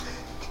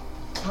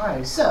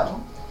Alright,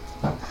 so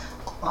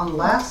on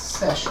last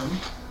session,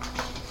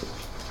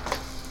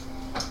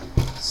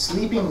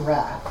 Sleeping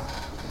Wrath,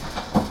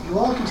 you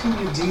all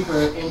continue deeper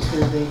into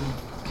the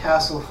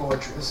castle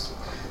fortress,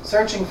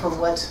 searching for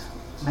what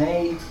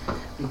may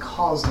be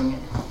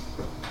causing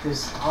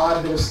this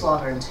odd bit of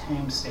slaughter and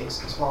tame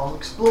stasis, while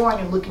exploring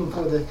and looking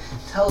for the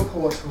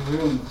teleport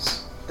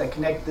rooms that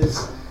connect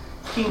this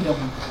kingdom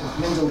with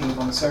Mendeleev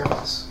on the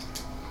surface.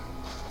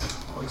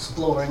 While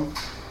exploring,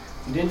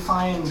 you did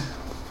find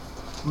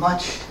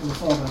much in the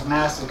form of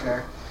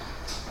massacre,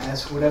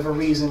 as for whatever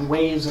reason,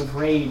 waves of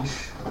rage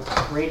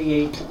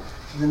radiate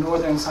from the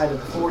northern side of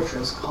the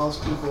fortress, cause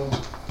people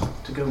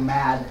to go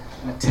mad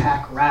and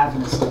attack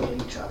ravenously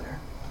at each other.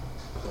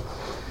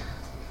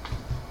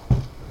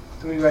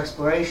 Through your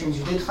explorations,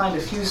 you did find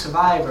a few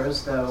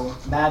survivors, though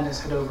madness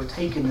had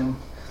overtaken them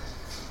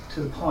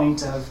to the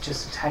point of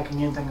just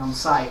attacking anything on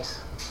sight,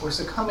 or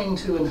succumbing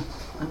to an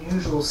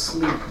unusual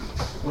sleep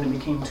when it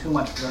became too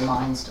much for their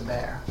minds to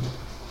bear.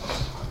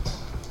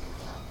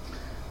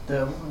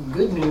 Though,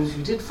 good news,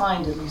 you did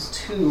find at least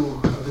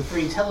 2 of the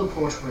 3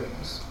 teleport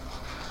rooms.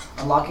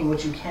 Unlocking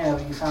what you can of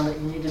it, you found that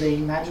you needed a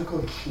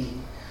magical key,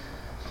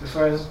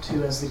 referred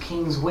to as the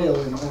King's Will,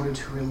 in order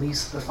to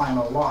release the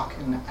final lock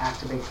and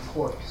activate the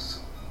portals.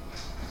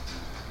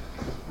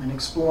 When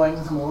exploring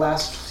the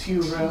last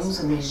few rooms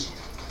in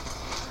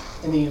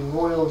the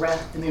royal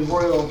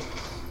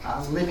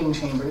living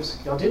chambers,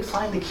 y'all did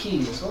find the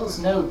key, as well as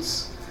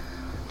notes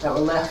that were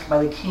left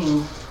by the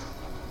king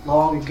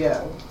long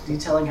ago,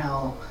 detailing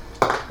how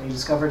they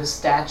discovered a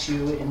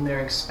statue in their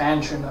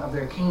expansion of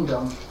their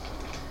kingdom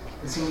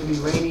that seemed to be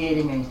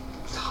radiating a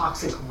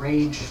toxic,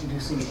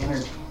 rage-inducing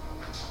energy.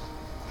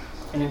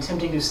 In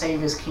attempting to save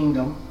his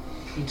kingdom,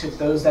 he took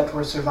those that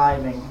were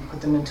surviving and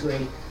put them into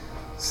a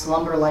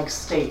slumber-like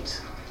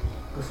state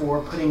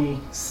before putting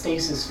a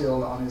stasis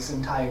field on his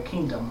entire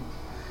kingdom,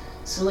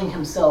 sealing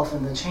himself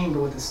in the chamber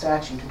with the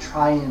statue to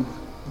try and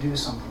do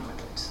something with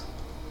it.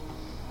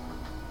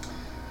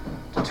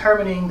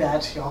 Determining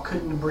that y'all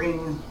couldn't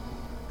bring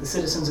the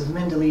citizens of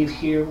Mendeleev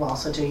here while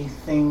such a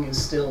thing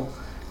is still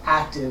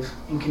active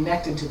and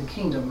connected to the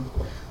kingdom,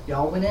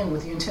 y'all went in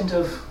with the intent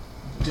of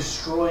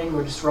destroying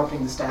or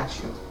disrupting the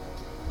statue.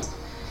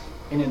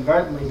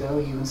 Inadvertently, though,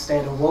 you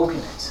instead awoken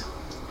it.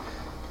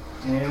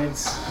 And in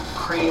its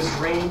crazed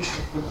rage,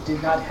 it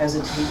did not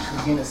hesitate to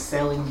begin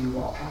assailing you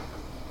all.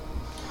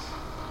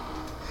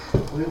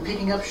 We'll be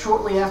picking up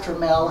shortly after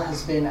Mel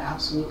has been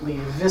absolutely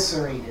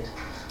eviscerated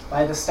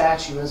by the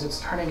statue as it's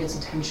turning its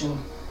attention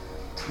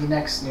to the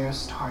next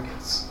nearest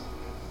targets.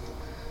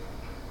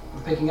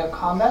 We're picking up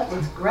combat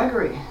with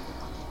Gregory.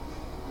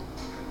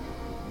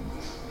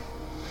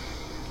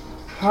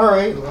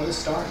 Alright. Who want to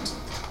start?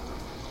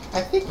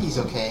 I think he's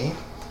okay.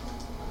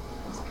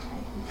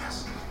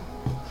 Yes.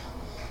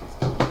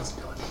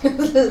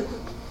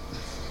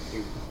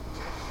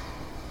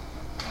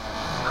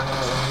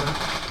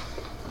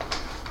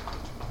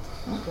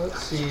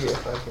 Let's see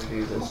if I can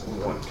do this in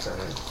one turn.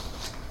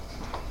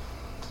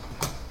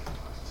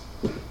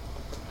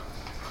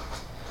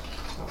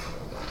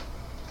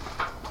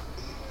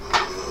 I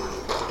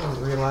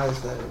didn't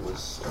realize that it was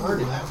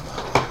started.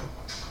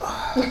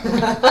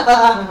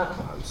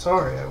 I'm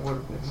sorry, I would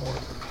have been more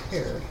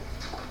prepared.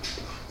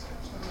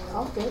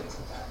 I'll fit.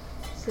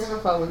 It's never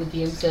fun when the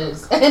DM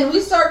says, and we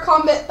start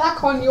combat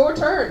back on your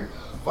turn.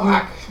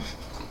 Fuck.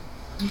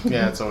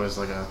 Yeah, it's always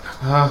like a...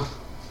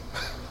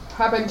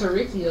 Happened to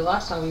Ricky the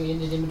last time we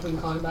ended in between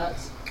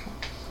combats.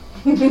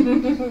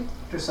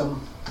 After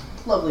some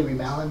lovely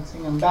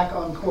rebalancing, I'm back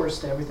on course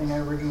to everything I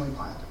originally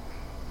planned.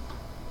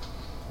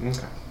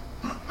 Okay.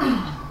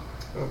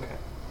 Okay.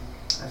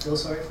 I feel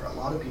sorry for a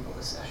lot of people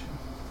this session.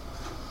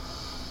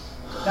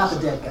 Not the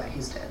dead guy,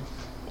 he's dead.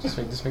 Just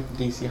make the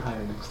DC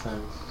higher next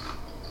time.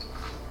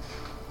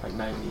 Like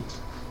 90.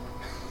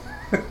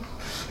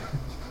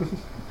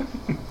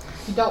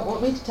 If you don't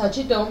want me to touch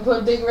it, don't put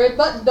a big red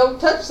button, don't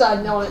touch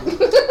sign on it.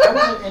 I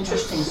want an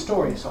interesting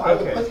story, so I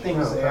will Okay. put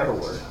things No, there that'll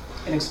work.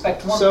 and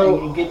expect one So-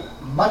 thing and get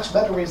much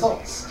better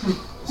results.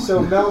 So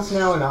Mel's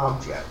now an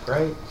object,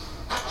 right?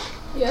 A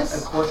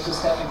Yes. corpse is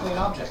technically an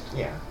object.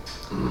 Yeah.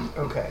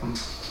 Okay.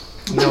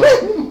 You know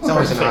what? It's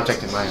always an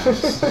object in my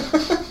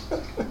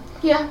eyes.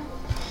 Yeah.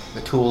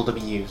 The tool to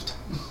be used.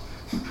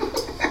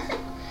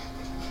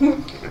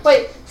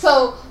 Wait,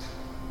 so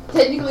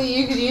technically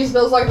you could use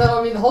those like that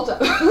on me the whole time.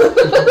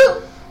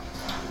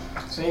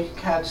 So you can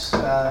catch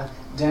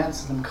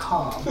Dance and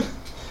Calm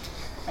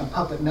and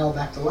puppet Mel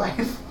back to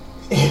life.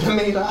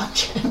 Animate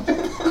object.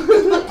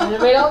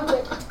 Animate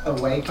object.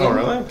 Awaken. Oh,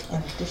 really?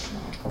 An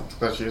additional.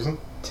 That's using?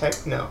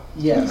 No.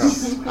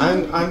 Yes.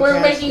 I'm We're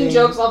casting, making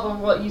jokes off of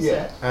what you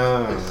Yeah.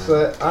 said.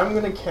 But I'm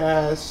gonna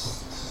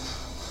cast.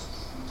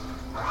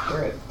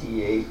 We're at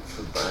D8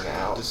 for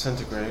burnout.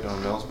 Disintegrate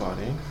on Mel's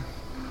body.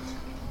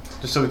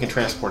 Just so we can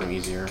transport him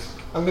easier.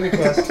 I'm gonna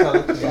cast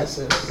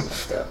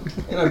telekinesis.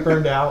 And I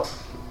burned out.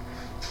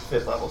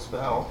 5th level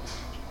spell.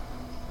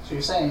 So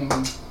you're saying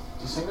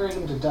disintegrate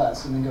him to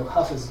dust and then go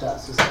huff as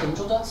dust. Is that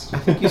angel dust? I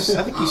think you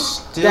still...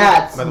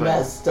 That's by the way,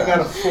 messed I got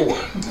a up. 4.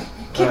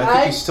 Can I think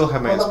I? you still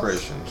have my Hold on.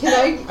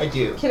 inspiration. I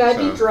do. Can I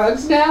be So-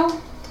 drugs now?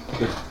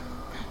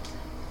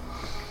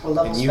 What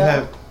level And you spell?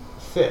 have,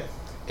 5th.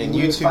 and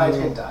You you with two 5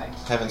 hit die.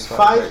 have inspired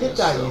 5 greatness, hit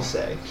die, so you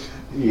say?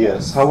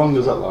 Yes. How long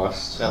does that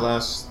last? That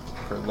lasts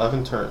for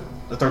 11 turns,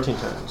 13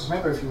 turns.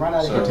 Remember, if you run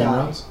out of So- hit 10 die,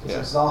 rounds? it's Yeah.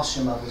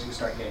 exhaustion levels you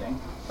start gaining.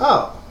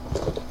 Oh.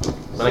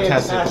 But I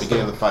cast it at the Fantastic.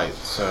 beginning of the fight,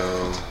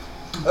 so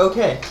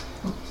Okay.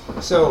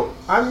 So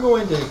I'm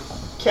going to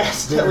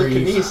cast Very-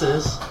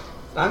 telekinesis.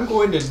 I'm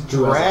going to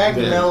drag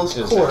been- Mel's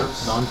is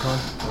corpse Non-con?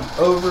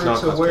 over to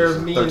non-constitution. where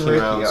me and 13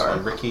 Ricky rounds are.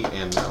 on Ricky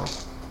and Mel.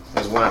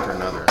 There's one after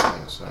another, I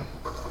think.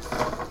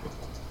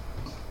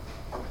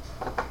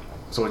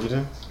 So what'd you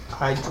do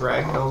I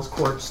drag Mel's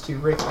corpse to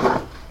Ricky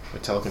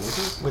with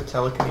telekinesis? with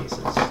telekinesis.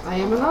 I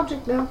am an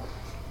object now.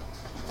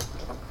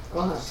 Go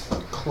ahead.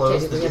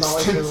 Close the Okay, we have all our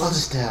distance. I'll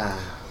just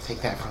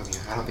take that from you.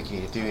 I don't think you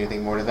need to do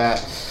anything more to that.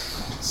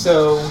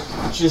 So,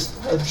 just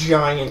a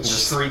giant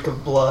Just- streak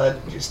of blood,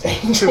 just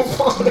angel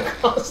falling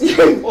across the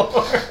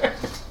floor.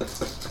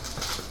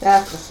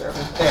 That's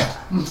disturbing. Yeah.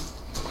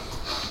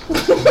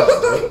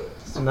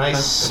 It's a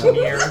nice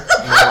smear.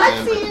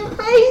 I see your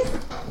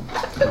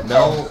face.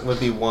 Mel would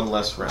be one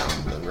less round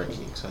than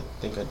Ricky, because I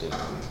think I did.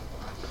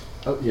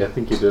 Oh, yeah, I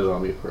think you did it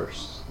on me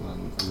first.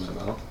 And then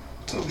Mel.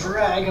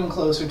 Drag him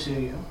closer to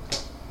you.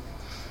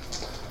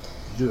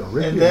 You do a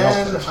Ricky And or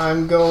then Mel first?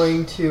 I'm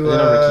going to. Then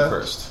I'm Ricky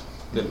first.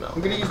 Then Mel.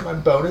 I'm gonna use my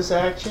bonus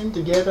action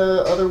to get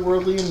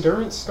otherworldly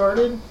endurance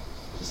started.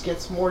 Just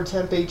get some more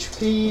temp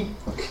HP.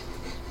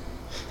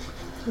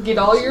 Get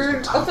all your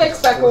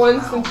effects back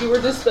on since you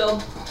were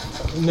dispelled.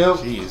 Nope.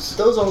 Jeez.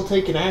 Those all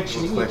take an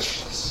action Real quick.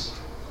 each.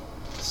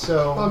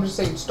 Well, I'm So just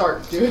saying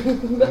start, dude.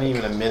 Not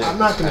even a minute. I'm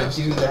not gonna passed.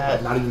 do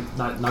that Not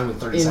even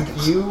 30 in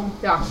seconds. view.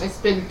 Yeah, it's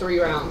been 3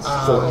 rounds.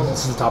 Four.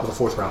 This is the top of the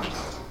 4th round.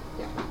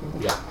 Yeah.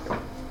 Yeah.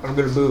 I'm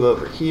gonna move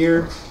over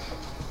here,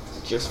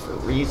 just for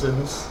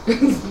reasons.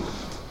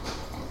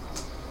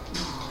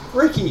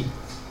 Ricky,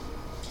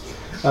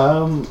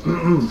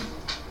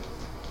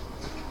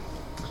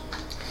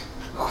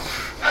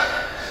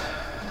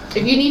 If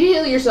you need to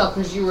heal yourself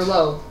because you were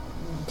low,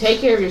 take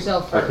care of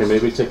yourself first. Okay,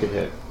 maybe take a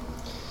hit.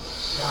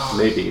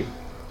 Maybe.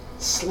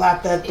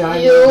 slap that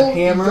diamond Heal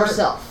hammer.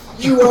 yourself.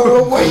 You are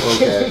awake.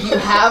 Okay. You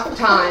have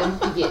time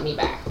to get me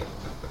back.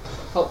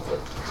 Hopefully.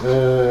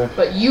 Uh,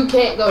 But you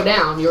can't go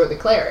down. You're the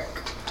cleric.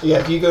 Yeah,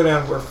 if you go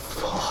down, we're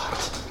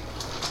fucked.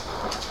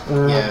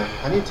 Yeah,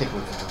 I need to take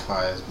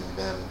Revivify as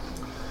Ben.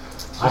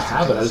 I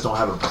have it, I just don't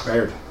have it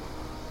prepared.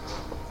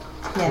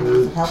 Yeah, it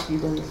doesn't help you,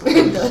 does it?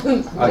 It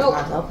doesn't. I- Nope.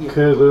 Not help you.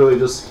 Could literally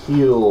just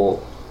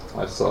heal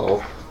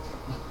myself,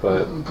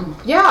 but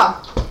Yeah.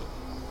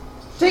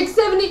 Take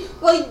 70,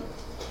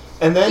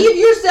 And then give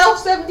yourself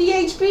 70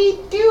 HP,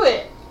 do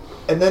it.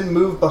 and then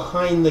move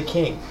behind the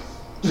king.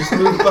 Just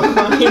move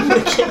behind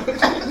the king.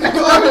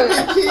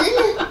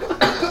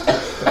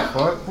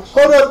 What?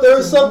 Hold up, there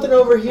was something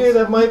over here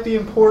that might be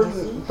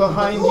important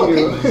behind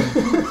you.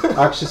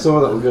 actually some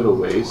of that would go to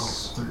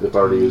waste if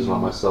I were to use it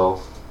on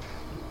myself.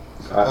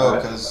 Oh,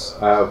 because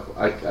I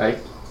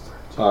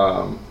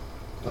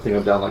think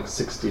I'm down like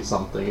 60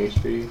 something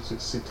HP,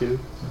 62.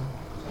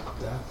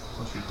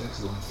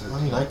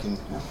 I mean, I can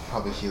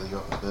probably heal you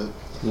up a bit.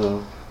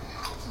 No.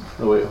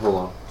 Oh wait, hold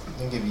on. I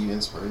can give you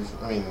inspiration.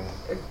 I mean,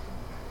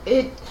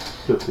 It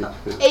 50.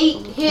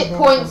 8 hit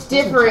points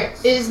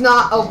different is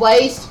not a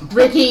waste,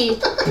 Ricky.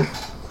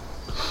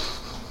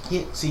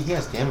 he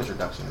has damage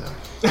reduction though.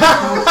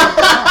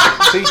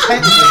 So he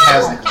technically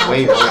has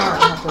way more.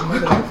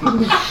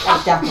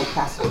 I definitely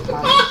pass it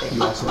by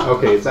the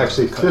Okay, it's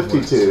actually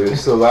 52,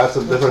 so that's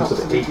a difference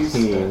of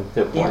 18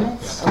 hit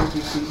points.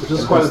 Which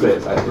is quite a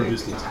bit, I think.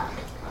 the attack.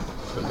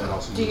 But then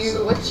also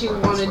Do what you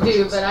want to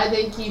do, but I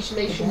think you should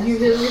make sure you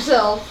heal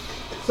yourself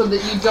so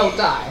that you don't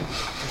die.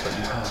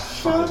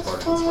 But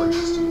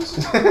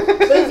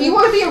if you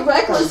want to be a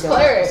reckless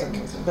cleric,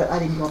 But I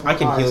didn't go up I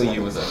can bars, heal so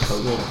you with a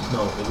Well, potion.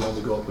 no, it'll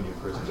only go up when your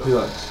prison Do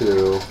goes. that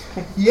too.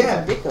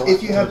 Yeah, Big though.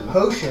 if you have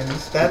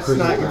potions, that's Pretty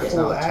not good. your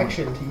full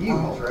action to use,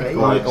 right? Right,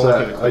 only so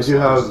give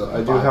it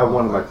I do have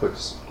one of my quick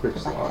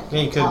slots.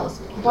 Yeah, you could. bonus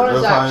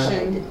Revivify.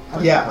 action.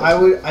 Yeah,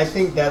 I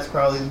think that's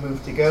probably the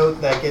move to go.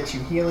 That gets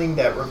you healing,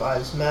 that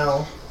revives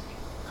Mel.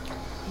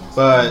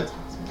 But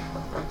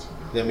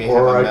then we have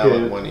Or a I Mel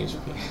could- at 1 HP.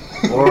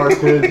 Or I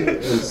could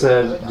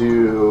instead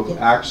do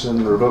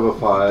action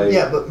revivify.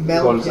 Yeah, but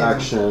Mel bonus can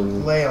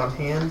action. lay on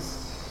hands.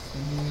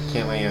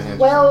 Can't lay your hands.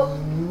 Well,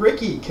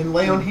 Ricky can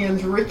lay on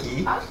hands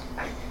Ricky, I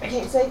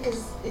can't say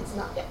because it's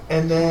not yet.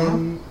 and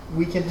then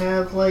we can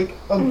have like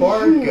a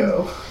bard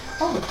go.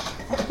 Oh,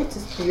 I get to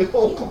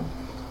Heal.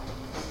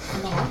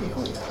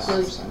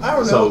 So, I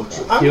don't So know.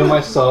 I'm heal gonna-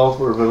 myself,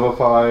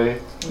 revivify,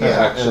 Yeah,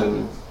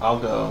 action, I'll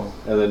go.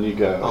 and then you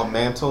I'll go.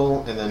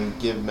 mantle and then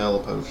give Mel a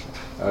potion.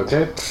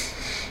 Okay.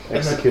 And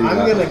then Executing I'm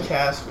that. gonna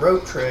cast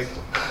Rope Trick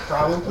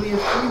probably a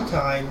few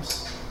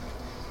times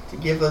to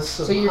give us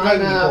some so you're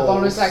hidey gonna holes.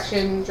 bonus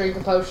action drink a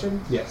potion.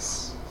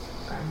 Yes.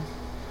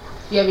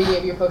 Do you have any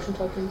of your potion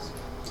tokens?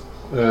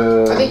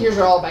 I think yours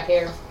are all back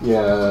here.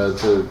 Yeah,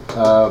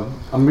 I'm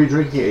gonna be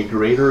drinking a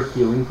greater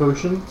healing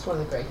potion. It's one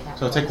of the gray caps.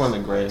 So take one of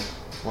the gray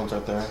ones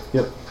right there.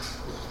 Yep.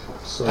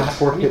 So Ah,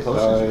 4 hit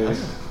potions.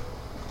 die.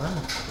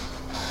 Wow.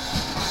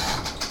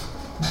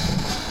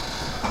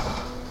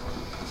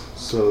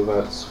 So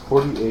that's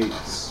 48. Are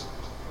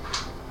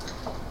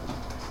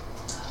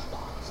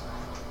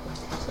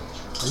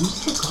you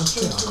still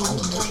concentrating on all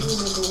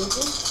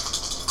emotions?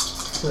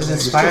 Is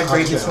Inspired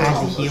Grace just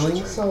add the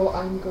healing? So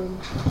I'm going.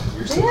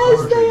 You're still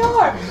Yes, they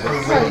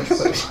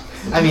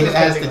concentrating. are. I mean, it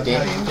adds the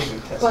damage.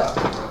 But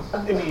I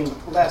mean,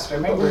 Lester,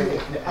 remember it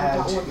could add I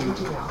got to one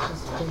thinking out.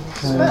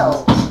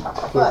 spells,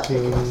 but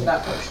 14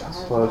 not potions.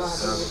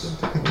 plus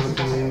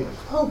 48.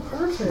 Oh,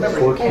 perfect. Remember,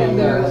 14 And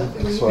they're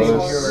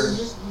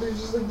plus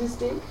just like this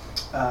big.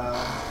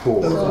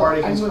 4. those So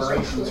bardic I'm gonna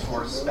inspirations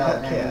start for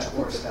spell damage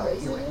or spell Right.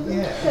 healing.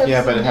 Yeah.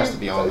 Yeah, but it has to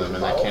be on them,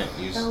 and I can't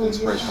use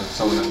inspiration from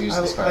someone that uses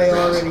I Inspired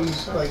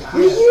Grace. already, like,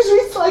 We use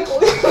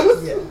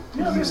recycling. yeah.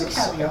 You know, there's a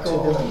caveat to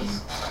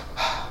those.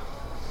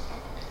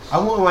 I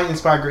want my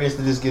Inspired Grace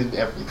to just give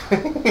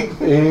everything.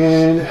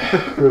 And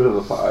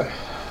Revivify.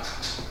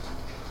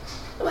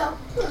 Well,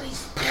 at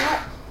least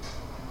that.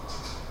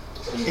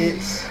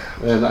 It's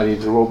And I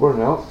need to roll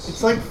burnout.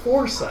 it's like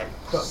Foresight,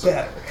 but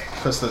better.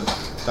 Puts the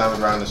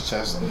diamond around his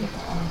chest.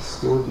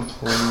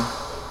 4d10.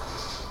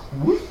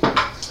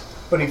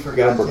 But he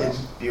forgot Remember to now.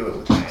 do it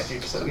with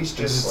magic, so he's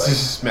just like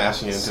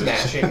smashing into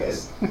smashing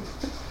his it.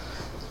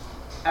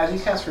 As you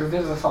cast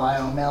Revivify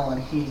on Mel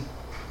and he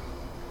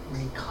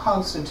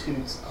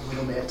reconstitutes a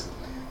little bit,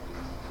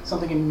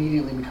 something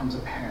immediately becomes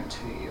apparent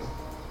to you.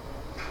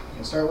 You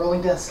can start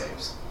rolling death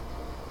saves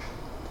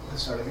at the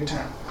start of your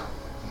turn.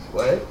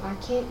 What? I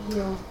can't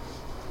heal.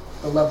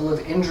 The level of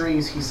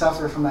injuries he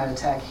suffered from that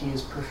attack, he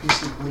is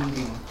profusely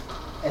bleeding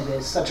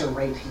at such a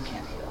rate he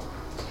can't heal.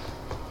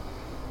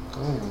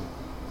 Oh.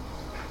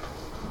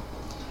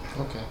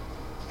 Okay.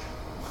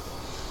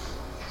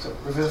 So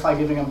Revivify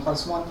giving him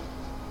 +1.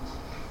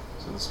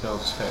 So the spell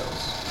just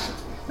fails.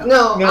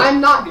 No, No.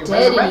 I'm not You're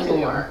dead resurrected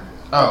anymore.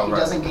 Oh, He right.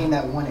 doesn't gain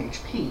that 1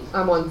 HP.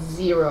 I'm on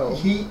 0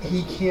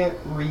 He can't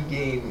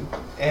regain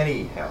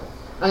any health.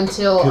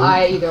 until Can-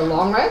 I either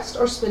long rest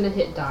or spend a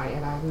hit die,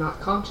 and I'm not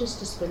conscious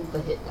to spend the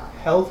hit die.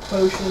 Health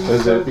potions.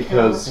 Is don't it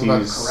because Well,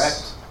 he's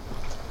Correct.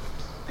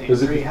 The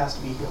Is it injury be- has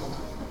to be healed.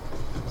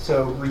 count.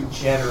 So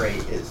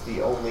regenerate is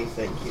the only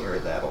thing here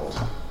that'll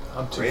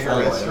I'm too greater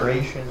far away.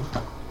 restoration.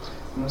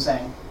 I'm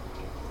saying,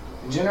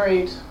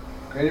 regenerate,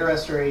 greater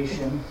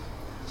restoration,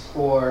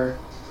 or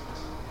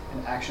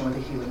an action with a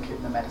healing kit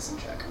and a medicine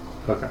check.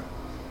 Okay.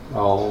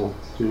 I'll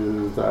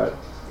do that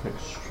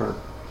next turn.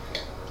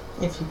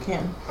 If you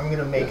can. I'm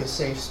gonna make a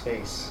safe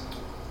space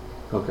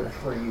Okay.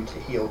 for you to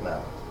heal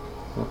now.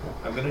 Okay.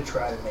 I'm gonna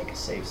try to make a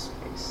safe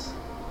space.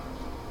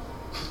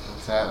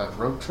 Is that a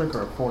rope trick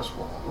or a force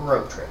wall?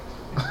 Rope trick.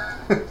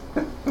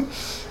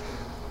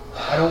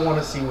 I don't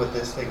want to see what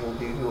this thing will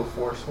do to a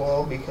force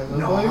wall because of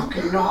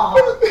like, knock!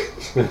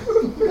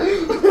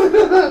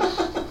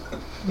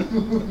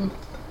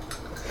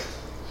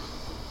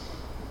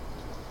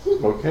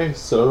 Okay,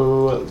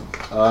 so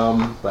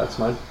that's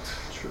my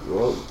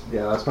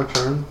that's my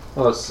turn.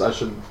 Unless I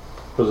should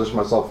position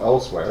myself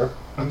elsewhere.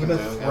 I'm gonna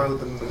Yeah. throw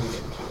the moon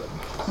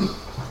into him.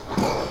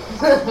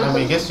 I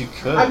mean, I guess you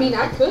could. I mean,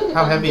 I could. if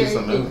How I'm heavy is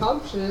very the moon?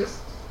 Unconscious.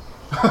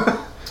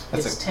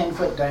 That's It's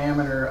 10-foot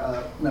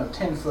diameter,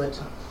 10-foot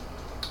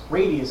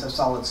radius of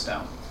solid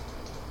stone.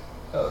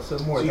 Oh, so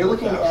more So than you're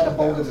looking at a 1,000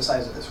 boulder pounds. the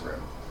size of this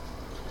room.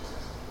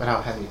 But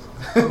how heavy?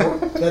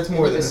 That's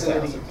more In the than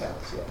vicinity. 1,000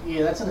 pounds.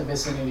 Yeah, that's in the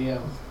vicinity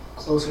of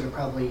closer to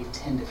probably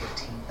 10 to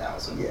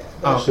 15,000. Yeah.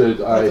 Oh. Should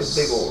That's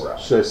a big ol' rock.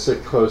 should I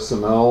sit close to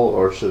Mel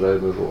or should I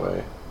move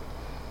away?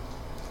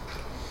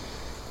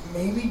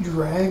 Maybe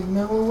drag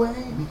Mel away.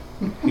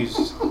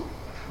 He's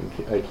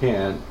I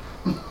can't.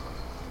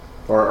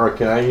 Or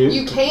can I use?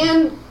 You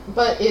can,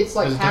 but it's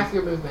like Does it half take-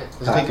 your movement.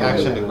 Does it take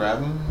action to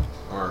grab him?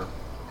 Or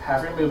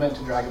Have your movement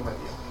to drag him with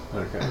you.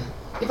 Okay.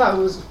 If I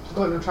was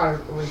going to try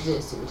to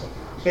resist, it would take an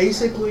action.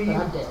 Basically, But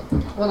I'm dead.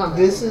 Well, I'm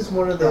this dead. is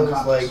one of those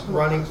like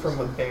running from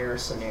a bear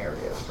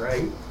scenarios,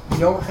 right? You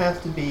don't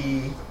have to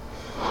be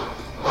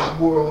a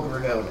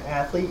world-renowned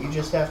athlete. You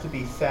just have to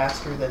be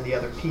faster than the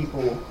other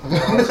people who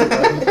are also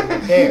running from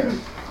the bear.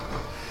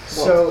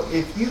 So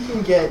if you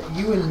can get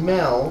you and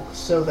Mel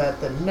so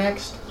that the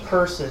next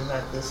person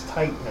that this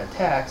Titan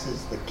attacks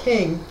is the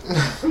king.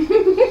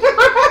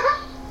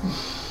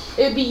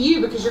 It'd be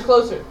you because you're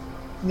closer.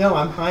 No,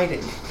 I'm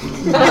hiding.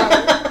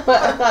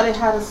 But I thought it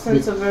had a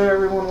sense of where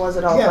everyone was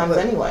at all Yeah, times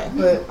but- anyway.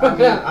 But I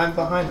mean, I'm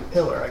behind a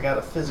pillar. I got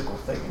a physical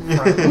thing in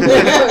front of me.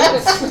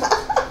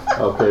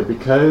 Okay,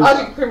 because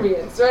Logic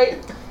permeates, right?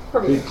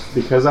 Permeates.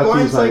 because I have to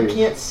use Blindsight my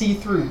can't see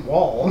through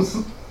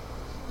walls.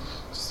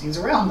 Just use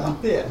around them.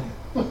 Yeah.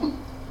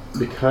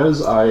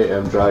 because I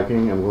am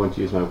dragging. I'm going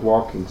to use my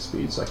walking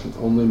speed, so I can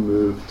only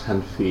move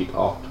 10 feet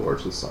off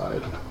towards the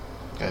side.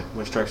 okay,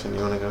 which direction do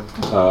you want to go?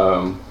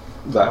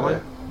 That way,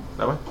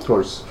 That way.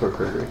 towards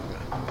Gregory.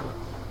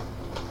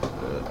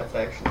 That's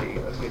actually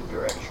a good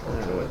direction.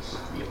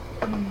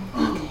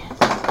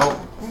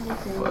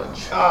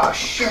 Fudge. Oh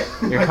shit!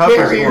 Your My cover's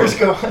barrier's one.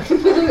 gone.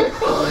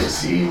 I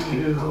see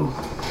you.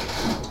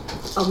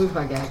 I'll move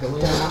my gag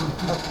away.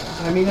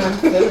 I mean, I'm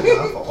fit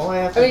enough. All I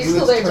have to I mean, do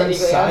still is there turn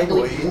technically, I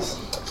believe sideways.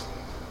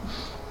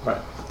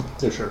 Right.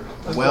 Yeah, sure.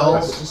 Well,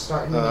 It's just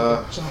starting to make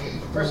a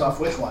giant. First off,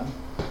 which one?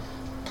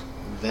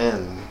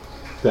 then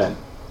Then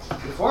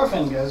Before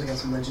Finn goes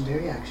against some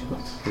legendary action.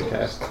 you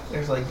cast.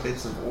 There's like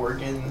bits of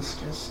organs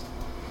just.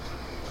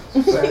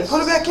 First,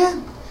 put it back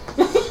in.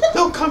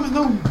 Don't come in.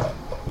 No.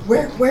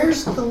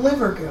 Where's the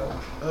liver go?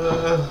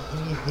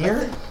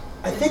 Here.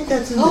 I think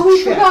that's in Oh, the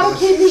we chest. forgot a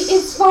kidney.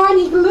 It's fine.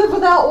 You can live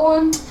without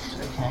one.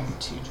 so I can't get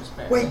to you just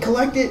barely. Wait,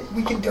 collect it.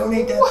 We can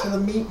donate that to the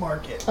meat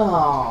market.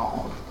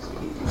 Oh,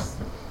 jeez.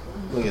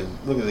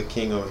 Look at the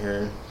king over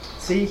here.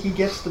 See, he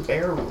gets the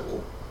bear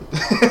rule.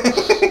 He's going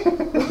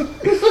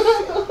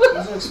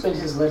to expend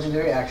his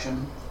legendary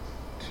action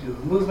to do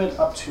movement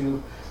up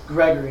to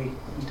Gregory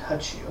and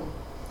touch you.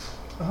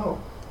 Oh,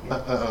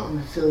 I'm oh.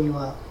 going to fill you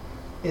up.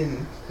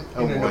 in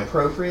Oh, an boy.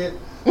 appropriate.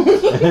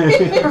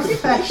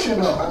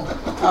 Professional.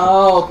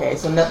 Oh, okay.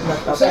 So nothing.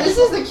 Okay. So this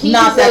is the key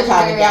Not to that kind of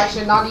legendary game.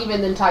 action, not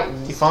even in He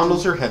Titans.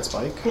 fondles your head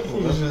spike.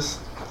 He just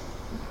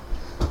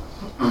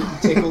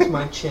tickles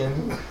my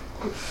chin.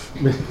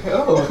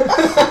 Oh.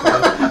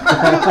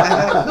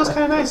 That was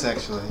kind of nice,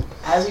 actually.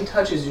 As he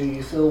touches you,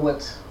 you feel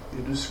what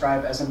you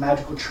describe as a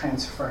magical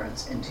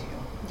transference into you.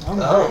 Oh,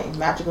 my.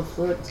 Magical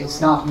fluid. It's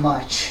not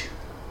much.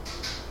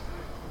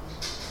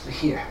 But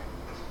here,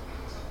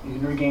 you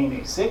can regain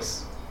a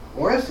 6th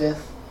or a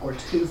 5th or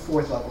 2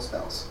 4th level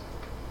spells.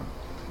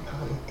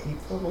 Not an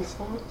 8th level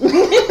slot?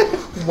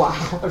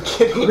 Wow. I'm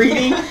kidding.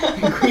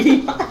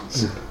 Greedy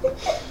much.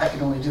 I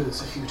can only do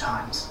this a few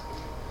times.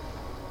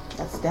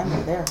 That's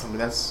stamina there. I mean,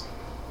 that's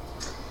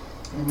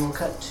And we'll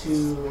cut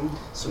to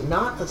So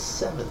not a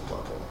 7th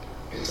level.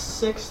 A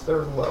 6th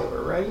or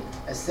lower, right?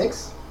 a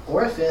 6th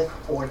or a 5th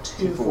or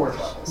 2 4th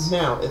levels.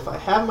 Now, if I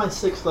have my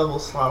 6th level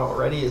slot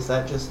already, is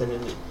that just an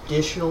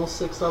additional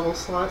 6th level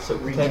slot? So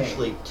Regain.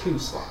 potentially 2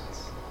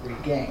 slots.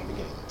 Regain. the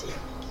game.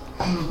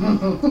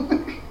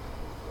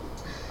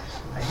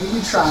 I hear you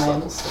 6th trying.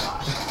 level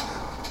slot.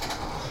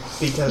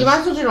 Because You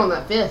might switch it on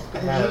that 5th I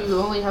have- because you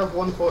only have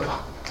 1 4th.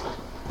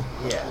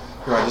 yeah,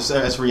 Right, just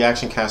as a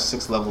reaction, cast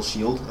 6th level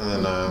shield,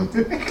 and then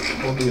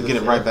we'll do you the get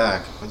it 5th. right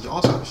back. But you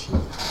also have a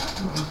shield.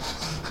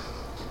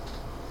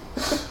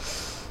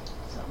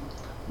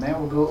 Now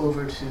we'll go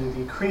over to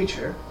the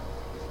creature,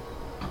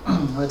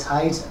 the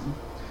Titan.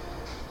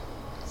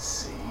 Let's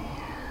see.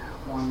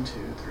 1, 2,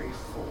 3,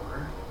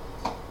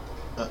 4.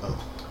 Uh-oh.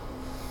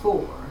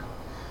 4.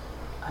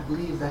 I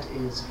believe that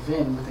is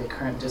Vin with a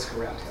current disc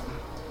around him.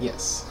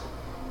 Yes.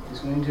 He's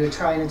going to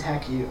try and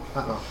attack you.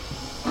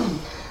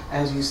 Uh-oh.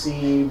 As you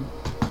see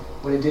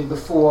what it did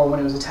before when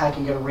it was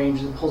attacking at a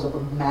range, it pulls up a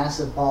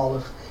massive ball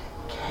of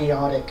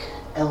chaotic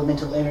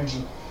elemental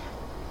energy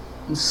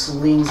and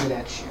slings it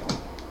at you.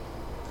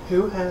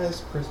 Who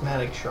has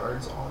prismatic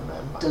shards on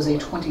them? by Does the a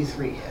way?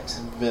 23 hit?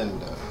 Vin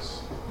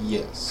does.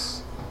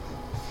 Yes.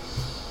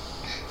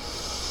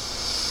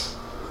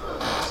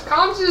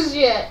 Conscious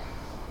yet.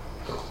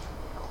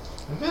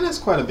 Vin has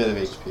quite a bit of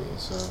HP,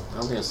 so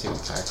I'm gonna see what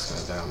attack's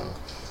gonna down him.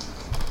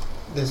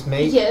 This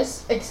may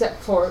Yes,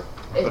 except for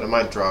But it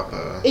might drop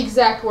a.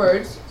 exact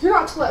words. You're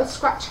not to let a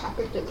scratch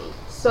happen to me.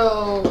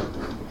 So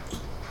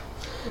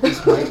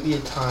this might be a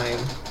time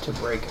to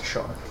break a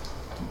shard.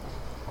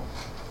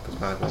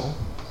 Prismatic wall.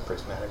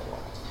 Prismatic wall.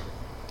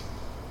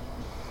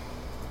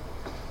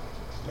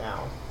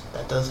 Now,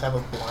 that does have a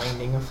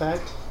blinding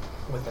effect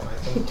within, I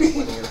think,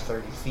 20 or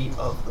 30 feet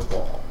of the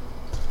wall.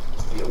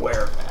 Be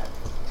aware of that.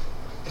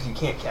 If you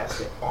can't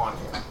cast it on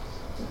him.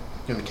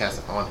 You want to cast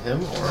it on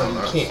him, or No, on you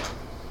us? can't.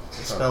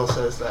 The spell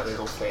says that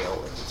it'll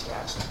fail if it's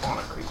cast on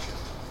a creature.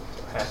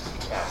 So it has to be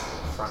cast in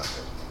front of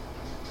it.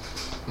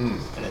 Hmm.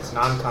 And it's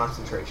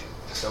non-concentration.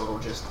 So it'll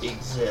just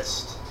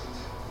exist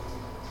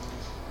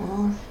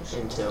Oh,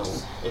 until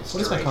its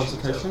What is my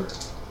duration's concentration? over.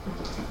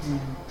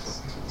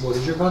 What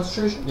is your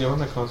concentration? Yeah, what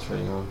am I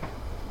concentrating on?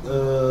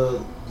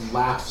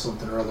 Laugh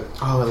something or other.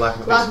 Oh, I lack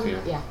of Last- fear.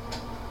 yeah.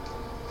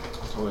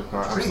 Holy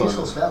crap, I'm Pretty still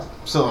useful spell.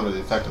 I'm still under the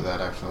effect of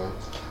that, actually.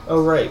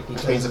 Oh, right. Which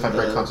Because means if I of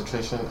break the-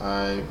 concentration,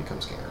 I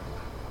become scared.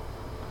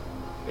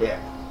 Yeah.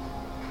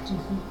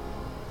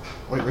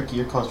 Wait, Ricky,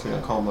 you're concentrating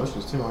on calm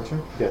motions too, aren't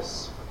you?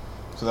 Yes.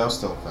 So that was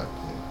still effect.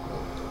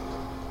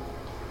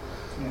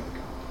 There we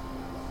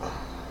go.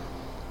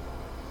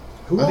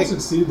 Who I else think-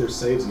 exceeded their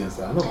saves against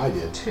that? I know I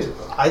did. 2.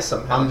 I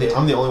somehow did.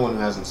 I'm the only one who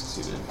hasn't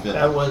succeeded. Vin.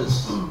 That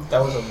was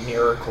a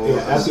miracle. Yeah,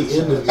 of a at the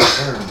end of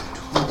success. your turn.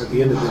 At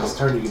the end of its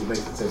turn, you get to make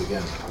the save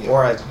again. Yeah.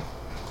 Or I.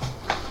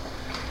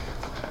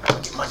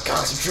 My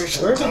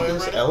concentration. Where did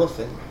this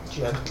elephant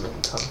gentleman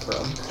come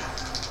from?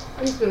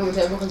 I'm just going with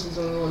him because he's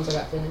one of the ones I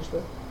got finished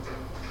with.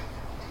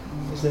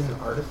 Is it an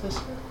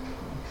artificer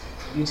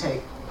You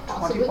take 20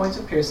 Possibly. points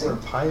of or a piercing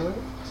pilot?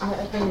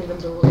 I painted him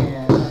to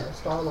and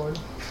Star Lord.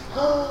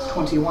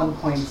 21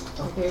 points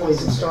of Okay,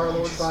 poison Star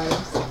Lord damage.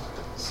 vibes.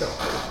 So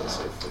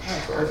artificer for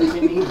Alright, sure. perfectly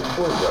even.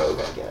 Or rogue,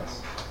 I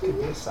guess. Could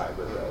be a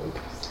cyber rogue.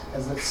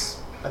 As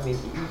it's I mean,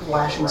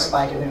 flashing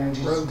spike of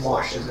energy rogue just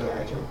washes slash, over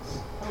yeah. you.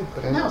 I would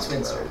put it Now in it's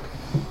Vin's turn.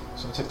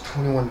 So I took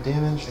 21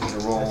 damage. I need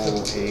to roll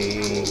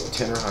a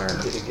 10 or higher.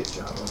 You did a good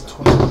job on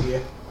that. Yeah.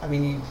 I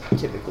mean, you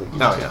typically do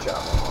Oh, a good yeah.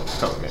 job on it.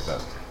 Probably made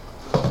that.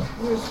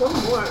 There's one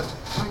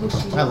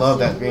more. I love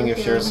that ring of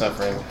shared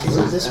suffering. Is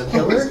it this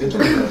pillar?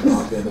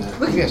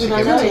 Look You guys should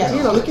I get know, it. yeah.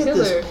 Look Look at at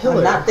this pillar. pillar.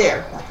 I'm not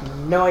there. I have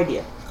no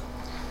idea.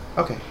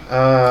 Okay.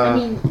 I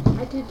mean,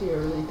 I did do a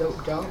really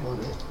dope job on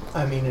it.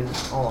 I mean, in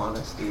all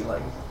honesty,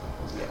 like,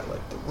 yeah,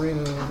 like the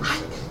runes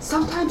and...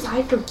 Sometimes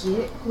I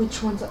forget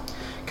which ones. Can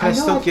I know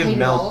still I've give painted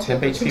Mel all,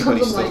 temp but HP, but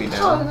he sometimes still I'm be like,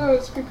 down? Oh no,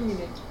 it's creepy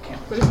unit.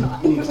 Can't. But it's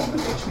not. Any form of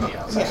HP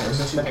outside Yeah, those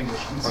it's two just-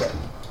 conditions.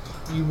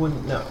 Yeah. You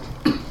wouldn't know.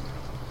 I'm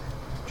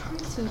trying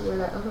to see where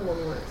that other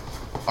one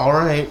went.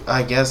 Alright,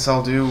 I guess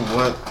I'll do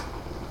what...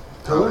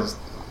 Pillar?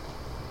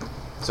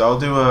 So I'll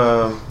do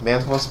a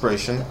Mantle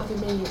Inspiration The other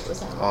menu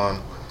was out.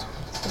 on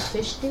The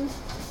fish dude?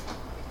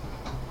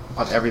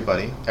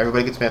 everybody.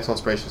 Everybody gets Mantle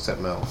Inspiration except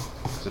Mel,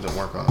 because it didn't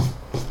work on him.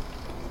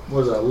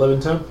 What is that, 11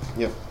 10?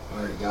 Yep.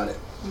 Already got it.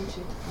 Me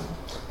too.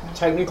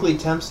 Technically,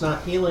 temp's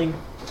not healing.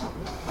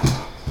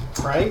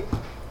 Right?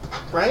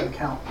 Right? Doesn't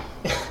count.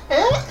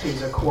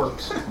 He's a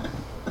corpse.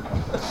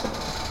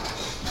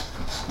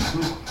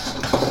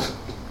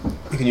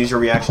 You can use your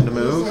reaction to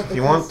move if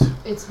you want.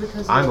 It's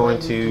because I'm of the going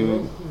way to you do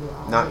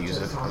it. not use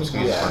it. I'm just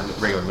going to use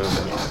my regular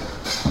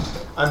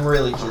movement. I'm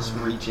really just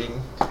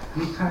reaching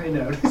I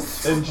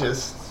noticed. and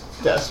just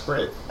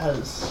desperate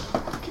as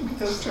Give me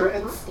those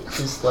turrets.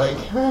 just like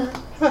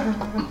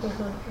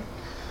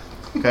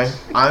Okay,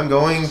 I'm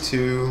going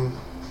to...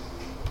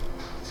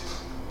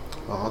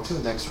 Well, I'll do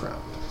it next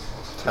round.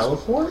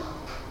 teleport.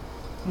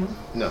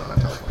 No, not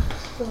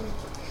teleport.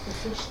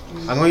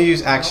 I'm going to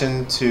use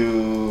action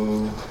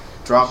to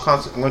drop.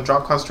 I'm going to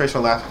drop concentration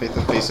on last face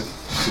the face of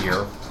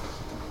fear,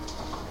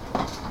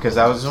 because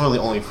that was really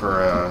only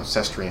for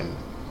Cestrian.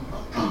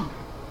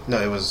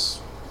 No, it was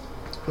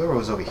whoever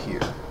was over here.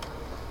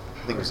 I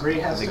think it was.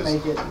 Bree I has think to it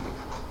was- make it,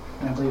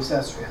 and I believe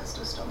Sestri has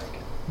to still make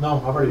it. No,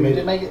 I've already You made did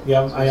it. make it?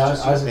 Yeah, So I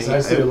it's just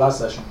you. said it last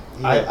session.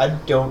 I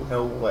don't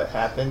know what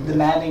happened.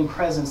 Demanding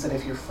presence that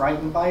if you're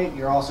frightened by it,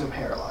 you're also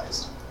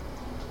paralyzed.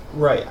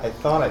 Right, I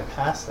thought I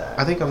passed that.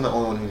 I think I'm the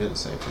only one who didn't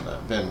save for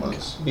that. Ben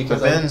was. Because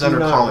but Ben's I do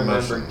under not calm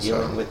remember emotion.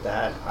 dealing So. with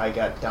that. I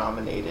got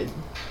dominated.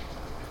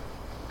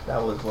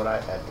 That was what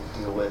I had to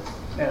deal with.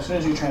 Yeah, as soon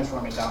as you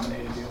transform, it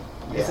dominated you.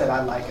 It Yeah. said,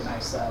 I'd like a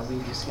nice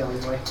leave you skelly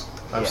boy.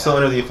 I'm Yeah. still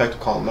under the effect of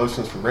calm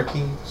emotions from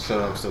Ricky,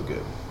 so I'm still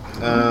good.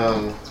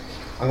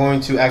 I'm going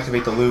to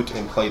activate the lute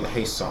and play the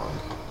haste song.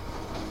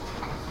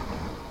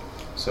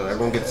 So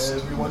everyone gets.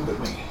 Everyone but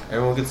me.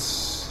 Everyone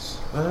gets.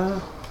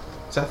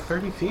 Is that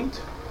 30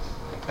 feet?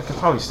 I could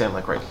probably stand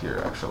like right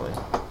here, actually.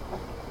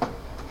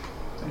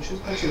 It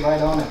should put you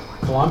right on it.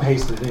 Well, I'm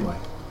hasted anyway.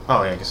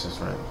 Oh yeah, I guess that's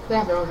right. They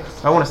have their own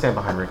haste. I want to stand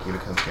behind Ricky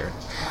because I'm scared.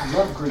 I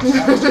love group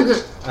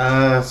strategy.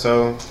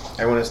 So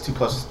everyone has 2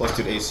 plus +2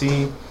 to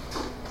AC.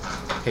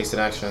 Hasted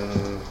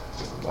action.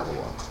 Blah blah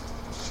blah.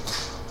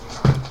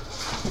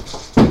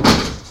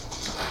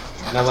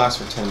 And that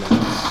lasts for 10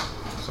 minutes.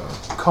 So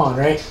Con,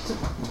 right?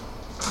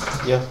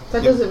 yeah.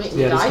 That Yep. doesn't make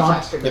me Yeah, it's die gone.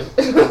 faster.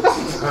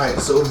 Yep. Alright,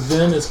 so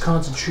Vin is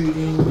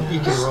concentrating. You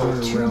can roll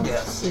Started 2 around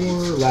deaths. 4,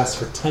 lasts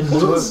for 10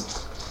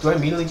 minutes. Do I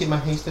immediately get my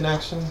hasted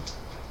action?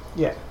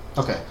 Yeah.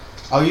 Okay.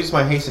 I'll use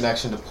my hasted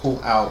action to pull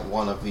out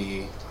one of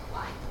the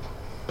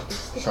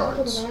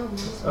shards,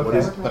 What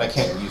is but I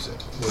can't use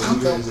it.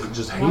 Is it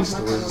just haste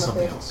or is it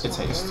something else? It's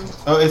haste.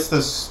 Oh, it's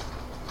this.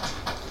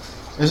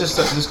 It's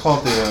just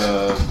called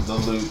the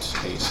loot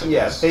haste. I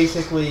Yeah, guess.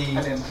 basically,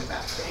 I didn't do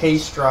that.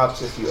 haste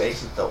drops if you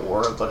exit the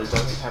aura, but it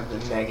doesn't have the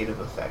negative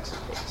effects of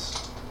haste.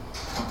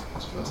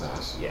 That's what that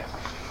is. Yeah.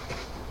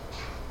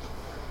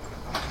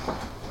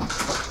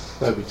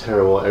 That'd be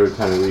terrible every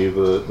time we leave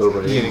the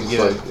range. Yeah, It's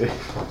yeah. like,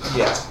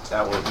 Yeah,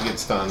 that would. You get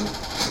stunned.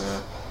 Yeah.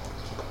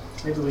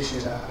 Maybe we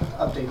should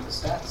update the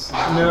stats.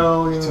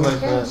 No, Too late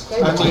for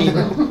Yeah, that. I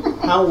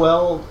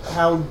mean,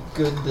 how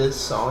good this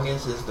song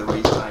is the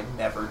reason I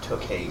never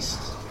took haste,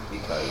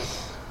 because,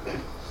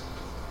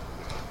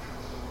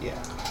 yeah.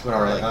 But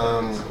all right.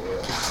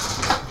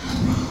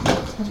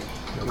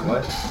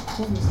 What?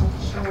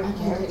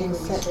 Everything's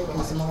set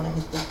because the moment I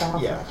hit this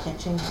battlefield, Yeah. I can't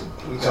change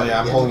it. So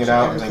yeah, I'm holding it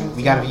out. and like,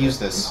 we gotta use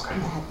this. I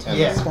had to And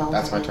Yeah. spells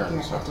that's my I didn't turn,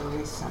 hear, so. I had to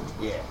erase some.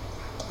 Yeah,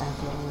 I'm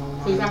the only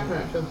one He's now. after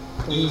that too.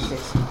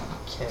 36.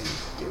 can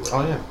do it.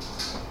 Oh yeah.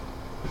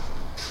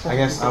 I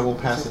guess I will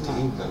pass it to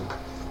Eve then.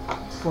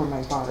 For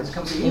my bard. Let's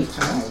come to Eve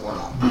turn.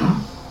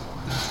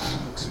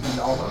 Spend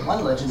all but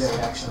one legendary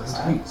action this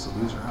time. So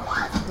these are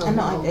out. I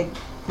know, I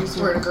these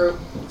We're in a group.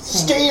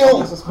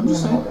 Steal! I'm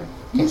just saying.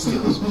 Can't steal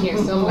this. Can't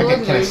still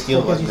Okay, can I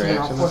steal Because legendary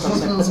using all action?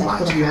 four, so I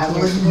put Do you have a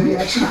legendary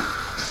action?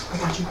 I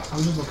got you. I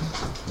was just looking.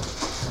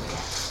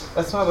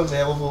 That's not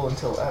available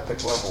until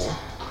epic level.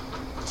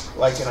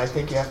 Like, and I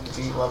think you have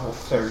to be level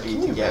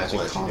 30 to get Magic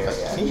legendary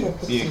combat. action.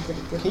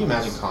 Can you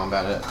imagine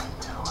combat at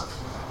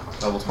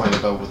level 20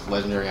 though with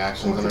legendary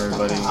actions and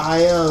everybody?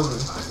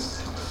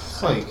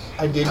 It's like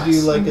I did do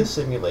like a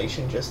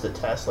simulation just to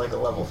test like a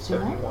level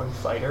 31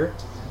 fighter.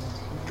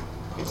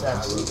 is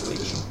absolutely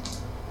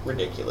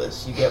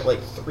ridiculous. You get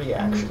like 3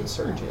 action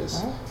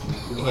surges,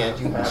 and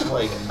you have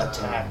like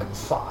attack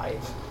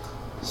 5.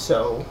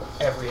 So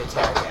every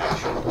attack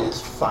action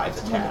is 5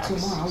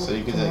 attacks. So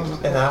you can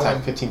And I attack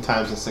went- 15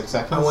 times in 6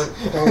 seconds. I went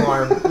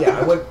polearm. Yeah,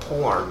 I went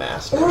polearm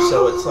master.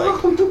 So it's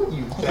like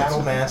you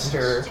battle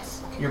master.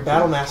 Your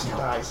battle master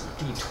dies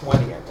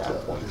D20 at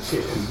that point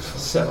too.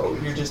 So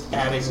you're just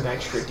adding an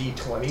extra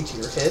D20 to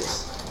your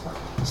hits.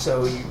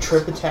 So you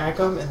trip attack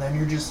them, and then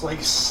you're just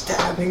like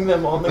stabbing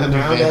them on the At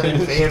ground at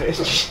advantage.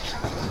 advantage.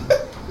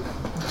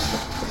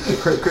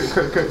 Crit.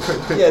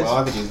 Yeah, Well,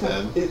 I think he's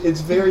dead.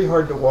 It's very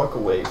hard to walk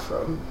away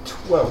from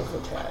 12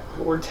 attacks,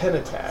 or 10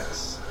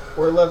 attacks,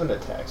 or 11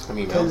 attacks. I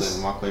mean, Mel because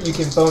didn't walk away you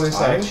from can bonus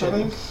 5, I action.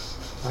 think.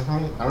 I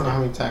don't know how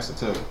many attacks it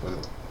took,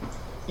 but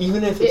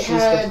Even if It it's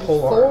just had a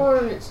pole arm. 4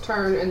 on its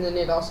turn, and then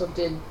it also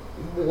did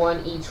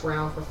 1 each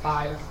round for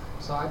 5.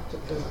 So I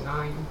took the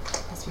 9.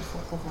 That's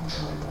before the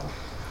vampire.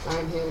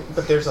 9 hits.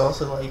 But there's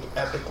also like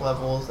epic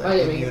levels that Oh,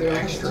 yeah, give you an maybe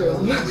extra there are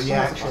two.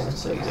 reaction,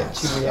 so you get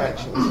 2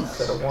 reactions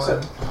instead of 1.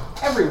 So,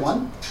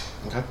 everyone,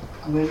 okay.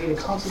 I'm going to need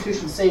a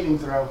Constitution saving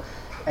throw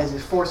as it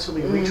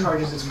forcefully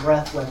recharges its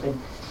breath weapon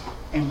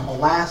and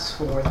blasts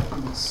forth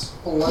an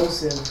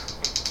explosive.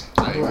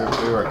 Right, we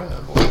were gonna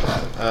avoid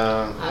that.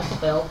 I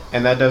fell.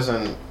 And that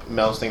doesn't,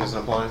 Mel's thing doesn't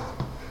apply?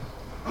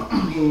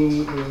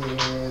 He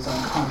is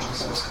unconscious,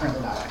 so it's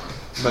currently not active.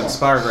 But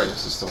Inspired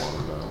Greatness is still on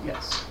him though.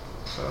 Yes.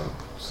 So,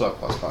 still at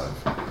 +5.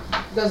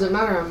 Doesn't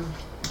matter, I'm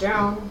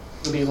down.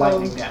 It'll be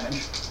lightning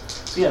damage.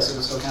 So yes, it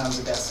will still count as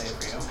a death save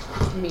for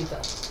you. Meet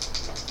that.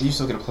 You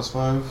still get a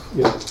 +5?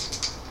 Yeah.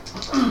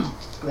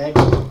 Greg,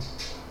 Give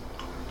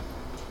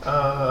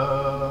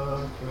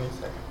me a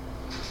second.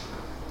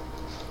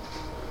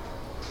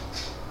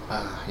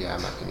 Yeah,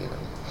 I'm not gonna even.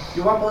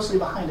 you are mostly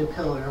behind a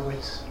pillar,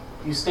 which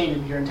you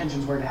stated your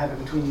intentions were to have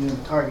it between you and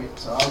the target,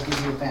 so I'll give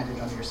you advantage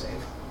on your save.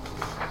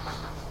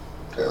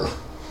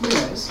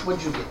 Anyways,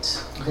 what'd you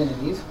get?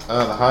 Genevieve.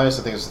 The highest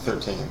I think is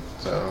 13.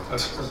 So.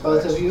 So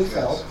both of you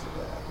fell.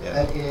 Yeah.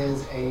 That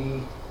is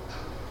a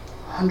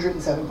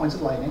 107 points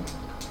of lightning.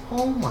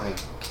 Oh my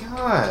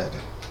god.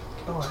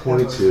 Oh, I have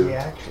 22. a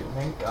reaction,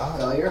 thank God.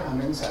 Failure,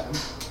 107.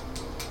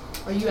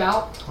 Are you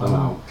out? I'm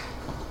out.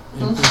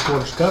 In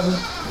 3/4 cover.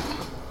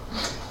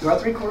 You are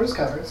 3/4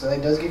 covered, so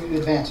that does give you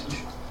advantage.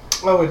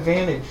 Oh,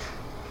 advantage.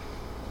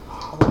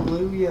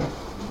 Hallelujah.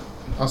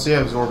 Also, you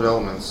have absorbed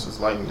elements. It's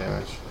lightning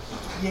damage.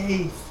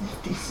 Yay,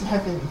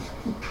 57.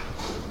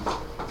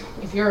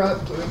 If you're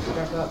up, get Richard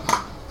back up.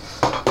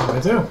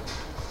 Me too.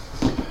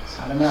 It's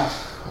not enough.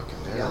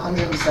 Fucking The damn.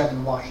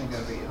 107 washing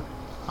over you.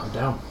 I'm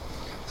down.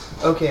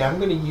 Okay, I'm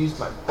gonna use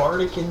my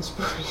bardic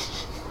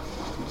inspiration.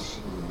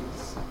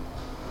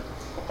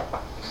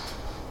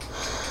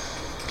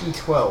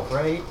 D12,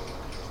 right?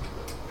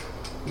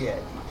 Yeah, D12.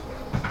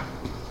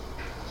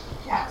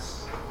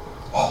 Yes.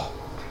 I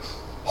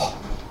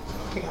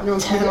got No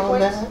 10 hit on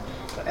points?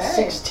 that. Hey.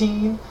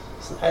 16.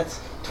 So that's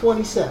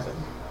 27.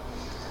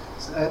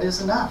 So that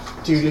is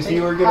enough. Dude, if Take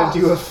you were gonna half.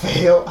 do a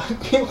fail,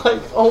 I'd be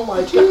like, oh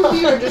my Two of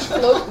you are god. just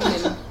floating in.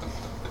 So that's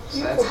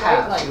Beautiful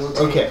half. bright You'll light.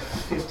 take Okay.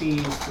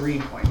 53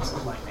 points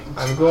of lightning.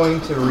 I'm going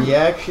to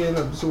reaction,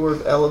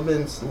 absorb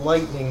elements,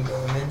 lightning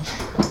damage.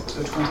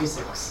 So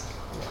 26.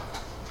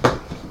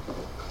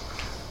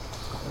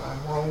 I'm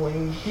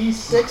rolling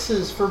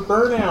D6s for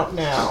burnout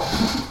now.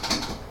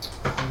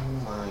 Oh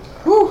my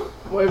god. Whew.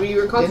 Whatever you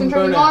were burn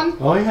concentrating out. on?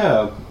 Oh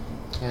yeah.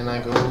 Can I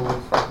go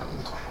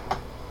frightened?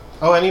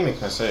 Oh, I need to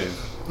make my save.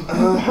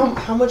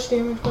 How much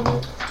damage was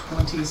it?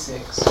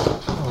 26.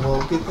 Oh,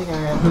 well, good thing I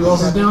have. Who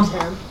else is down?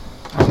 10.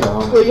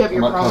 Well, you have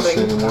your I'm not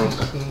prompting. concentrating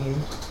anymore.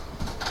 19.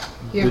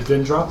 Here. Did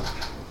Vin drop?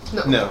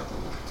 No. No.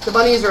 The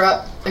bunnies are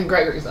up, and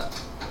Gregory's up.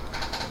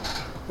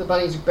 The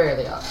bunnies are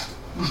barely up.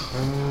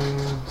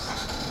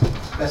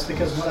 That's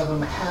because one of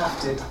them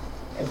halved it,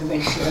 and then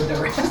they shared the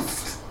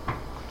rest.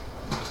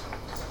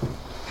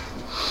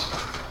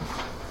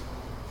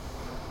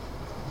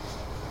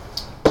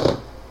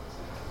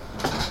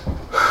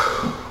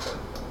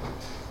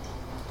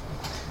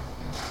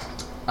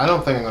 I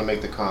don't think I'm gonna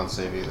make the con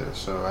save either,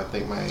 so I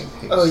think my haste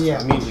Oh,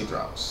 yeah. immediately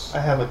drops. I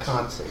have a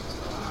con save.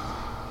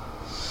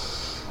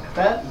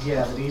 That?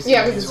 Yeah, the DC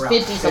Yeah, because is it's around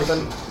 50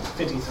 something.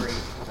 53.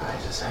 I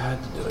just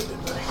had to do it,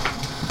 didn't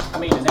I? I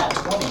mean, a nat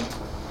 20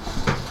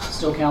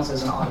 still counts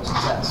as an auto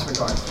success,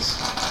 regardless.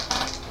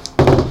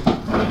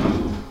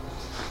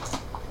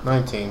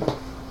 19. So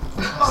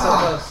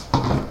close.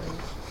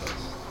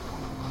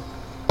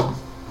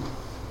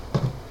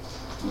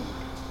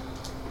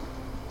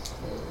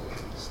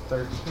 It's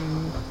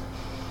 13.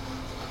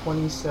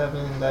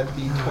 27. That'd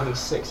be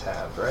 26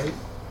 halved, right?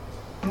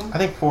 I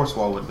think Force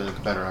Wall would have been a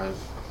better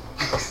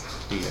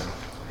idea.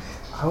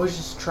 I was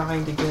just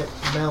trying to get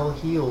Mel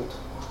healed.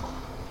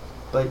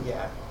 But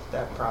yeah,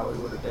 that probably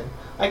would have been.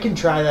 I can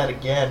try that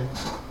again.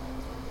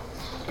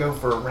 Go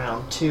for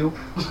round 2.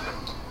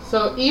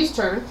 So Eve's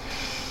turn.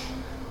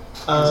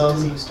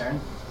 It's Eve's turn.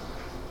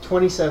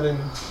 27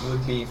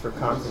 would be for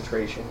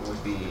concentration,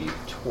 would be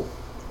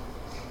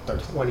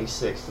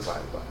 26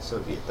 divided by, so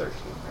it'd be a 13,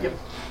 right? Yep.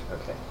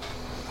 Okay.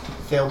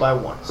 Fail by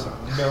 1, so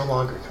I'm no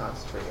longer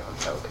concentrating on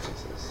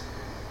telekinesis.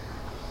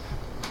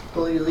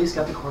 Well, you at least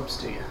got the corpse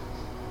to you.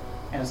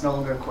 And it's no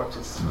longer a corpse,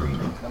 it's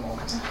breathing for the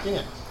moment.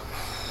 Yeah.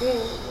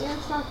 Yeah,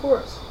 it's not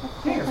corpse.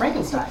 Hey, you're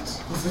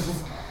Frankenstein's.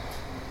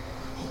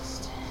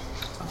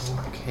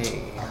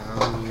 Okay.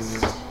 Are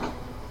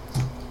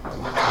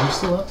you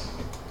still up?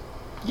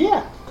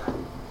 Yeah.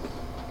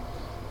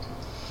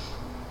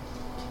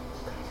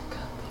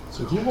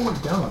 So who all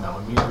went down on that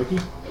one? Me and Ricky?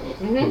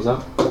 What was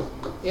that?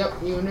 Yep,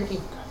 you and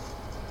Ricky.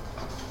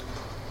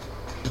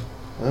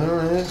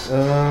 Alright,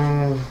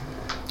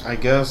 I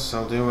guess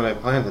I'll do what I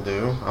plan to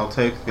do. I'll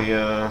take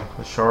the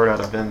shard out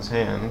of Ben's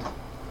hand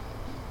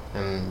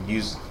and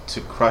use it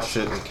to crush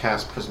it and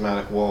cast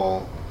Prismatic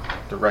Wall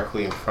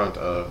directly in front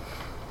of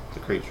the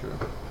creature.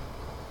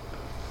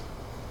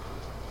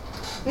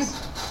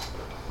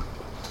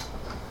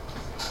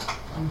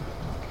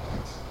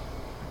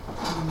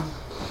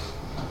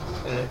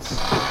 And it's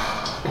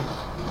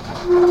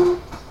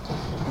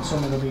So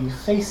it'll be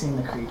facing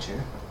the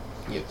creature.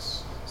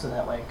 Yes. So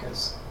that way,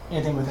 because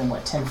anything within,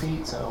 10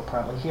 feet, so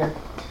probably here.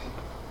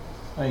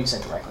 Oh, you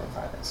said directly in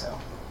front of it, so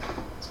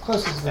as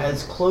close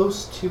as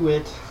close to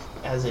it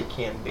as it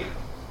can be.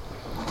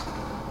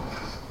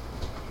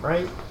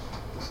 Right?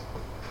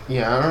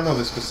 Yeah, I don't know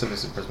the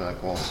specifics of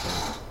Prismatic Wall.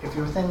 So. If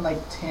you're within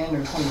 10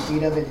 or 20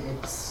 feet of it,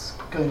 it's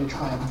going to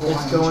try and blind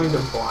It's going you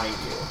to blind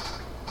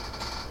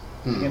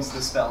you. against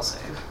the spell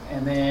save.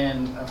 And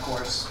then, of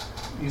course,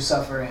 you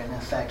suffer an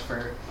effect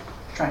for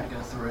trying to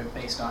go through it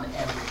based on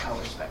every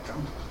color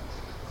spectrum.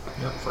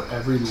 Yep, for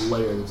every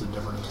layer there's a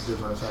different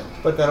effect.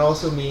 But that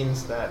also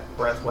means that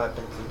breath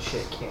weapons and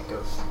shit can't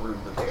go through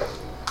the barrier.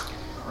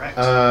 Correct.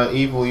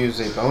 Eve will use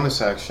a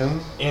bonus action.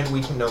 And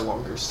we can no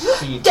longer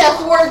see the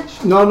Death ward!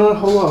 No,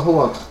 hold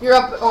on. You're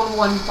up on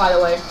 1, by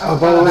the way. Oh,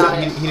 by the About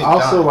way, it. He didn't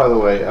also, die. by the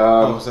way,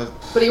 Oh, was that?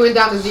 But he went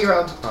down to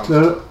 0.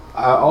 no,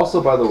 also,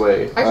 by the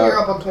way, Actually, you're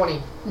up on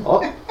 20.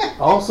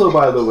 also,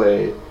 by the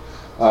way,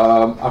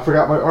 I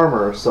forgot my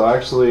armor, so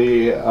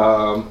actually,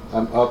 I'm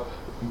up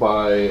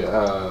by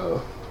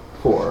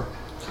 4.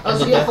 Oh,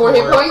 so you have 4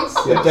 hit points?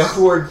 The Yes. death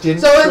ward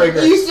didn't So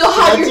trigger. you still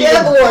have your That's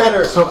death even ward.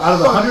 better. So out of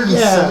the Fuck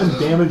 107 yeah.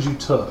 damage you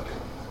took,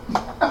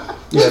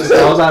 Yes,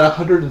 I was at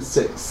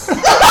 106.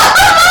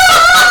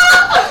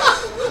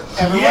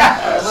 Everyone,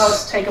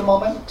 let's take a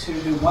moment to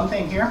do one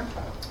thing here.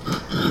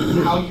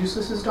 How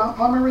useless is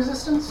armor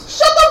resistance?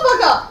 Shut the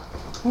fuck up!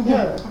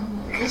 Yeah.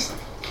 Just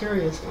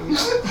curious.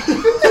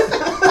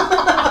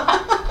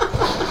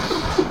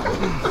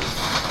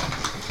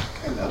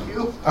 I love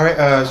you.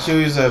 Alright, she'll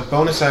use a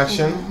bonus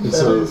action. And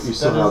so you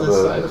still have a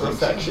sign of the.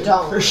 affection.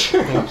 Don't. For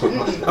sure.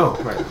 Oh,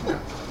 right. Yeah.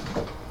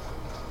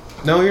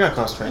 No, you're not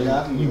concentrating.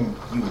 I love You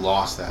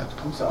lost that.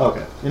 I'm sorry.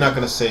 Okay. You're not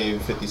going to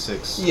save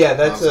 56. Yeah,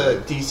 that's a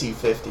Concentrate. DC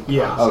 50.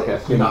 yeah, Okay.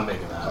 you're not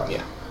making that.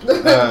 Yeah.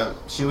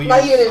 She will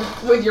Not use. even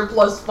with your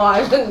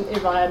 +5 and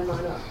if I had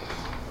mine up.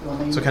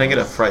 So can I get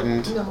a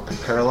frightened No.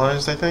 and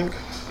paralyzed, I think?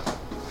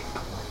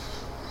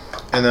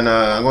 And then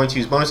I'm going to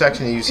use bonus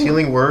action to use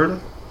healing word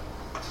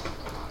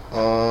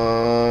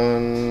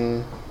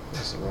on.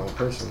 That's the wrong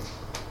person.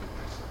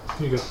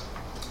 Here you go.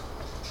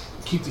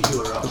 Keep the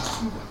healer up.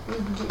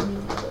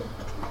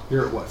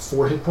 You're at what,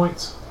 4 hit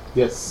points?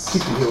 Yes.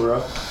 Keep the healer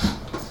up.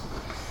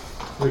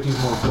 Ricky's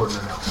more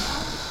important right now.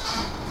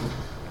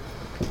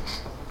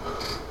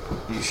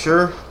 You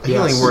sure? A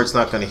Yes. healing word's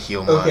not going to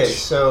heal much. Okay,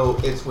 so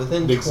it's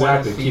within 20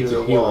 Exactly, feet keep of the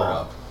the healer wall.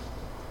 up.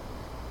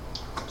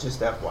 Just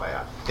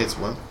FYI. It's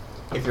what?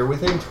 If you're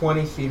within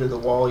 20 feet of the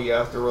wall, you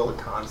have to roll a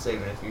con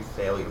save, and if you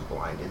fail, you're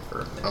blinded for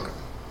a minute.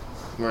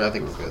 Okay. I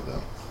think we're good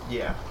though.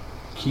 Yeah.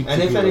 Keep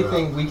And the if healer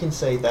anything, up. we can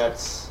say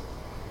that's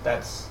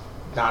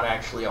not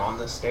actually on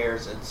the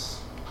stairs, it's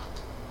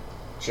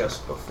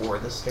just before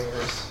the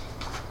stairs.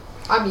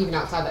 I'm even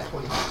outside that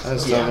 20. I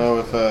just Yeah. don't know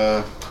if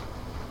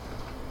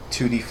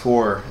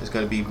 2d4 is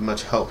going to be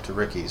much help to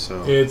Ricky.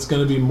 So It's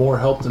going to be more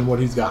help than what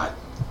he's got.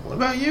 what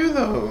about you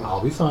though? I'll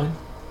be fine.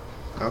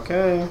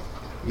 Okay,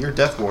 you're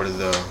death warded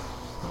though.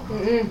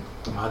 Mm-mm.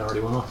 Mine already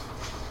went off.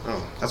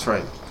 Oh, that's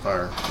right.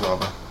 Fire,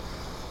 lava,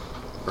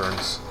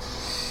 burns.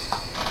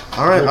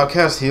 All right, I'll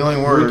cast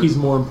healing word. Ricky's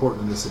more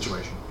important in this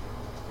situation.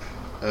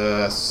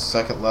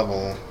 Second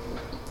level.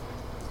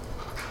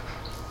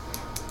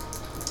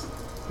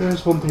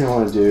 There's one thing I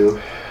want to do.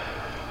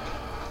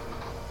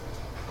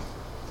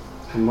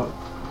 I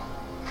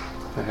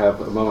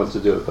have a moment to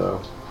do it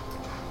though.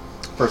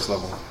 First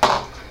level.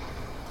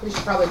 We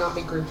should probably not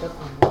be grouped up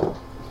on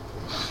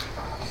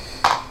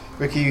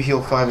Ricky, you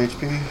heal 5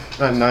 HP.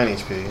 Not 9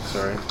 HP.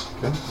 Sorry.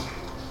 Okay.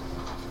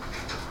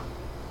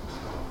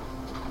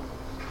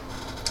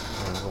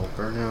 Roll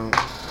burnout.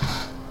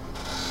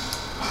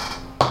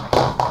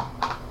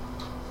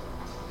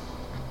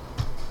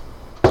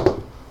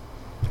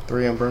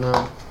 Three on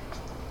burnout.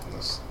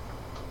 Unless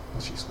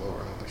she's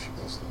lower. I don't think she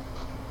was low.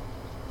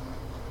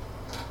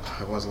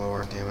 I was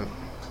lower, damn it.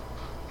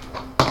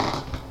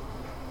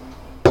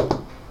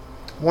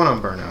 1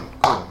 on burnout.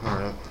 Cool.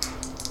 Alright.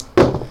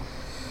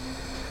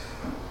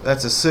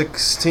 That's a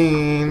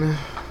 16.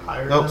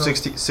 Higher Nope, than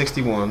a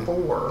 61.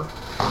 4.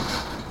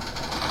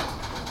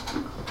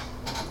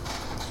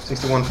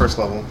 61 first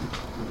level.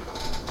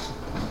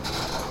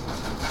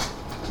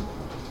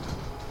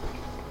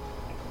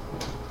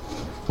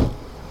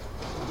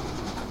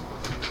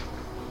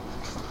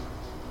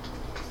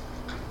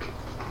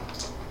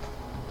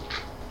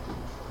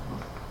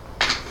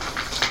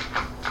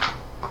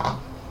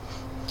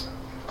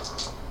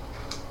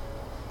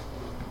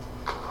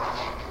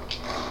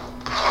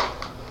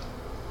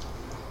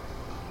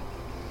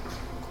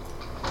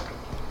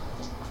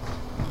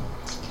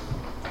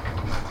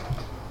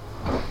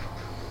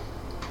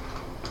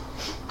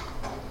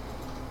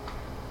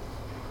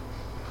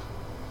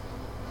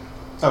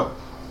 Oh,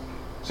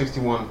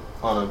 61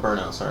 on a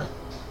burnout, sorry.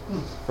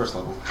 First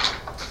level.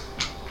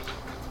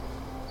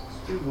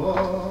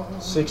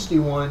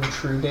 61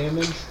 true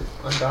damage,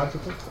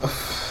 undodgeable.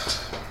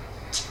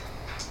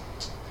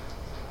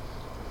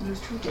 There's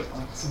 2 hit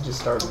points. Just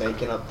start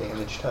making up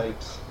damage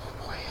types.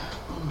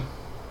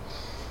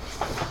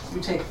 You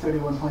take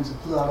 31 points of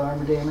plot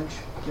armor damage.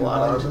 Your Plot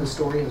value to armor. the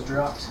story has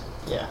dropped.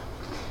 Yeah.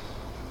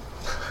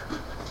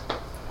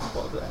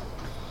 Love that.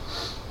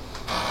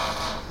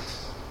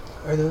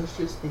 Are those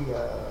just the,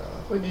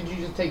 Wait, did you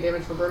just take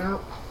damage for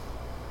burnout?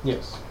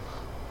 Yes.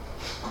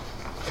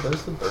 are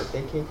those the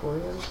birthday cake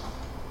Oreos?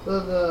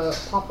 The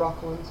pop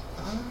rock ones.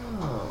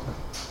 Oh.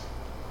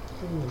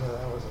 I didn't even know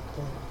that was a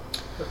thing.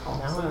 They're Now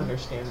I awesome.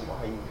 understand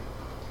why you,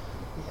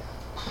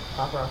 yeah.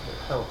 Pop rock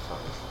is hell fun.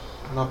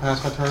 And I'll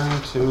pass my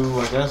turn to,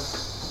 I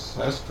guess,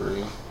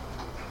 Estri.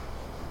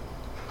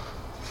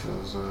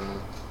 Because,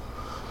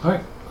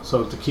 Alright,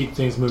 so to keep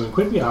things moving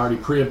quickly, I already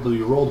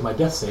preemptively rolled my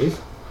death save.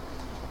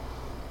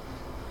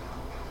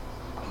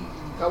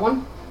 Got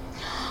one?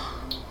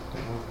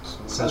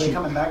 Are Says, they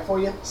coming back for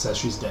you? says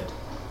she's dead.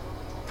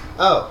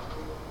 Oh.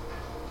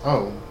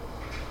 oh.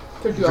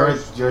 Could You you already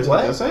already? did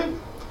What? that save?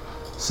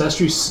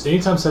 Sestri,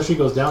 anytime Sestri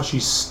goes down, she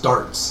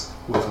starts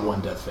with 1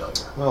 death failure,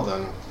 Well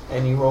then.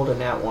 And you rolled a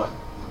nat 1.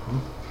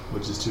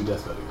 which is 2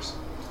 death failures.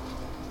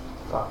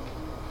 Fuck.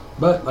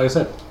 But, like I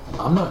said,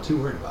 I'm not too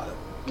worried about it.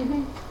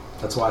 Mm-hmm.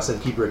 That's why I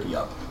said keep Ricky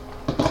up.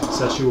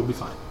 Sestri will be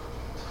fine.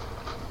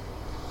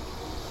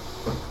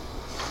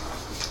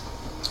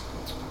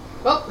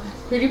 Well,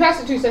 who'd you pass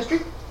it to,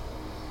 Sestri?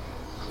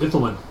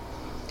 Ithelwyn,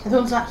 The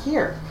one's not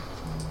here.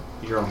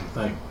 your own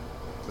thing,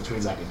 which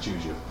means I can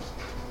choose you.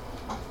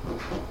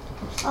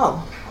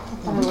 Oh, I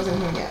thought I wasn't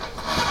here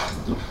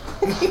yet.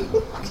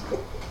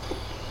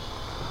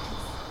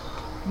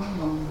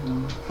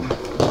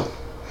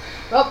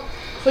 Well,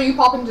 so you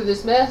pop into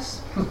this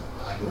mess.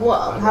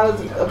 Well, how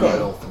is it? Okay.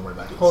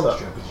 Hold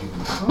up.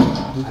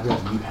 I'd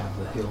rather you have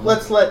the hill.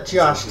 Let's let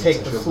Josh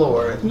take the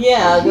floor and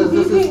Yeah, because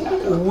this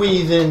is.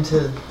 weave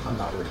into I'm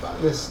not worried about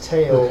it. this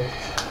tale.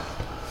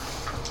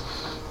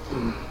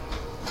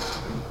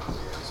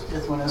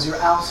 Fifth one, as you're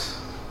out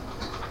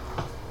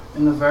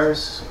in the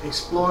verse,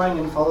 exploring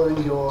and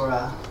following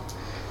your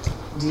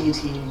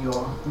deity,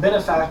 your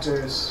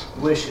benefactor's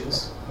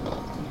wishes, you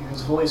hear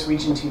his voice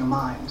reach into your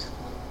mind.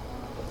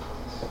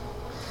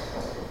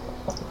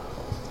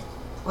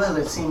 Well,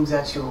 it seems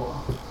that your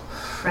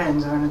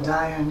friends are in a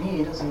dire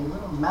need, as a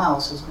little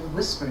mouse has been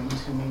whispering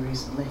to me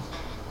recently.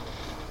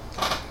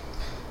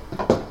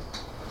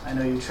 I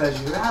know you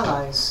treasure your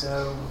allies,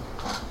 so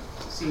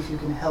see if you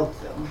can help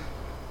them.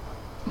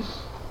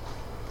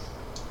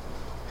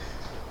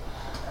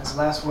 As the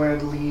last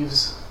word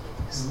leaves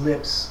his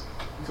lips,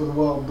 you feel the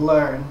world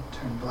blur and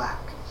turn black.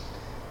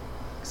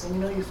 So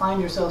you find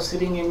yourself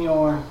sitting in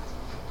your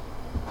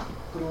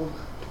little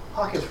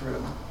pocket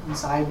room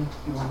inside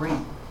your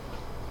ring.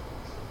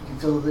 You can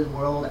feel the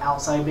world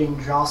outside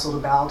being jostled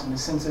about and a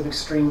sense of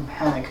extreme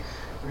panic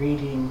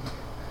radiating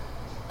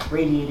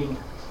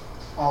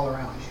all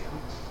around you.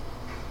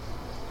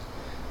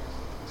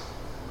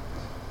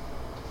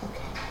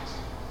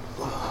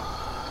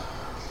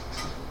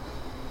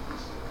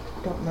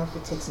 Don't know if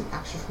it takes an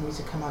action for me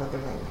to come out of the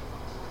ring.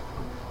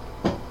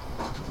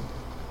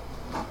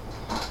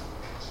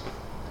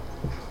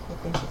 I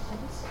think it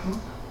does.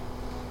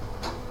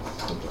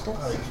 I think it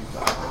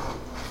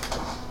does.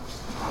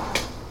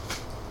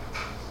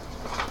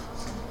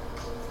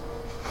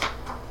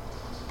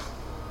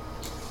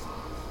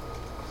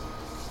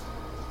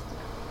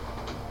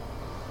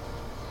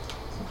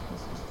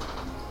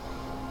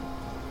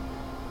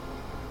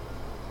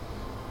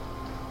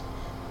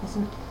 Does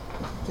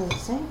it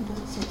say? Does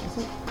it say? Does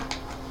it?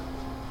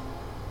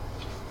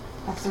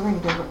 That's the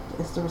ring.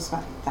 It's the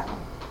respect. That one.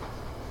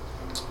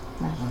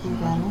 Magically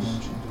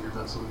vanish.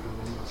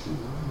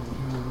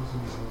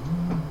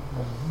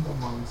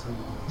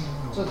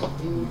 So it's up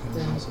to you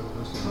then.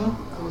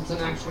 If it's an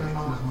action or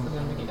not for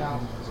them to get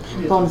out.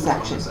 Bonus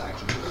action.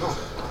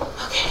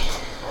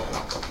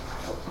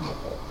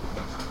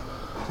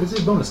 This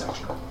is bonus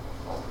action.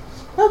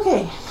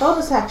 Okay,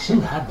 bonus Who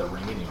action. had the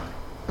ring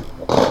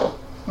anyway?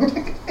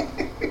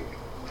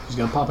 She's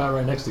gonna pop out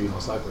right next to you,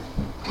 most likely.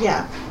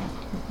 Yeah,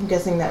 I'm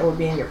guessing that would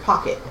be in your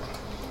pocket.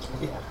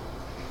 Yeah.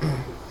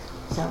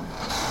 So,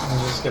 I'm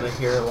just gonna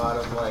hear a lot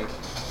of like,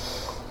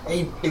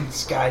 "Hey, big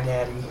Sky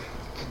Daddy,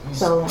 use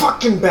So-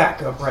 fucking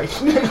backup right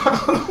now."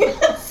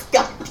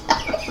 Scott.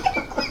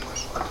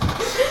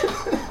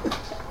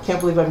 can't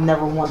believe I've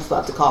never once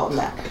thought to call him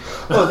that.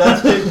 Oh,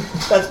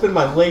 that's been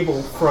my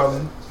label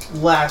from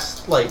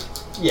last, Sky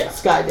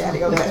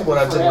Daddy. Okay. That's what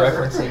I've been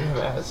Forever. referencing him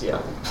as,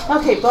 yeah.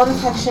 Okay,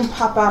 bonus action,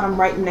 pop out. I'm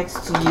right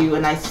next to you,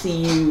 and I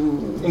see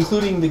you.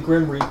 Including the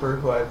Grim Reaper,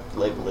 who I've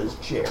labeled as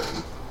Jerry.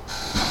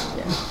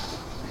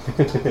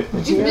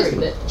 You missed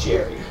it.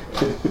 Jerry.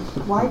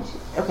 Why?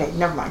 Okay,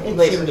 never mind. It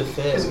Later. seemed to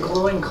fit. His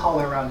glowing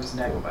collar around his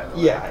neck, by the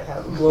way. Yeah, I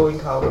have a glowing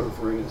collar of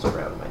runes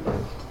around my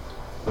neck.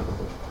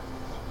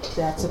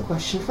 That's a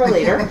question for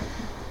later.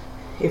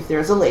 If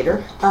there's a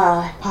later.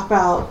 Pop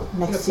out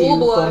next to you, Full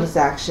blood. bonus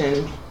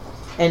action.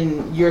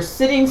 And you're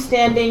sitting,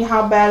 standing.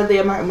 How bad are they?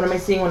 What am I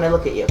seeing when I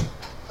look at you?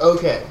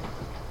 Okay.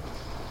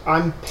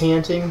 I'm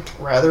panting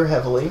rather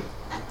heavily.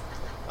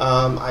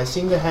 I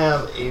seem to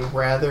have a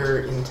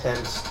rather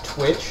intense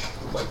twitch,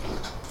 like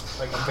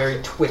I'm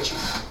very twitchy.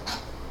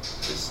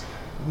 Just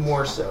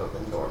more so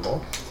than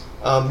normal.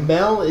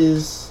 Mel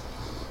is...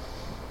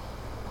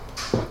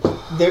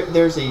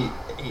 There's a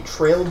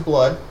trail of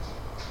blood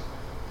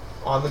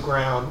on the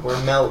ground where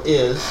Mel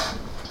is.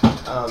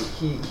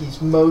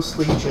 He's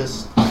mostly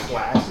just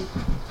flat,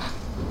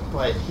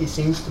 but he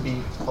seems to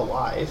be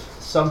alive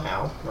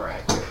somehow,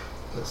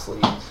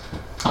 miraculously.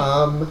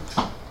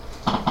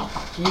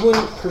 He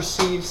wouldn't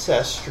perceive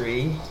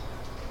Sestri.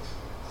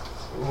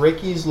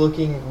 Ricky's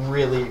looking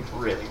really,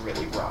 really,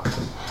 really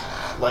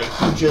rough. Like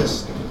he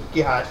just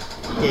got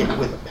hit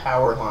with a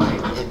power line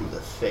in the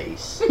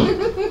face.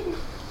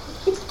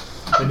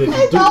 And if you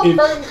It's all do,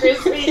 burnt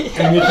crispy.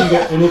 and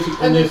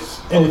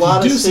if A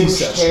lot you of do see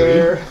singed Sestri,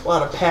 hair, a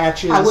lot of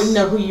patches. I wouldn't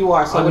know who you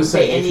are, so I I would wouldn't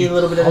pay say if any you-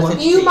 little bit of hold on.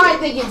 attention. You to might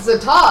think it's the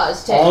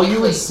Taz, all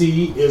you would technically.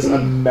 see is a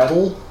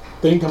metal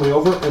thing coming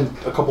over and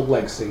a couple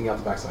legs sticking out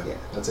the backside. Yeah.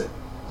 That's it.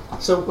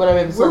 So What I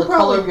mean, so We're the color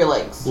probably- of your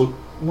legs. Blue.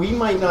 we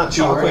might not be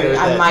Charred. aware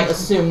I that might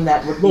assume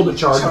that would Little be bit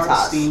charred. Charred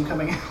Taz. steam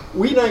coming out.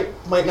 we might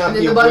not And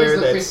then be the bunnies aware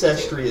look that crispy,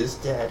 too. Sestri is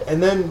dead.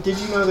 And then, did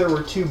you know there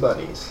were 2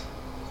 bunnies?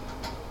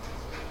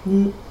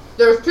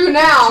 There's 2 Two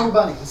now.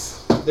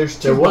 bunnies. There's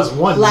 2. There was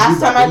one. Last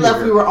you time I left,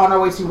 here. we were on our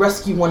way to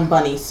rescue one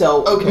bunny,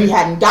 so Okay. we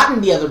hadn't gotten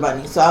the other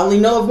bunny, so I only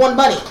know of one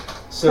bunny.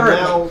 So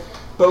currently. now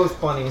both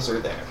bunnies are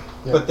there,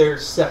 but they're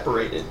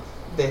separated.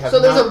 They have So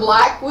there's not, a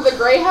black with a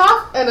gray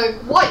half and a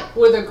white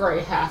with a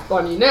gray half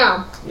bunny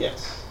now.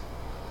 Yes.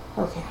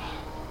 Okay.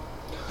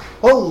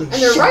 Holy And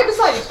they're shit! right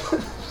beside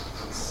you.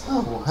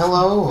 Oh,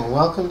 hello.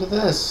 Welcome to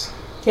this.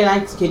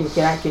 Can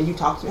you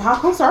talk to me? How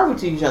close are we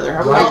to each other?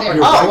 Are we Right all- there.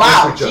 You're Oh right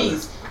wow, next to each other.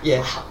 jeez.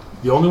 Yeah.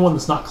 The only one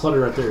that's not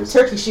cluttered right there is.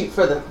 Turkey shoot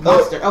for the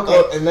monster. Okay.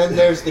 Oh, and then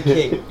there's the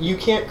king. You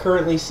can't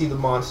currently see the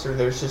monster.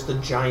 There's just a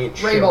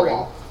giant Rainbow shimmering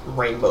wall.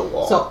 rainbow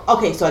wall. So I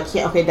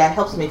can't. Okay, that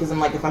helps me because I'm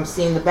like, if I'm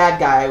seeing the bad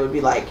guy, I would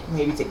be like,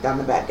 maybe take down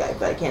the bad guy,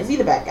 but I can't see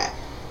the bad guy.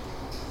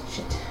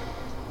 Shit.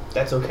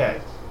 that's okay.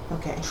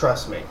 Okay.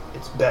 Trust me.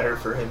 It's better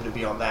for him to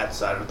be on that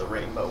side of the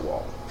rainbow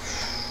wall.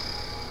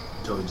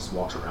 Until he just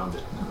walks around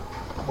it.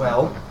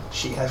 Well,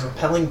 she has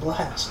repelling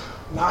blast.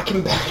 Knock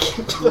him back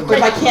into the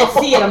If I can't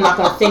rainbow see it, I'm not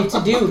gonna think to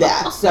do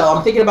that. So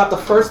I'm thinking about the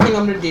first thing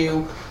I'm gonna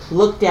do.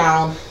 Look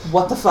down.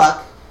 What the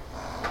fuck?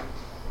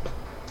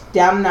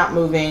 Down and not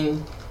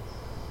moving.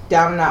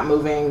 Down and not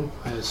moving.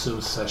 I assume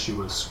Seshi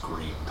would have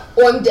screamed.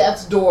 On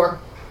death's door.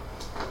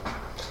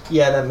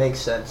 Yeah, that makes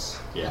sense.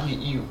 Yeah.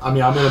 You I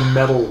mean, I'm in a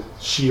metal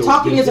shield.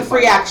 Talking is a getting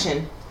free hit by-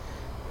 action.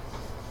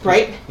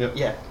 Right?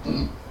 yeah.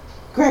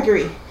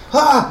 Gregory,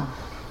 Ah!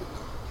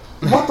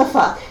 what the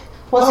fuck?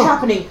 What's Oh.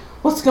 happening?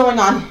 What's going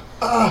on?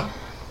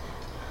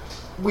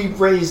 We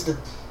raised a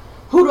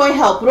Who do I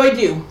help? What do I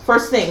do?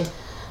 First thing.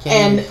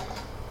 And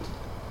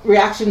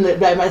reaction,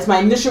 it's my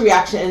initial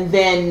reaction, and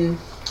then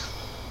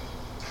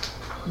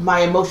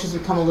my emotions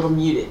become a little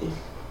muted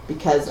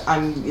because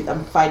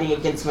I'm fighting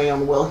against my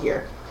own will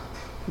here.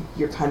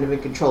 You're kind of in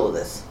control of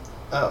this.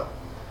 Oh.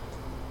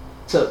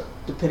 So,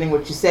 depending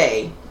what you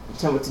say,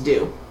 tell me what to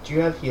do. Do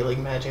you have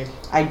healing magic?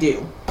 I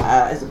do.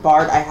 As a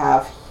bard, I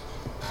have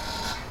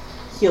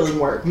healing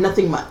word.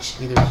 Nothing much.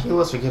 Either heal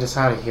us or get us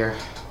out of here.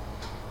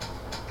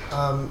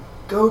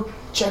 Go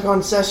check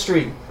on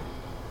Sestri.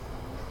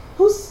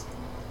 Who's...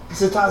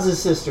 Zataz's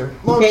sister.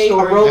 Long Okay,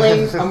 story. I'm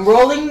rolling. I'm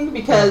rolling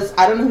because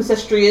I don't know who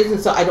Sestri is, and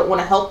so I don't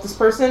want to help this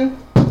person.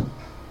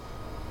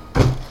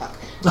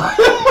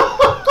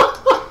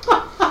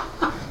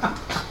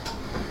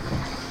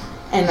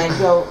 And I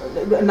go,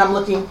 and I'm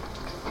looking.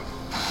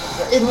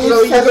 It's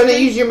So you're going to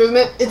use your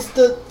movement? It's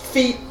the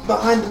feet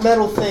behind the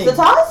metal thing.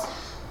 Zataz?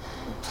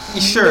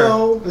 Sure.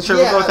 No, Sure,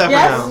 yeah, we'll go with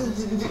that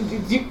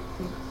for now.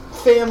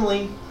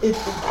 Family. It's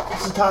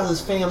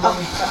Zataz's family.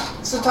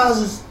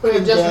 Zataz's We have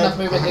been just dead. enough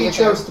movement to He get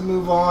there. chose to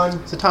move on.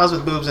 It's a Taz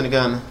with boobs and a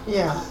gun.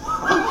 Yeah.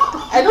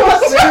 I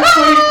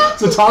don't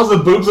So Tom's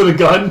with boobs and a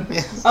gun.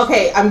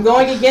 Okay, I'm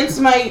going against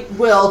my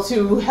will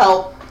to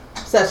help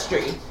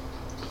Sestri.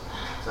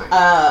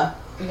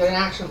 You got an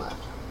action left,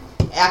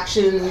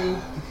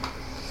 Action,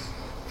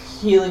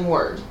 healing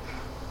word.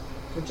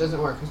 which doesn't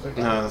work because they're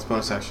dead. No, that's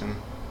bonus action.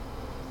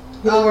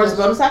 Healing word is a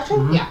bonus action?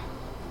 Mhm. Yeah.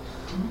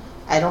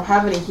 I don't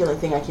have any healing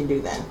thing I can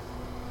do then.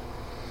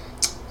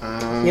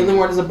 Healing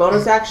word is a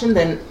bonus action,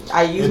 then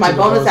I use my Into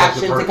the bonus bonus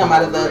action action to come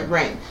out of part the of the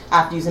ring.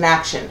 I have to use an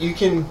action. You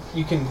can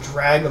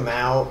drag them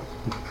out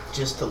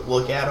just to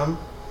look at them,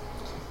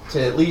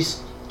 to at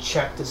least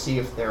check to see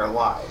if they're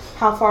alive.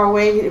 How far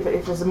away, if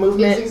there's a It's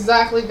movement,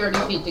 exactly 30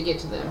 feet to get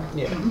to them.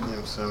 Yeah.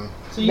 Yeah, so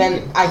So you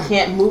then can, I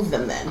can't move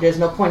them then. There's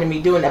no point in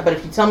me doing that. But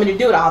if you tell me to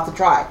do it, I'll have to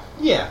try.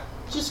 yeah,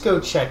 just go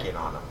check in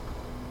on them.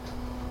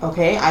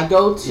 Okay, I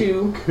go to...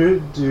 You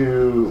could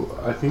do.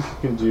 I think you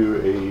can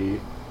do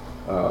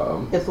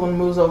If one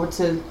moves over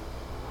to...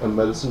 a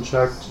medicine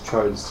check to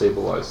try and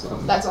stabilize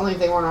them. That's only if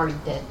they weren't already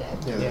dead. yeah,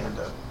 Yeah. they're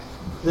dead.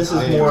 This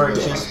I is more never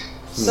just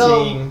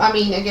So, seeing. I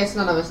mean, I guess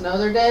none of us know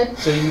they're dead.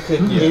 So you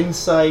could Yeah.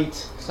 insight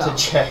So. to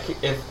check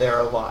if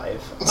they're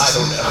alive.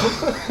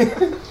 I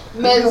don't know.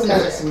 Medicine.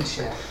 Medicine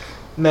check.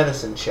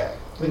 Medicine check.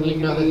 When you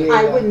know Yeah. that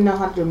I wouldn't know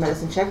how to do a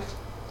medicine check.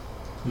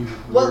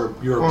 Well-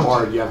 You're a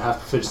bard. You have half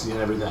proficiency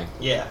and everything.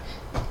 Yeah.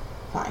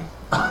 Fine.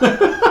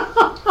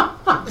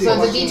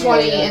 So it's a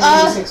D20 and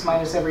D6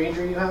 minus every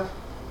injury you have.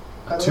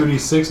 by the way?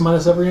 2d6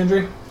 minus every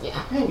injury.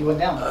 yeah. Yeah, you went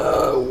down.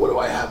 What do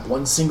I have?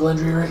 One single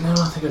injury right now?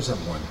 I think I just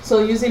have one.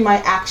 So using my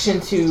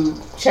action to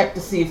check to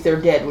see if they're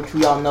dead, which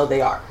we all know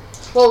they are.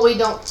 Well, we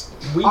don't.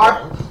 We Our-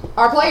 don't.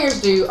 Our players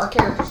do. Our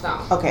characters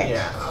don't. Okay.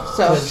 Yeah.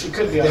 So She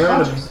could be They're in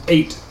unconscious.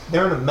 8.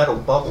 They're in a metal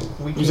bubble.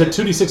 We You said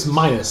can't- 2d6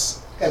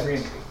 minus Every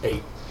injury.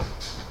 8.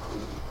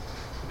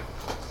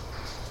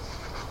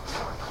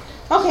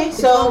 okay,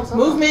 so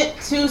movement,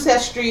 2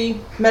 ancestry,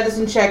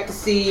 medicine check to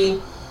see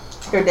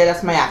if they're dead.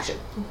 That's my action.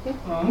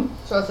 Mm-hmm.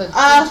 So it's a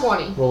Uh,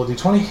 D20, Roll a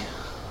d20.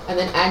 and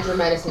then add your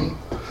medicine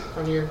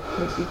from your.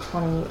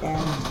 D20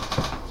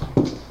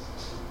 and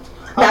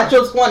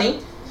natural 20.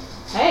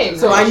 Hey.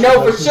 So I nice. know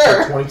for Medicine's a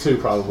sure. 22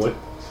 probably.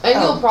 And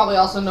Oh. you'll probably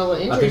also know what I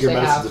think injuries your they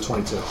medicine's have. a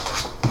 22.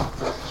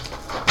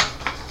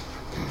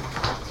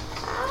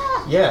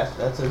 Yeah,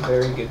 that's a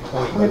very good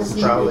point. What You is could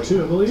he? probably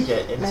 2, I believe.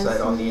 get insight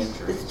on the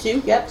injury. It's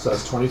 2. Yep. So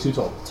that's 22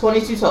 total.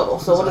 22 total.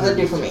 So what does that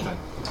do for me?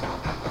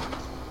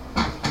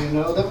 You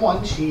know that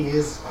 1, she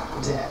is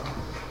dead.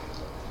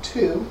 2,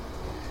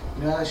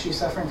 you know that she's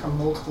suffering from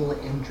multiple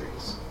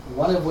injuries.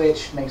 One of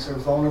which makes her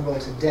vulnerable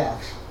to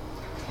death,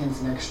 hence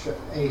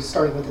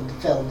starting with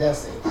a failed death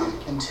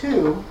save. And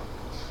 2,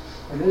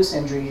 her newest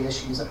injury is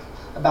she's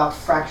about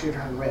fractured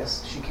her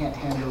wrist. She can't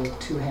handle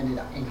two-handed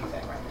anything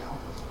right now.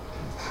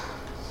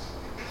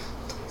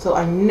 So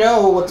I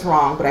know what's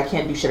wrong, but I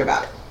can't do shit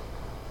about it.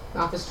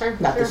 Not this turn.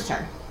 Not Sure. this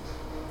turn.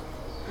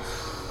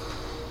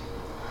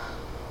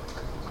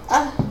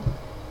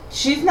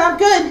 She's not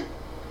good.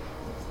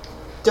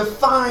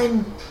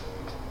 Define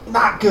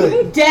not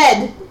good.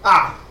 Dead.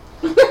 Ah.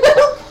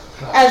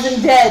 As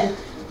in dead.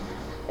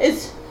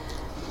 Is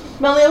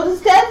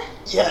Meliodas dead?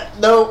 Yeah.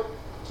 No.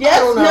 Yes?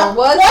 don't know. No.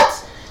 What?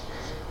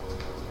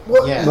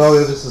 What? Yes. No,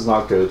 this is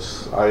not good.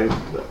 I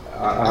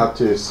have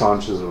to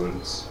staunch his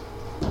wounds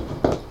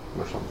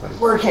or something.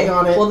 Working Okay,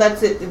 on it. well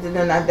that's it.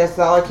 Then that's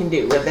all I can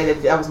do.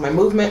 That was my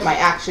movement, my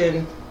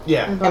action,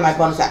 Yeah. and my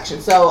bonus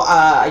action. So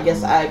I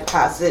guess I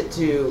pass it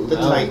to The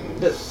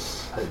Titan.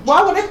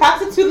 Why would I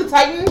pass it to the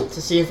Titan?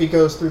 To see if he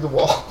goes through the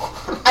wall.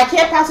 I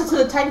can't pass it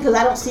to the Titan because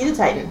I don't see the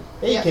Titan.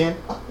 Yeah, you Yeah. can.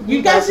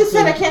 You guys just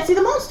said I can't see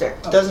the monster.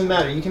 Doesn't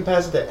matter. You can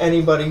pass it to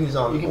anybody who's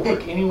on You can board.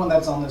 pick anyone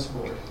that's on this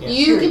board. Yeah.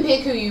 You can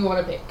pick who you want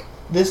to pick.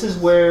 This is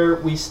where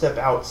we step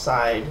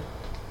outside,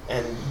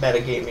 and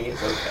metagaming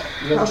is okay.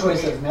 You have a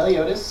choice of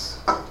Meliodas,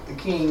 the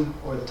King,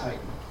 or the Titan.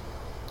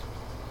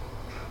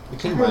 The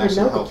king I might don't actually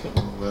know the help king.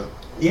 a little bit.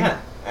 Yeah,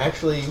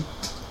 actually,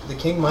 the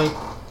king might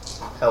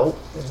help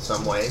in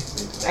some way.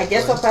 I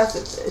guess I'll pass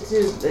it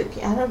to the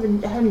king. I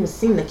haven't even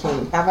seen the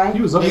king, have I? He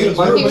was up He here.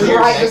 was He was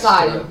right next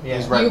beside to him. Yeah.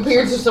 He's right You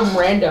appeared to beside some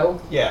rando.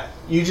 Yeah,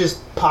 you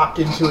just popped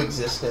into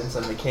existence,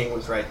 and the king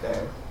was right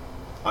there,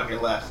 on your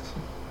left,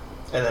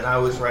 and then I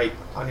was right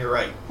on your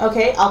right.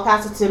 Okay, I'll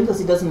pass it to him because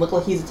he doesn't look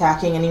like he's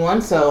attacking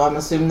anyone. So I'm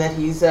assuming that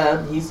he's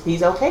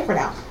okay for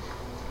now.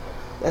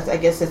 I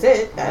guess that's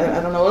it. I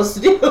don't know what else to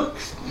do.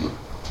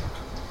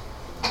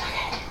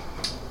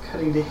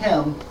 Cutting to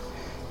him,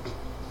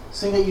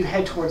 seeing that you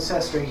head towards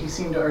Sestri, he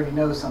seemed to already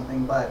know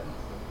something, but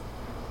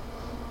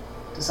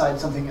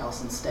decided something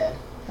else instead.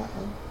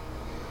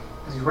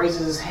 As he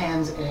raises his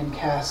hands and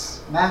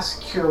casts Mass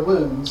Cure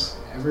Wounds,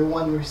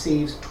 everyone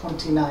receives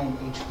 29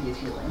 HP of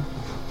healing.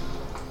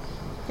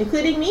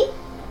 Including me?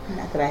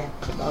 Not that I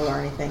have to bow or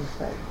anything,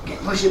 but Can't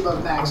push it above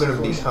I'm max. gonna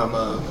unfortunately. become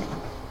a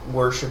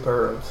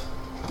worshiper of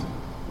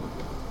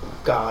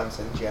gods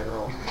in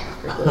general.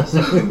 For this.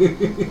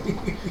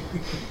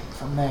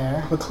 From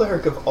there, I'm a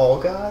cleric of all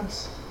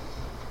gods.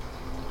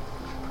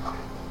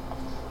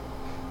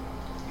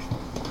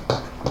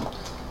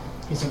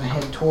 he's going to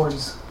head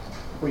towards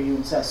where you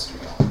and Sestri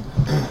are.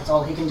 That's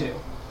all he can do.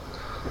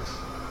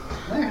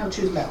 There, he'll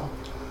choose metal.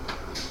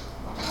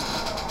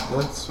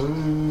 Let's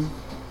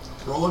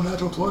Roll a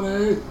natural 20.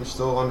 we're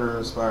still under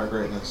Inspire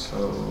Greatness,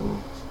 so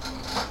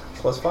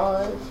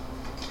 +5.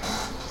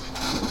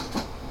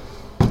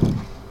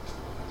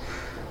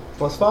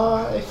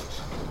 +5.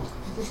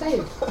 It's a save.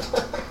 okay.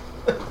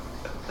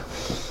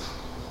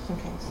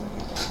 So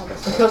yeah, that's how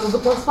this works. Because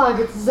of the +5,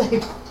 it's the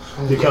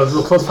same. Because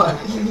we're close by.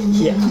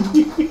 Yeah.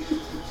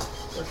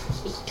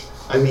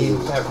 I mean,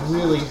 that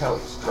really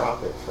helps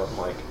drop it from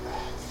like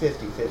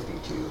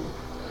 50-50 to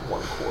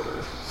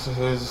 1/4. So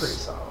Pretty who's...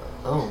 solid.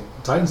 Oh.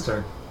 Titan's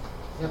turn.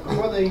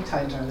 Before the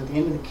Titan turn, at the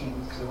end of the king,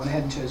 because I went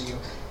ahead and chose you,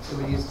 it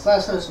would use its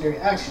last legendary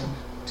action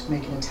to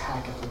make an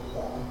attack at the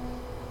wall.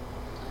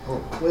 Oh.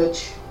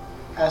 Which,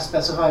 as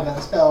specified by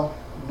the spell,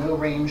 no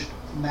ranged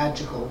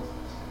magical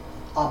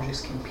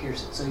objects can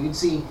pierce it. So you'd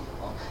see,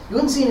 well, you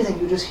wouldn't see anything,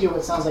 you would just hear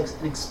what sounds like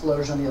an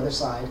explosion on the other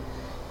side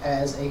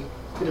as a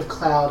bit of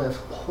cloud of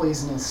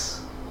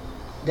poisonous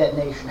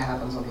detonation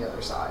happens on the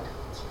other side.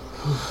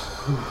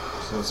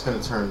 So it's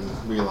gonna turn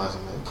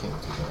realizing that it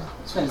can't do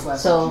that. Spend its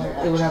last So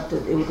legendary it would action.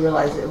 have to. It would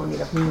realize it would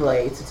need a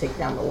melee to take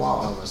down the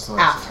wall Oh, that's not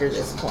after action.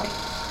 this point.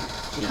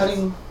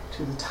 Cutting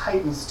to the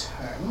Titan's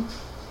turn,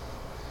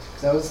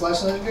 because that was its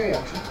last legendary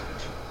action.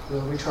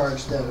 We'll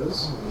recharge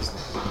those. Oh, it's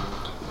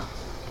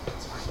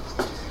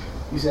not-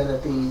 You said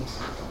that the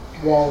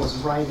wall was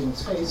right in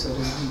its face, so it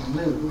doesn't need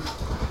to move.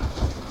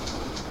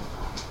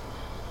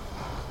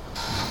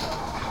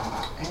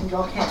 And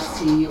y'all can't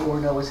see or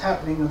know what's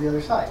happening on the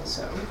other side,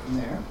 so from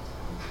there.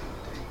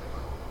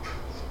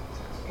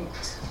 8.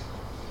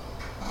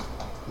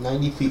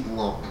 90 feet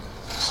long.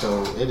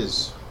 So it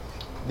is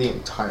the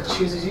entire... It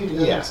chooses you to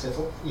go Yeah. next,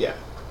 Stifle. Yeah.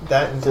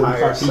 That 45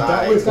 entire feet that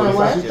side way, It's gonna 45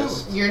 what? feet that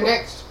just way. You're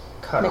next.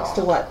 cut Next off.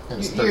 to what? And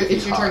it's 30 It's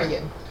feet your turn high.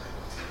 again.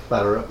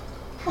 Batter up.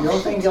 The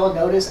only thing y'all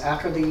notice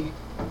after the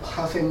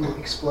puffing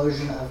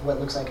explosion of what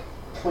looks like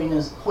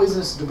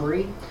poisonous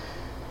debris,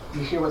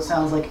 you hear what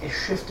sounds like a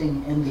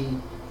shifting in the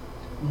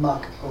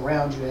muck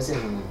around you, as if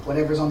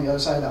whatever's on the other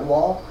side of that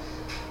wall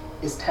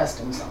is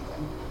testing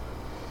something.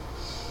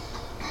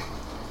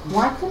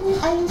 Why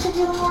couldn't I use a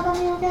healing word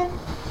on you again?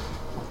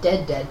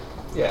 Dead.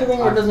 Yeah. Healing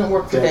word doesn't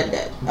work for Dead.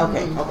 dead.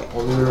 Okay. Okay.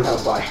 Only mirror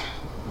has by.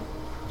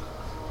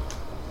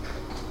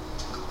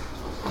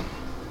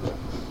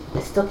 I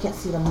still can't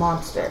see the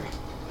monster.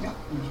 Yeah,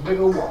 there's a big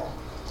old wall.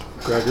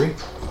 Gregory,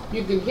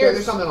 You can hear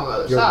there's something on the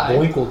other your side.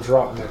 blink will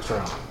drop next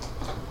round.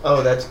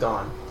 Oh, that's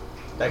gone.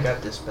 That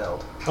got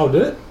dispelled. Oh,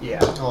 did it?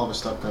 Yeah. All of his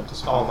stuff got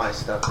this. All my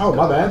stuff. is Oh,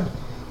 my gone.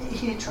 bad.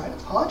 He tried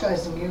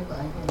apologizing to you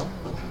by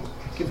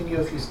giving you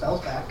a few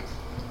spells back.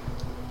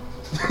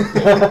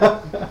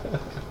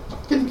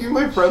 Can you give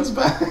my friends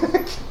back?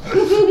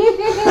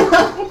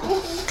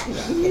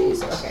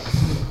 Okay.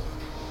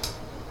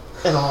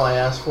 And all I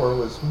asked for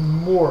was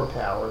more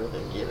power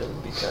than given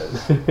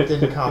because it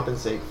didn't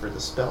compensate for the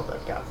spell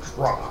that got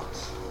dropped.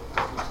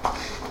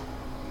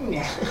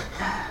 Yeah.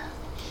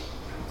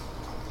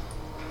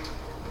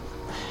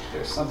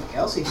 There's something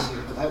else he can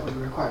do, but that would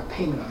require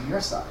payment on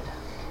your side.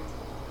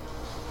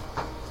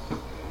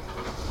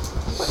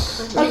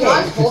 You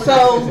guys hold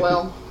so- it as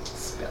well.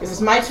 If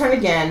it's my turn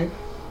again,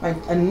 my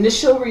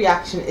initial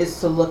reaction is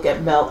to look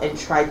at Mel and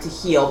try to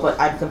heal, but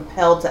I'm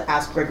compelled to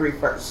ask Gregory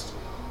first.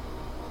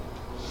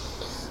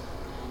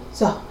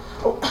 So,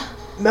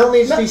 Mel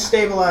needs to Mel- be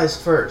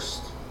stabilized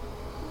first.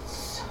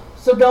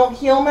 so don't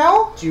heal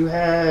Mel. Do you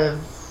have...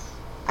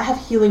 I have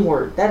healing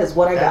word. That is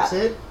what I That's got.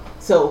 it?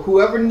 So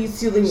whoever needs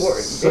healing word,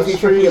 if you for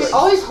Such You healing. can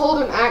always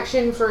hold an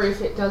action for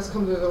if it does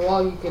come through the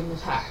wall, you can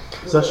attack.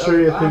 with the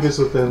Sestri, other I think, class. is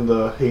within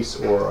the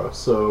haste aura,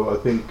 so I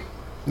think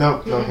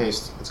No, no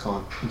haste. It's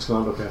gone. it's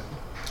not okay.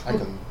 I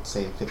can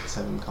say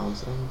 57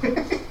 cons.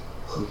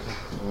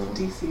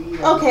 DC.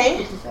 Okay.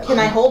 57. Can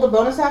I hold a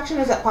bonus action?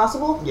 Is that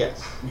possible?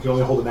 Yes. You can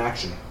only hold an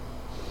action.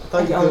 I thought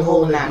I you can could only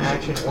hold hold an an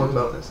action or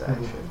bonus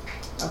action.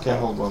 Can't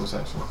hold bonus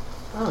action.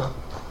 Oh.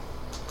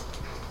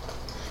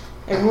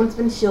 Everyone's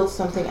been healed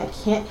something. I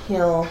can't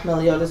heal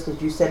Meliodas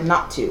because you said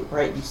not to,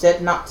 right? You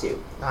said not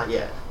to. Not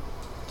yet.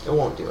 It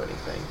won't do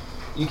anything.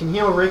 You can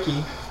heal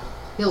Ricky.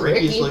 Heal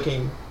Ricky's Ricky.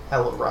 looking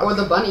hella rough. Or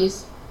the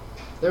bunnies.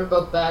 They're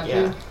both bad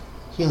Yeah. too.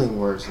 Healing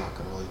word's not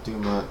gonna really do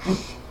much.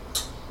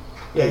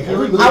 Yeah,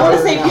 healing I want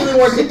to word- say healing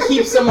word to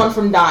keep someone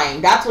from dying.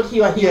 That's what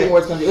healing Yeah.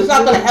 word's going to do. It's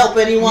not going to help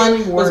anyone.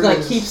 Healing But it's going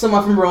word to keep is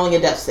someone from rolling a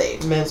death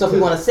save. meant So if we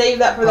to want to save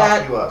that for prop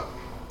that, you up.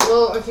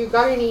 Well, if you've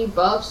got any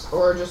buffs,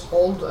 or just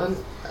hold an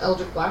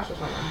Eldritch Blast or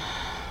something.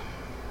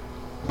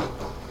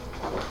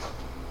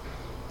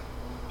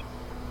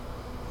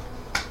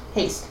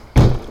 haste.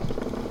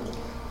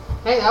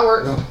 Hey, that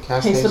works. No,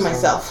 cast Haste to on-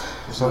 myself.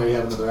 So you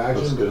have another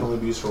action, That's but it good. can only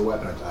be used for a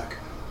weapon attack.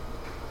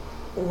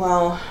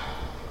 Well,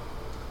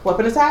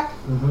 weapon attack?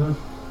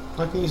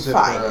 Mm-hmm. I can use it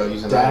Fine. for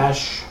using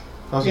Dash.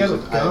 I was You have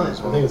using a gun. item as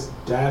I well. think it's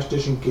dash,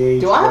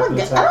 disengage. Do I have a weapon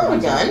gun? attack, I don't have a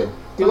and gun. use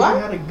Do You I?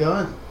 had a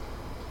gun.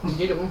 You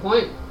did at one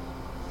point.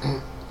 What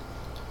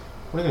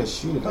are you gonna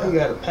shoot it Oh, at? you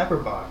had a pepper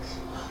box.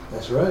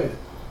 That's right.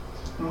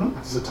 Mhm.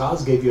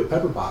 Zataz gave you a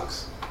pepper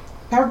box.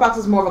 Pepper box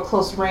is more of a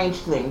close range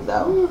thing,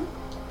 though.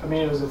 I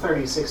mean, it was a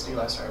 30-60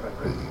 last I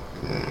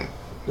remember.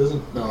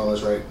 Doesn't no,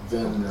 that's right.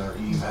 Vin or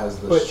Eve has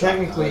the. But shotgun,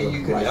 technically, the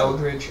you could rifle.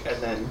 Eldritch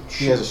and then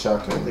He has a shoot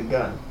with the shotgun.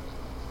 gun.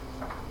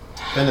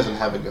 Ben doesn't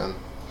have a gun.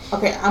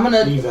 Okay, I'm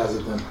gonna. Eve has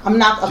it then. I'm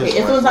not. Okay, Just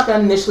everyone's rifle. not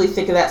gonna initially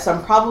think of that, so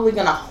I'm probably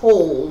gonna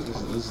hold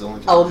This is the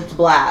only. Eldritch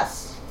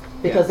Blast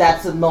because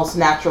that's the most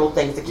natural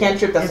thing. It's a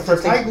cantrip. That's If the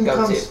first thing you Titan can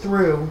go comes to.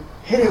 through,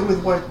 hit it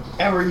with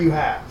whatever you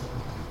have.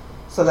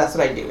 So that's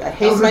what I do. I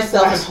haste Eldritch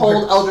myself and Blast hold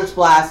works. Eldritch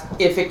Blast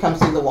if it comes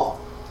through the wall.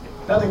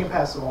 Nothing can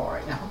pass the wall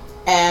right now.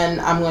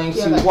 And I'm going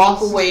Yeah, to but walk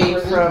he's away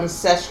further. from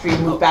Sestri,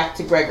 move back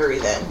to Gregory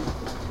then.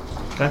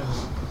 Okay. I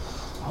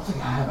don't think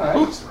I have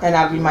Alright. axe. And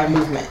that'll be my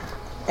movement.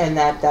 And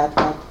that's it.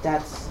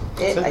 That's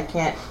it? I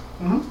can't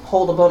Mhm.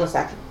 hold a bonus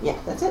action. Yeah,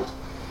 that's it.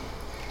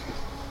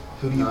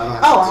 Who do you No, I don't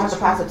pass Oh, I it have to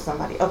pass it to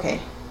somebody. Okay.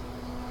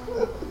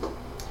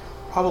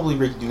 Probably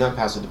Rick, do not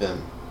pass it to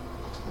Ben.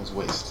 It's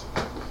waste.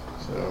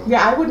 So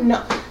Yeah, I wouldn't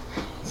know.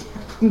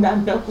 Not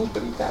know who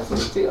he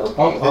passes it to.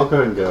 Okay. I'll go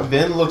ahead and go.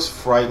 Ben looks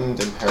frightened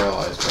and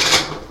paralyzed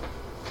right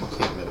now. He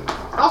can't move.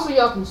 Also,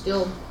 y'all can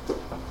still.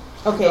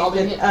 Okay. I'll be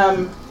Then, hit.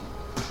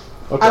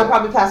 Okay. I'll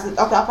probably pass it.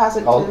 Okay, I'll pass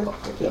it I'll- to.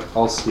 Okay.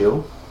 I'll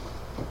steal.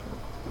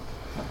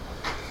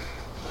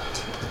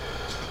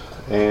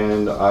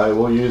 And I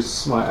will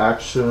use my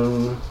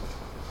action.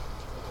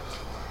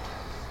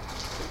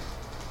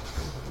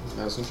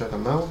 Medicine check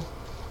on Mel.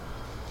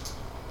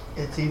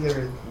 It's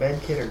either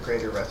medkit or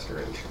greater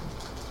restoration.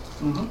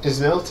 Mm-hmm. Is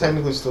Mel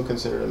technically still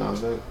considered an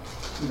object?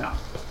 No.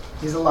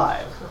 He's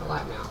alive. I'm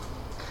alive now.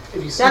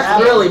 If you snap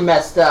That's really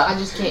messed up. I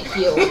just can't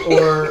heal.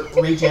 Or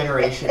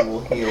regeneration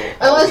will heal.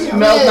 all Unless the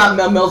Mel- others. Mel's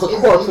not Mel's a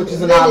Is- corpse, which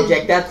is an then-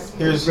 object. That's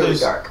Here's really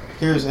here's, dark.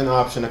 here's an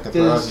option I can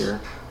throw out Does- here.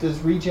 Does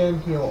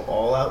regen heal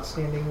all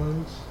outstanding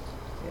wounds?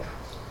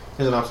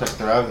 Here's an option I can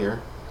throw out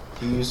here.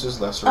 He uses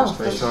lesser Oh,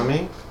 restoration on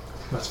me,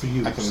 That's for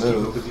you. I can Just keep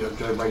move. it with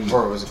your right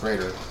or was it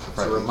greater? It's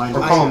a reminder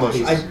Or to calm stay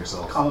motion. pacing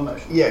yourself. calm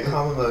emotion. Yeah,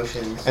 calm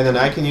emotions. And then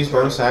I can use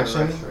bonus Greater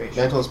action, restoration.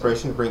 mental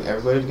inspiration, to bring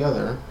everybody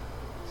together.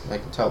 And I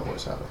can teleport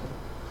us out of here.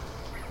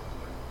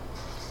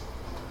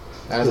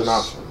 That is an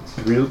option.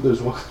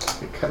 There's one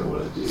I kind of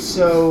want to do.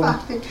 So,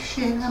 Fuck this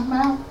shit, I'm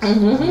out. I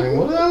mean,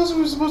 what else are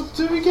we supposed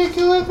to do? We can't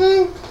kill that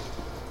thing.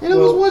 And it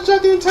Well- was one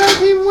shot the entire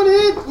game in one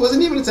hit. It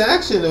wasn't even its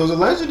action. It was a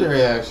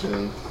legendary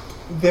action.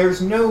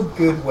 there's no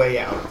good way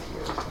out of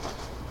here.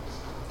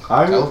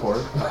 I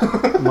Teleport.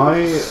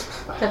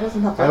 That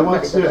doesn't help I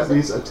want everybody, to though, at does it?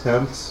 least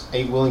attempt.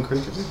 8 willing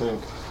creatures, I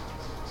think.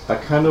 I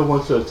kind of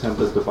want to attempt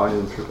a divine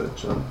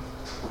intervention.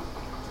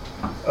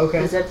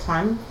 Okay. Is that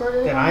time for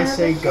it? Then I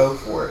say go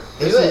for it.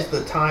 This Do is it.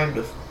 the time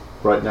to.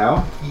 Right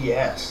now?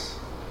 Yes.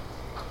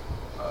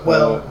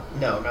 Well,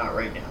 no, not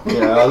right now.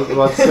 Yeah, I was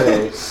about to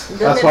say. Does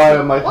That's it- why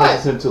I might What?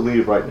 hesitant to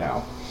leave right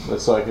now.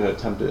 That's so I can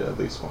attempt it at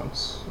least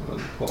once.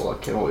 Well,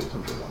 I can only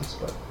attempt it once,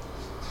 but.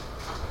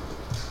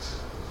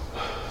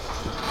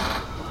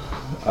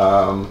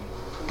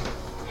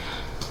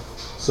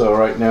 So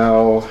right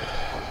now,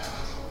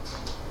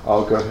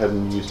 I'll go ahead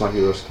and use my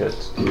healer's kit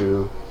to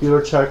do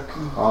healer check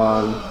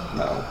on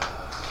Mel.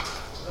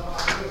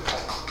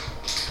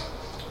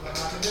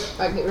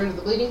 I get rid of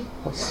the bleeding.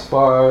 Plus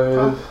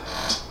 5,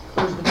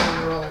 Where's the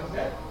down roll?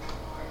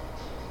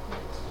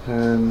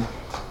 10,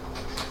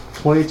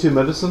 22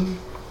 medicine.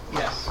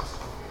 Yes.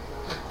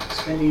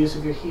 Spend the use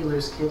of your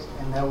healer's kit,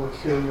 and that will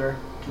cure your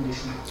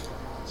condition.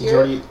 He's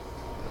already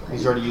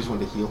used one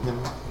to heal him.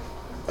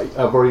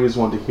 I've already used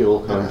one to heal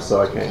him, Okay.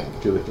 so I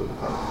can't do the healing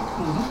part.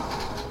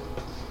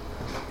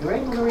 You're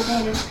able to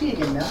regain HP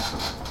again now.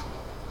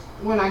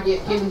 When I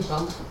get given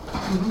some.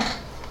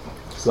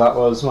 So that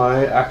was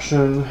my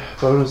action,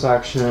 bonus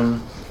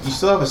action. You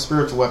still have a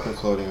spiritual weapon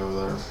floating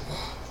over there.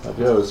 I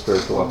do have a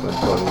spiritual weapon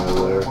floating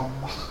over there.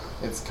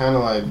 It's kind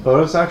of like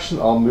Bonus action,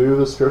 I'll move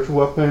the spiritual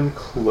weapon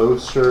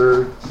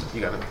closer you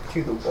got it.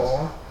 To the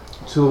wall.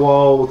 to the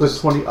wall within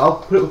 20. I'll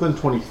put it within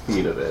 20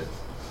 feet of it,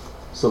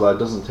 so that it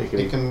doesn't take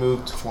any. It can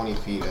move 20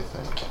 feet, I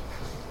think.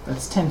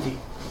 That's 10 feet.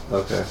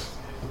 Okay.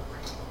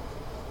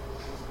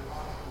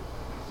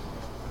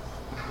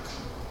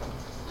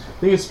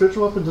 I think a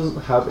spiritual weapon doesn't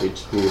have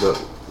HP,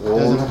 but It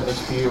doesn't have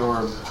HP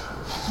or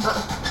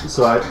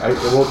so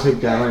it won't take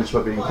damage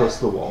by being close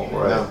to the wall,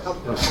 right? No.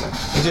 Okay.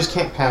 it just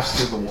can't pass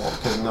through the wall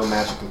because no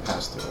magic can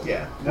pass through it.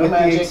 Yeah. No With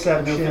magic, the no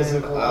exception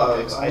physical of,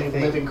 objects, I only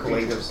think, living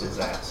Blade of creatures.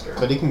 Disaster.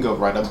 But he can go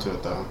right up to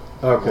it though.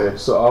 Okay,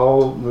 so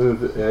I'll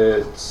move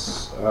it.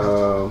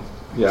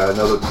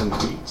 Another 10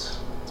 feet.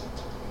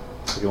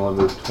 So you can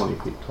only move 20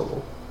 feet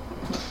total.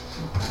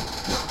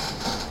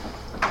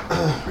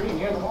 Pretty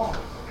near the wall.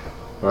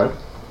 Right?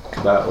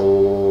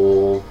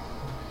 That'll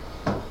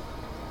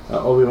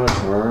be my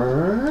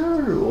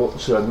turn. Well,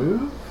 should I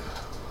move?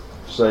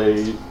 Should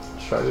I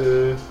try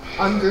to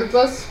Ungroup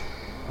us.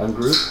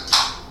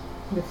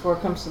 ungroup? Before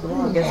it comes to the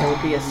wall, I guess it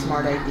would be a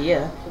smart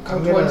idea. Go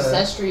I'm towards gonna-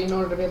 Sestri in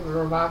order to be able to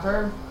revive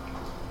her.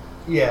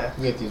 Yeah.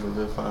 You get these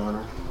removed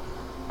 500.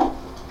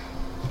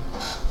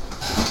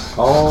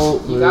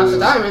 I'll You got the move.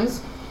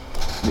 diamonds.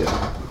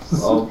 Yeah.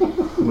 I'll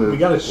move We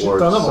got a shit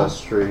towards ton of 'em.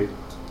 Sestri,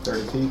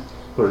 30 feet.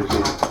 30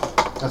 feet.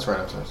 That's right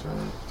up to us, right?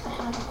 I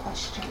have a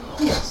question.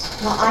 Yes.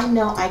 Well, I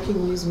know I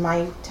can use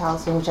my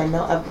talisman, which I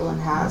know Evelyn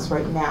has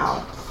right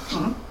now,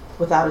 Mhm.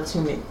 without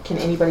attuning. Can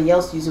anybody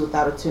else use it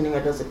without attuning,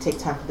 or does it take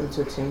time for them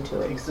to attune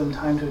to It it? takes them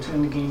time to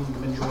attune to gain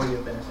the majority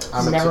of benefits.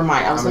 I'm Never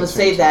mind. I was I'm going to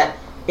say attuned. that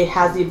it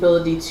has the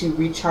ability to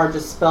recharge a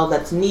spell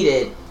that's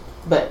needed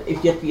But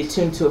if you have to be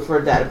attuned to it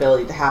for that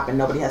ability to happen,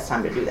 nobody has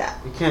time to do that.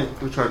 You can't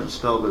recharge a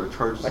spell, but it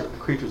recharges a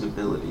creature's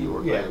ability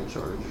or Yeah. item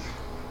charge.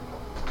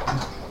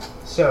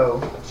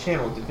 So,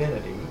 channel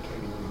divinity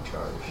can be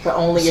recharged. But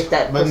only if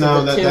that But person's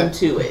no, that- attuned that-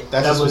 to it.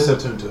 That's a Evelyn is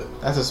specific. attuned to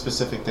it. That's a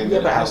specific thing. Yeah,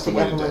 that but it I don't has to think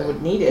wait everyone there.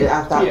 would need it.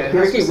 I thought Yeah, it has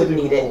Ricky would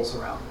specific need it. rules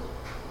around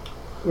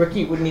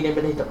Ricky would need it,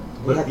 but he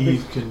don't. But had-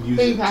 Eve can use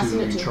Who are you it passing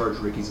to it to? recharge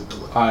Ricky's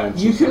ability. I am.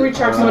 You can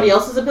recharge somebody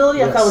else's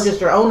ability? I thought it was yes.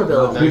 just your own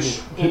ability.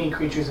 Which- any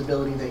creature's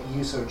ability that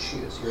you so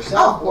choose, Oh,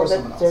 yourself well, or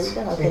someone there else. you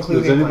go. Okay.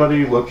 Including Does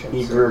anybody my look action,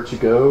 eager to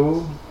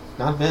go?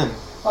 Not Ben.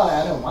 Well,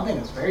 I know one thing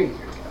that's very eager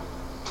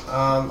to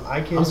I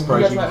can. I'm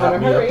surprised You you guys have might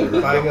me wanna up hurry. If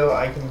there. I go,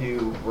 I can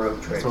do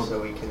rogue trade, so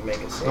we can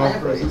make a save. go. I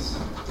have raises.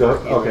 Go.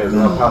 Okay, then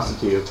I'll pass it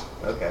to you.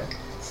 Okay. There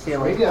Steal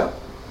you it. go.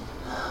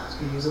 So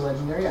you use a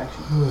legendary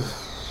action.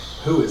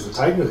 Who is the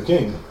Titan or the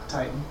King?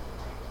 Titan.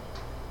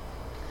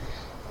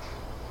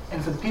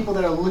 And for the people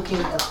that are looking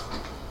at...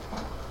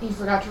 He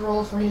forgot to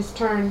roll for his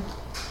turn.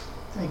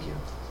 Thank you.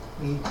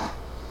 We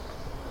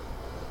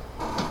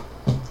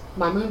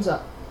My moon's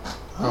up.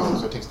 Oh,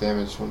 so it takes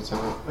damage when it's out.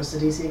 What's the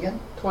DC again?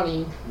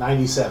 20.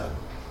 97.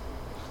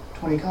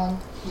 20 con.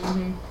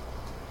 Mm-hmm.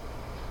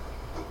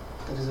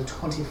 That is a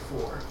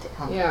 24.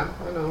 Yeah,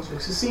 I know. So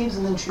it succeeds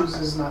and then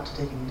chooses not to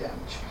take any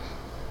damage.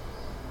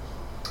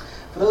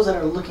 For those that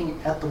are looking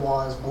at the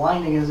wall, as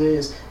blinding as it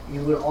is,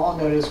 you would all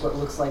notice what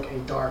looks like a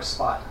dark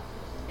spot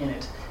in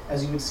it.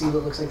 As you would see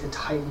what looks like the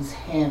Titan's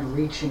hand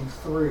reaching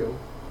through.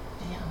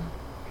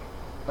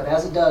 But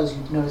as it does,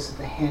 you notice that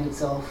the hand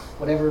itself,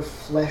 whatever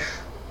flesh,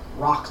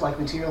 rock-like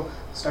material,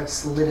 starts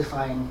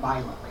solidifying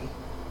violently.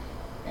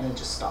 And it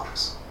just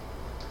stops.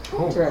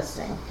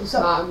 Interesting. It's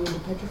So- not immune to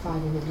petrified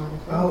and it might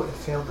have Oh, it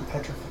failed the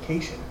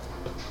petrification.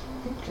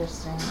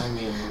 Interesting. I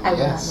mean, I will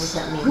yes.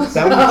 not know what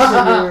that means.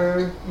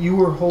 That was you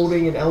were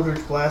holding an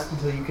Eldritch Blast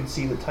until you could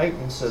see the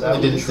Titan, so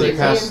that Did was they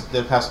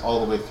Did pass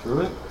all the way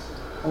through it?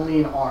 Only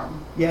an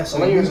arm. Yeah, The so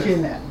you layers are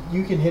can thin.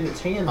 you can hit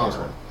its hand Oh, now.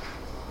 sorry.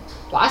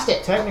 Blast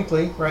it.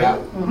 Technically, right? That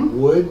Mhm.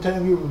 would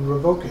technically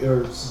revoke it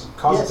or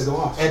cause Yes. it to go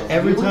off. And so.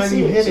 every You would time see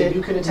you it, hit so it, you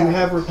you could attack.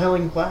 have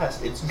repelling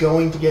blast. It's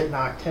going to get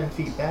knocked 10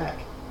 feet back.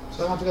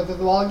 So I'll have to go through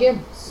the wall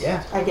again.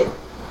 Yeah. I get.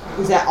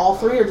 Is that all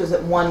three or does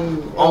it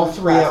one? All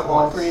three at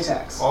All once. 3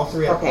 attacks. All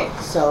three at Okay,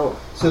 once. so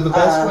So the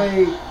best Uh,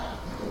 way,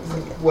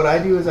 what I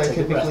do is I Take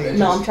a breath, typically bitch.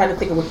 no, I'm just trying to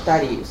think of which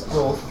die to use.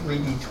 roll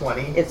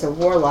 3d20. It's a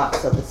warlock,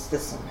 so it's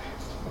this one.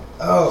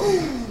 Oh,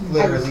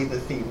 literally the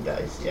theme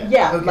dice. Yeah.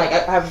 Yeah, Okay. like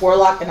I have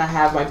warlock and I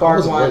have my I bard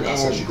wasn't one, worried about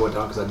that she and going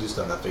down because I do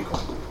still have that fake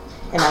one.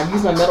 I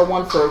use my metal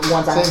one for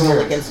ones I have to Same roll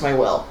here. against my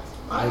will.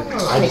 I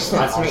Makes just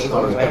sense to me.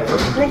 thought it was better. I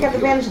think I have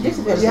advantage and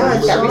disadvantage. Yeah, I I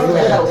saw got reason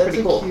that. that was That's pretty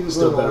a cool. cute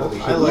Still better little.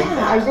 than I like Yeah,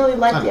 that. I really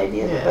like the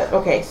idea. Yeah. But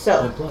okay, so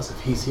And plus, if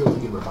he's healed,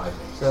 he can revive me.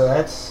 So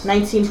that's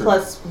 19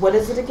 plus what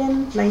is it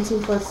again?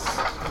 19 plus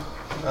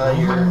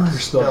your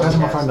Spell spell has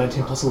modifier cast.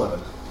 19 plus 11.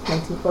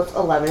 19 plus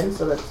 11,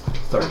 so that's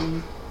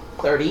 30.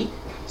 30.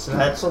 So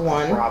that's For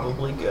one.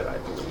 probably good, I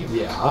believe.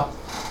 Yeah.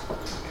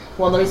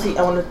 Well, let me see.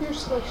 I want to. Your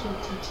selection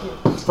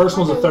of First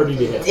one's a 30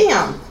 to hit.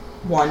 Damn.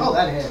 One. Oh,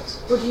 that hits.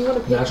 Or do you want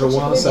to pick Natural which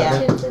one on the of the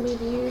second. 10 for me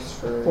to use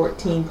for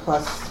 14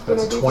 plus when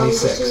I That's do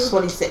 26.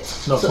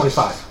 26. No, So-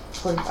 25.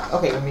 25.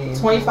 Okay, I mean,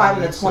 25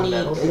 and a need some 20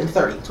 metal and here. a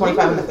 30.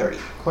 25 and a 30.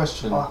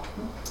 Question. Oh.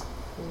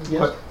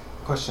 Yes.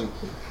 Question.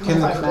 Can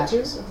Five the,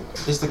 matches.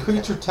 is the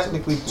creature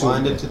technically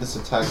blinded to this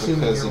attack Assuming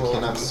because you're he rolling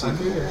cannot see?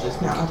 D100 or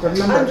just Now,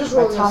 remember, I'm just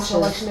rolling a Natasha's-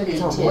 selection of It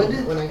 10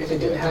 would when I if can it do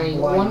didn't it. have I need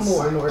blind one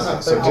more in order sight.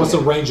 to So What's the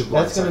range of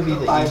blood? That's going to be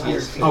the 500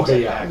 easiest feet. feat Okay,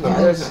 to yeah. act Yeah,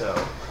 on, there's- so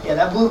Yeah,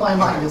 that blew my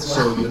mind as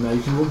So well. now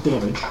you can roll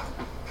damage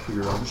for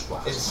your Eldritch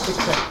Blast. it's 6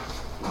 seconds.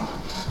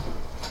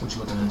 What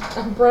you looking at?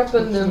 I'm prepping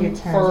Your them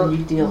turn for when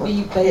you deal the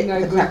with thing I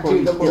attack would where do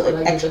you the deal moment I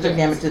like get extra the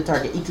damage chance. to the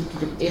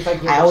target. If I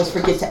get I the always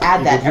chance. forget to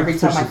add that You every do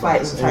time I proficiency fight.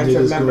 bonus, I'm trying and to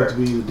it is remember. going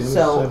to be the damage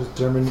So, that is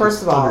determined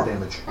first of thunder all-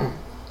 damage.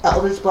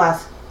 Eldritch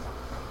Blast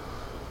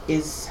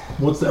is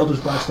What's the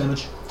Eldritch Blast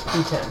damage?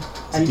 D10.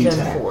 a D10.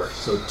 D10. Force.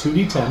 So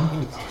 2d10.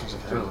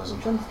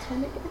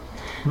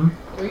 Hmm?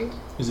 3?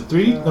 Is it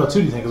 3? No,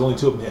 2d10 because only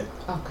 2 of them hit.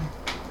 Okay.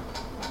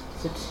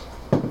 So,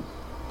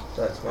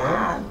 That's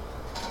one.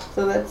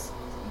 so that's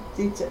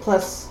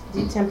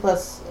D10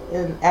 plus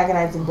an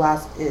agonizing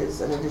blast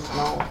is an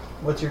additional.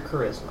 What's your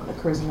charisma? The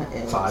charisma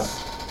is 5.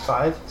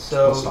 5?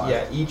 So, Plus 5.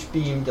 yeah, each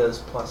beam does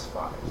plus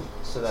 5.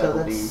 So So that'll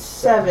that's be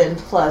 7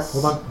 plus.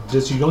 Hold on.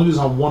 Just you can only do this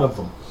on one of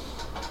them.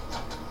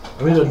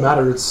 I mean, it doesn't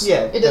matter. It's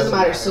Yeah, It doesn't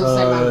matter, so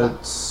same amount of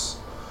it's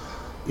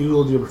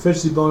equal to your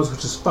proficiency bonus,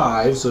 which is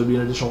 5, so it'd be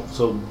an additional.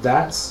 So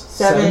that's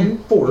 7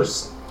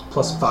 force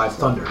plus 5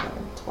 thunder.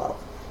 12.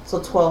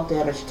 So 12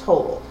 damage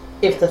total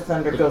if the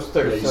thunder goes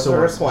through. Yeah, you so still, the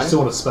want, first you one. still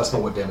want to specify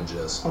what damage it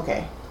is.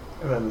 Okay.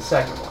 And then the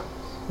second one.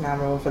 Now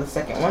I'm rolling for the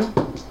second one.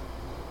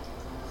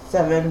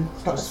 7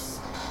 plus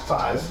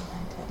 5. 9,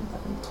 10,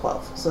 11,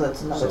 12. So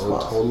that's another So a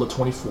 12. total of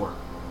 24.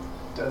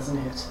 Doesn't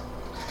hit.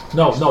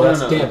 No,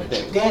 that's no,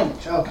 damage.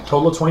 Damage. Okay.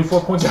 Total of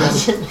 24 points of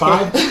damage.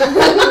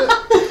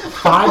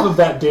 5 of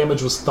that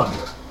damage was thunder.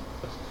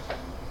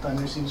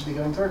 Thunder seems to be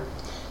going through.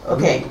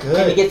 Okay. Good.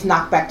 And it gets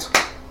knocked back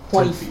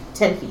 20 10 feet.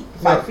 10 feet. No,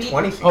 5 feet?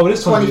 20 feet. Oh, it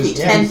is 20 20 feet.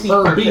 feet, 10 feet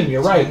per per beam.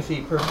 You're 10 right.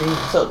 feet per beam.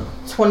 So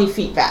 20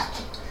 feet back.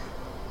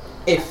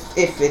 If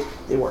it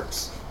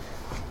works.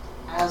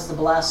 As the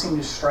blast seemed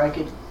to strike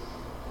it,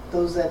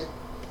 those that,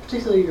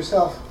 particularly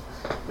yourself,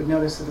 would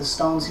notice that the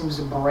stone seems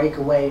to break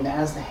away, and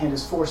as the hand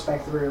is forced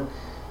back through,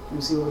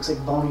 you see what looks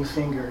like bony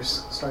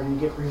fingers starting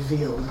to get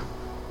revealed.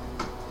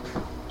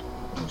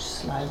 Just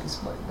slide this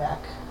boy back.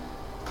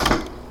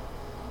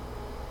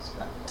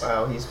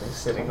 Wow, he's been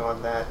sitting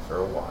on that for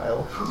a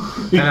while.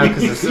 I know,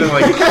 because it's sort of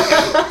like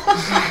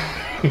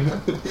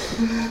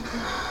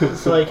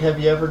It's like, have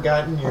you ever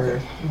gotten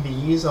your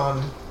knees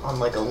on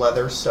like a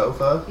leather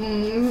sofa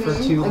Mhm. for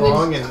too And then-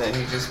 long and then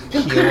you just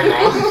peel them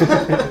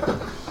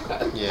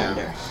off? yeah.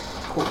 There.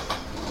 Cool.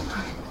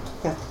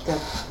 That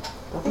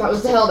That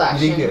was the held You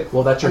action. did good.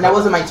 Well, that's your. And that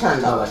wasn't my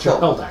turn, though. No, that's your so-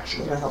 held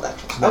action. My held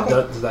action. That,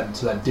 Okay.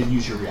 so that did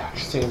use your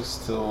reaction. Seems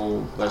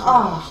still there's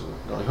Ah.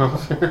 going on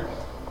here.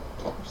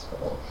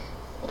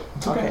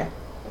 Okay.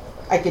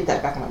 I get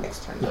that back on my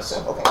next turn. Yes. So,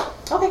 okay.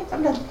 Okay,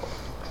 I'm done.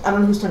 I don't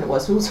know whose turn it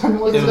was. Whose turn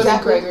it was It was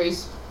exactly?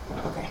 Gregory's.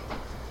 Okay.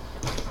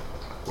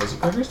 Was it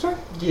Gregory's turn?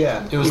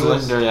 Yeah. It was he a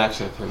legendary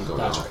action of him going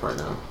That's off right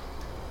now.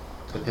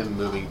 Of him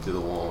moving through the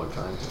wall and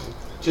trying to.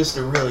 just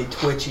a really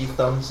twitchy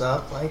thumbs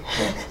up, like.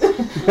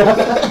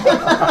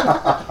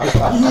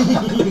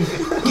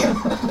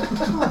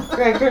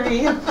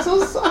 Gregory, I'm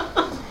so sorry.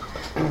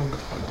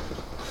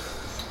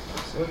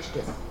 So what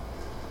you do?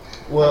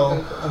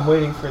 Well, I'm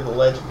waiting for the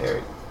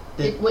legendary.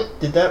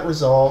 Did that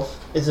resolve?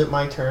 Is it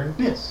my turn?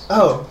 Yes.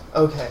 Oh,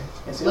 okay.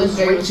 Yes, it was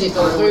Legendary reaching did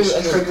go through, through which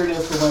and then- triggered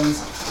it the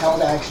one's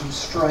held action to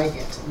strike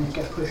it, and it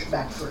got pushed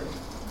back through.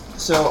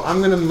 So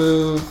I'm gonna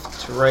move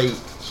to right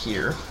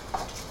here.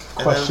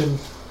 And Question,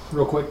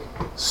 real quick.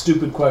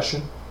 Stupid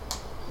question.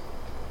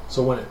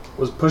 So when it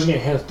was pushing your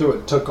hand through,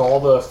 it took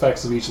all the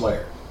effects of each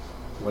layer.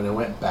 When it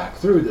went back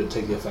through, did it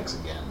take the effects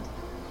again?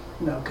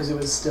 No, because it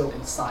was still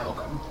inside of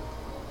them.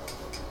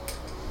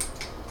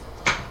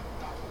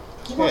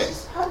 Okay.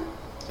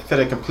 If it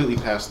had completely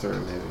passed through,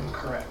 maybe.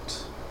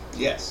 Correct.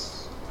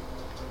 Yes.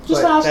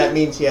 Just but asking. that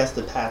means he has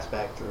to pass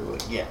back through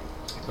again.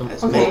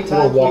 As Okay. many Or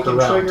times we walk can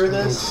around. trigger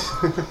this.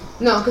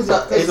 No, because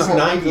It's it's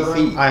 90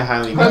 feet. I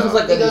highly Hers doubt was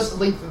like it this. goes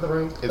the length of the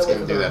room. it's the going width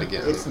to of do the that room.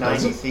 again. It's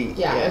 90 feet.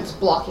 Yeah, it's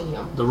blocking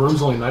him. The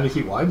room's only 90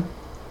 feet wide?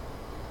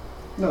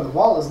 No, the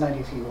wall is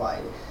 90 feet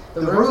wide.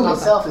 The room's room not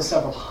itself is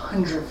several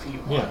hundred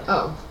feet wide. Yeah. that-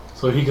 Oh.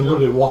 So he can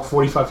literally walk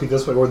 45 feet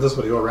this way or this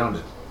way to go around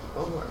it.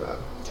 Oh my god.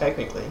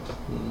 Technically.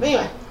 But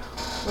anyway,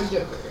 what are you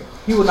doing, Gregory?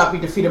 You will not be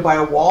defeated by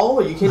a wall.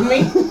 Are you kidding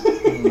me?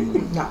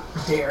 Not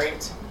dare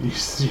it. You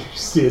see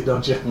it,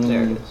 don't you?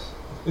 There it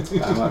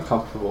is. I'm not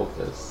comfortable with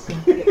this.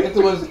 If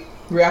there was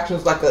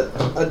reactions like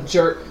a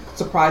jerk,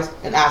 surprise,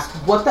 and ask,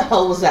 "What the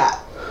hell was that?"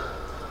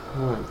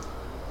 Alright.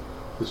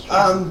 This-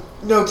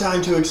 No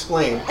time to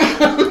explain.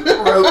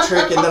 Rope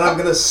trick, and then I'm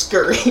gonna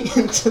scurry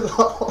into the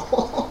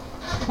hole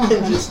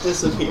and just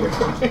disappear.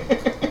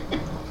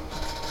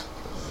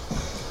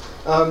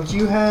 Do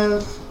you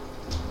have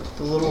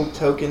the little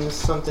tokens,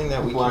 something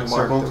that we Black can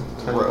mark circle.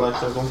 the Tiny rope black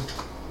circle.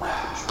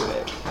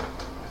 trick?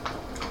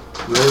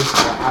 Really?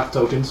 I have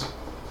tokens.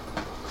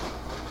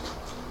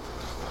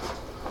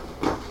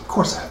 Of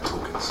course I have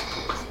tokens.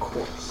 Of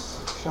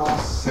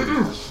course.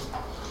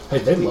 Hey,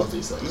 they love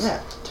these things.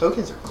 Yeah,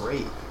 tokens are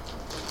great.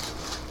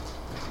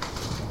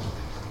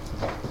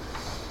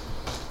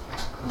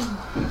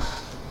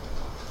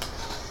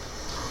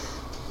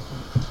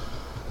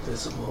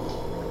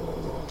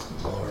 Visible,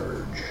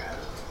 large,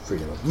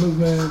 freedom of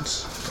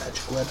movement,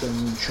 magic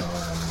weapon,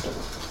 charmed,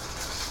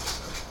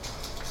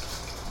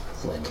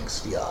 flaming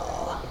spear.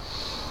 I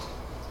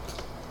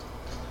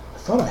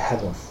thought I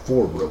had one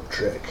for rope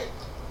trick.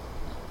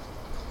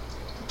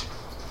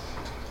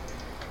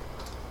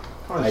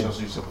 Probably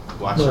shows you some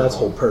black No, circle. that's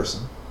whole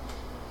person.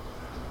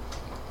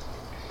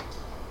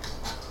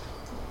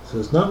 So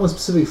it's not one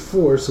specific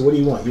for. So what do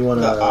you want? You want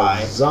The a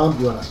eye.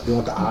 zombie? You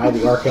want the eye,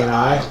 the arcane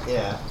eye?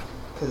 Yeah,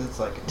 because it's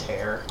like a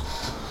tear.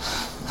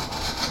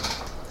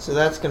 So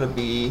that's gonna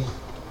be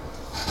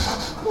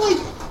like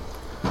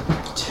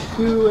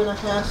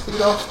 2.5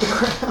 feet off the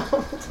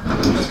ground.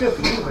 That's good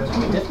for you, but it's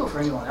going to be difficult for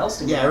anyone else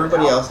to get Yeah, it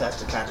everybody out. else has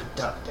to kind of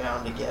duck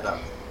down to get up,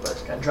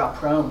 but Got to drop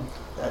prone.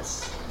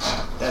 that's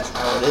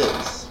how it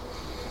is.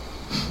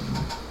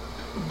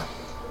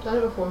 Done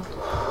it before.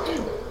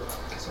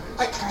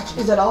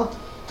 Is that all?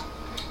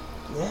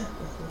 Yeah.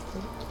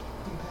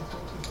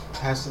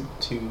 Pass it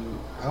to.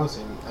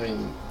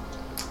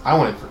 I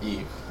wanted for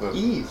Eve. But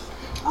Eve.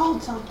 Oh,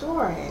 it's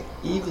Eldore.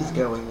 Eve is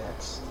going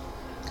next.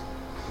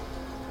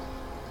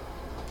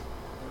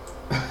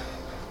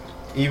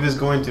 Eve is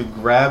going to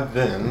grab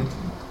Vin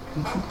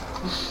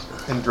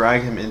and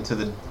drag him into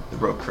the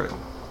rope trick.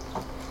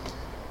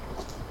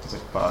 It's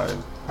like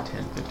 5,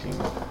 10, 15,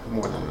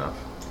 more than enough.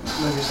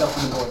 Move yourself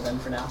on the board then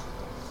for now.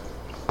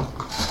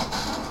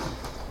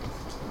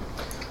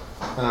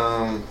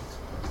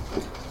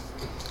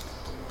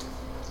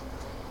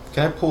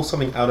 Can I pull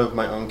something out of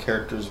my own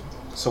character's,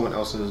 someone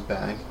else's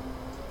bag?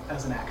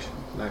 As an action.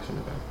 An action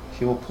event.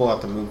 She will pull out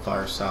the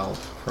Moonfire salve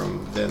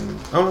from then.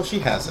 Oh no, she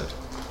has it.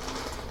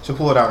 She'll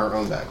pull it out of her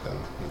own bag then.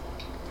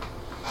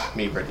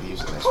 Me ready to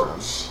use it next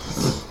round.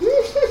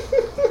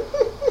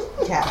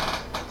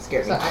 Cat.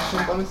 Scares Is me. that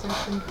action bonus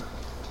action?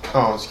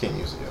 Oh, she can't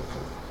use it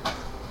yet.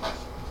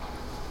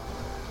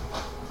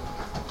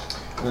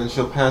 And then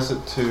she'll pass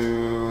it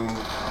to.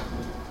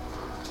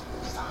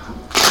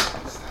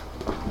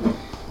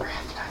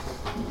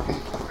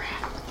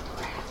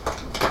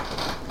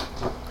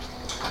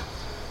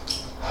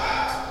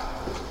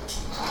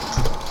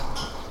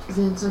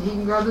 Then so he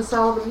can grab the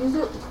salve and use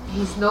it.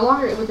 He's no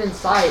longer within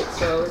sight,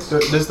 so it's So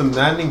does the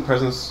maddening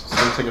presence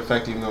still take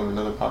effect even though in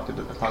another pocket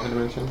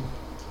dimension?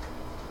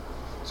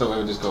 So it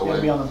would just go You have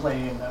to be away. on the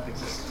plane of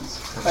existence.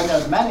 But no,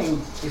 the maddening,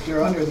 if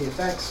you're under the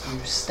effects, you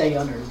stay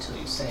under until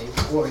you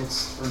save, or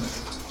it's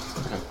removed.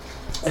 Okay.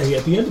 Hey,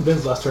 at the end of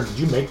Ben's last turn, did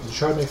you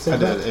try to make I save?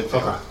 did. It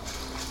failed. Okay.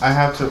 I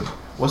have to.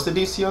 What's the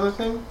DC on the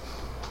thing?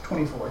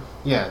 24.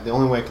 Yeah, the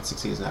only way I can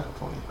succeed is natural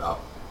 20. Oh.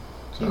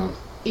 So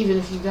even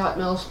if you got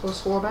Mel's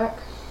 +4 back.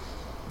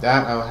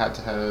 that I would have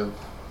to have.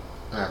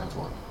 I have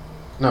one.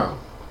 No,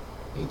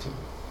 18.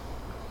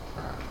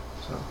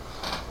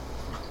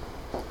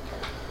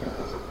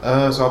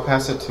 Alright, so I'll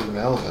pass it to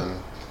Melvin.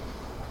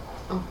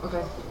 Oh,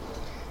 okay.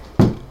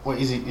 What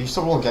is he? You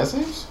still rolling death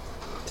saves?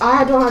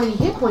 I don't have any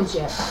hit points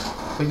yet.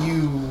 But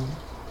you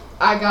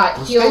I got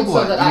were healed so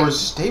stabilized. that You I. were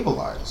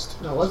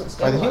stabilized No, it wasn't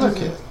by the stabilized.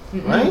 healer kit,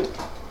 Mm-mm. right?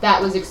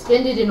 That was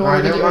expended in order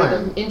Alright, to get never rid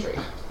of mind. the injury.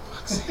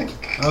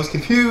 I was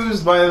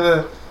confused by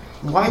the.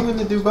 Why wouldn't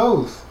it do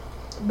both?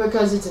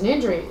 Because it's an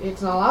injury.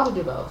 It's not allowed to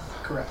do both.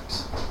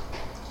 Correct.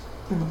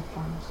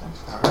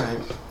 Alright.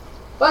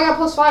 But I got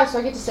 +5, so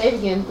I get to save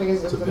again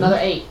because it's To another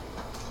 8.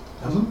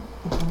 Mhm.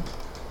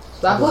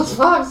 So that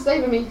 +5 is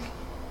saving me.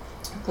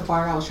 The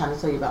bar I was trying to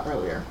tell you about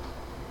earlier.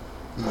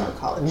 Mm.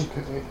 College.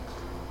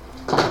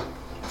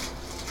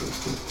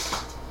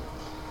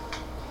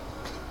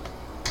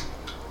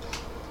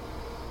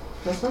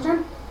 That's my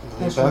turn.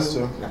 You pass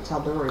to. That's how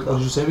delivery Oh, did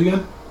you goes. save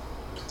again?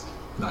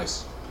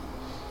 Nice.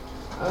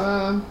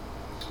 Um,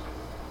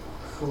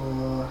 For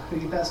who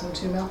you passing it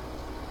to, Mel?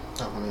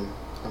 Oh, I mean,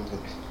 I'm good.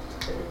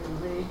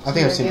 I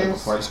think I've seen it guess.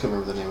 before. I just couldn't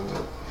remember the name of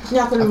it.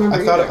 Not gonna remember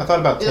I thought either.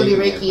 about It'll be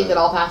taking Reiki it, that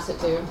but I'll pass it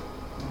to.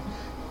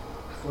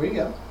 Before you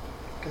go,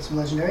 get some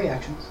legendary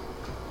actions.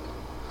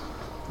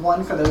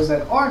 One, for those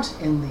that aren't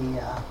in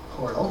the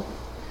portal,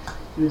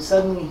 you would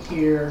suddenly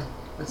hear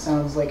what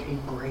sounds like a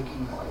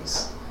breaking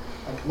noise.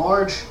 Like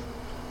large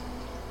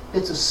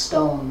bits of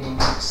stone being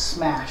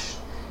smashed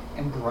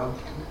and broken.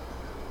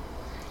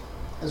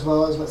 As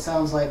well as what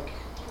sounds like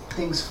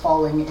things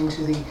falling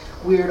into the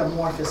weird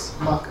amorphous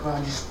muck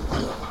around you.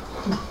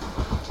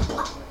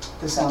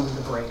 The sound of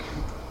the break.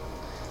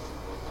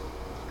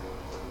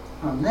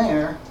 From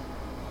there,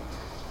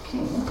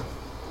 King.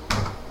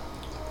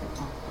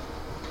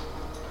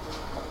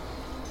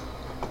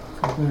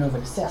 Moving over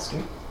to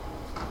Sestri.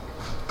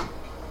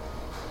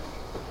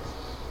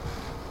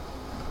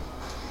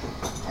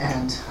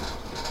 And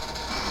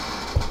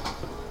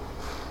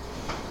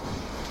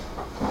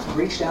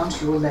reach down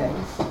to your leg.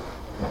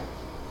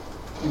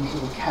 And he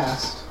will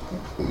cast.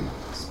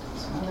 Spend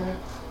some other.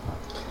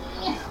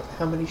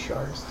 How many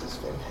shards does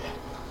Finn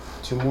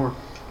have? 2 more.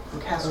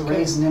 He'll cast Okay.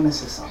 Raise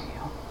Nemesis on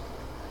you,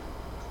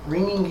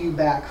 bringing you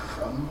back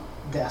from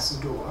death's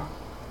door.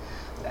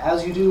 But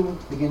as you do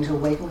begin to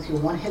awaken with your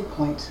 1 hit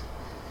point,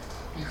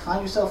 you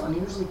find yourself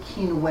unusually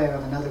keen aware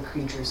of another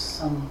creature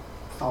some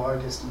far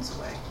distance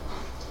away.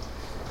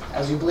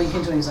 As you blink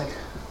into it, he's like,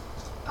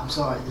 I'm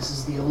sorry, this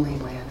is the only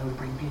way I know to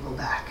bring people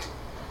back.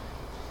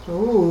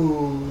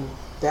 Ooh,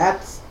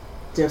 that's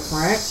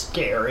different.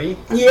 Scary.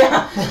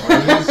 Yeah.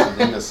 Raise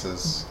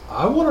Nemesis.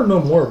 I want to know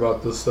more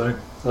about this thing.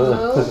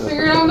 Well,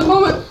 figure it out in a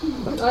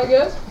moment, I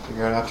guess.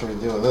 Figure out after we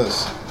deal with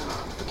this.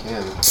 If we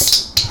can.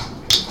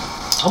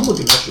 I'm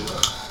looking at you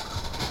though.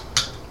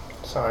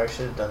 Sorry, I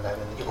should have done that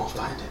in the kitchen.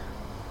 it.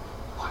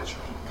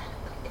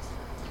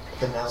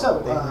 But now So,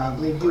 they I need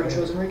believe you were bread.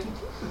 chosen, Ricky.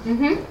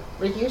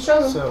 Mm-hmm. Ricky was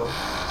chosen. So,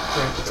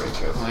 drink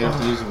straight Well, you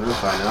have to use the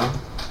roof by now.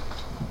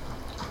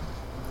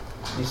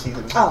 You see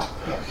the. Oh,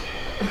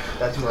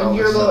 That's where all And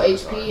you're the low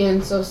stuff HP,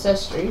 and so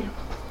Sestri.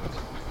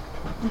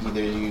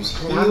 Either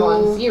use And I'm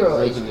on heal, 0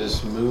 or you can HP.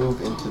 just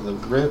move into the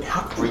rip,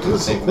 How could or you you do can it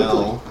so say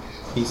Mel.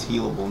 He's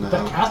healable That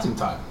now. casting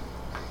time.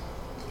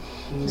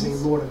 He's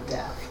a Lord of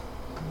Death.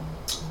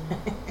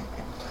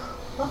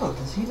 Oh,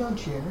 does he know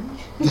Jerry?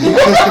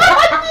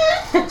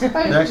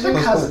 They're actually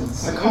They're close-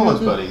 cousins. They're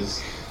college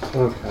buddies.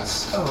 Okay.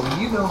 Oh,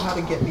 you know how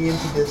to get me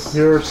into this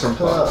Here are some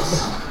club.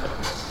 thoughts.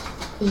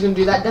 He's gonna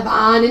do that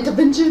divine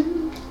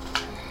intervention.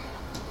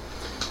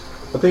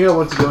 I think I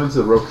want to go into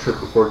the rope trick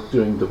before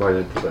doing divine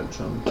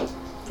intervention.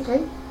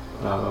 Okay.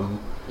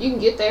 You can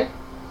get there.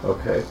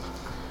 Okay.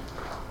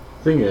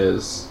 Thing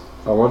is,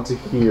 I want to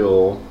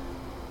heal.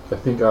 I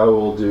think I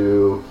will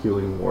do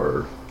healing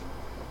word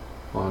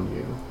on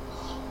you.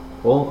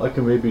 Well, I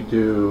can maybe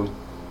do,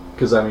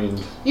 because I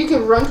mean, You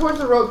can run towards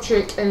the rope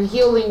trick and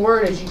healing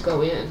word as you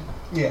go in.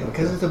 Yeah,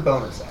 because it's a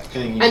bonus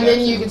action. And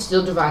then you can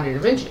still divine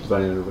intervention.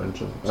 Divine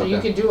intervention. So Okay.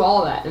 you could do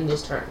all that in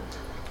this turn.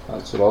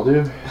 That's what I'll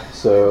do.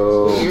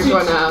 So You're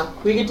gonna.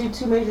 We could do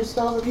 2 major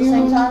spells at the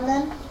same time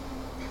then?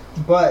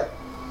 But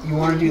you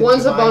want to do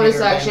One's a divine bonus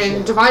intervention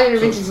action. Divine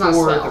intervention's not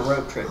before spell. the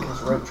rope trick,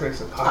 because rope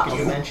trick's a pocket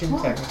dimension.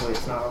 Technically,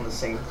 it's not on the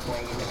same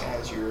plane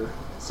as your.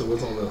 So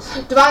what's all this?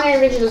 Divine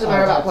intervention doesn't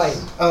matter about plane.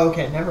 Oh,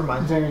 okay, never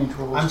mind. Variant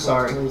rules. I'm for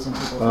sorry. releasing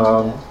people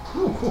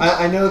from the dead.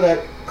 I know that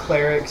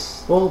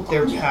clerics, well,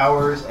 their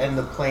powers and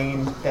the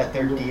plane that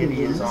their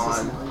deity is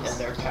on, and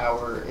their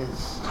power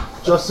is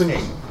just in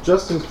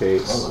thing.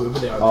 case, Well,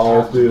 they are-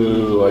 I'll have do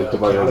the, like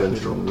divine chaotic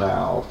intervention neutral.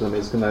 now. Then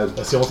it's gonna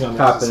That's the only thing I'm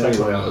happen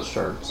suspecting anyway on on this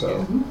turn.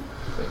 So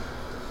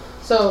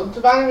So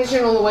divine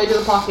intervention on the way to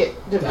the pocket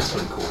That's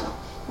dimension. pretty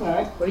cool.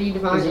 Alright. What are you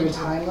Is divining there a into?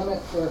 time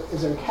limit for?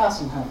 Is there a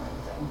casting time or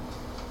anything?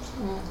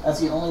 That's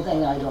the only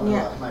thing I don't know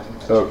Yeah. about divine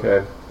intervention.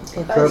 okay.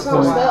 If That's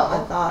not a spell. I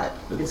thought.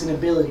 It's an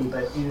ability,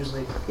 but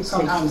usually It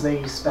sometimes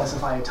they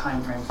specify a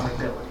time frame for the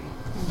ability,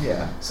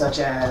 Yeah. such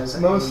as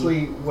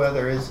Mostly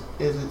whether is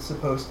it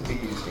supposed to be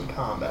used in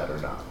combat or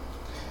not.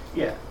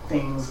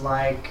 things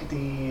like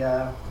the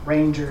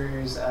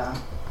ranger's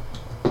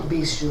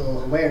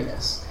bestial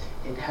awareness.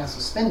 It has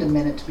to spend a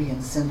minute to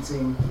begin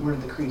sensing where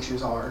the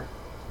creatures are,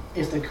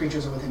 if the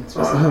creatures are within its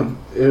vicinity.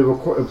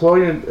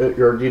 Employing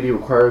your deity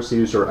requires to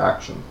use your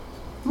action.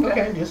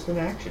 Okay, just an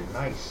action.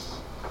 Nice.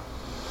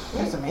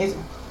 That's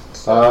amazing.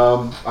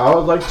 I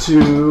would like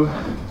to.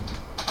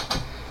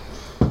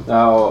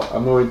 Now,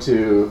 I'm going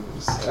to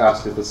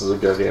ask if this is a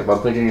good idea, but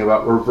I'm thinking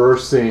about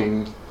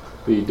reversing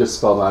the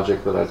dispel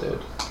magic that I did.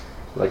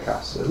 That I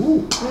casted.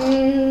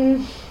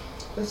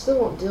 That still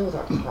won't deal with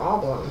our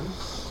problem.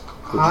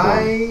 Which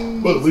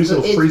one? Well, at least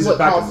it'll It's freeze what it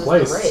back in causes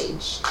place. the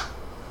rage.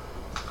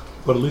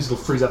 But at least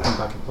it'll freeze that thing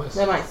back in place.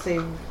 That might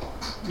save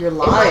your It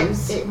might,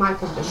 lives. it might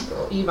can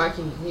destroy. You might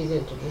can use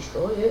it to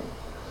destroy it,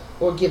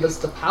 or give us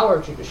the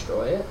power to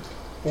destroy it.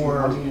 Do you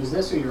want to use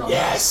this or you're on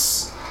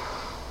Yes!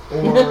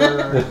 Or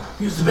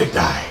Use the big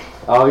die.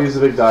 I'll use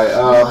the big die.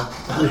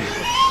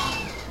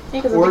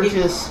 Because or I think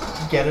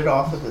just get it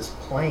off of this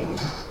plane.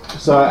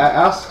 So I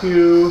asked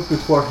you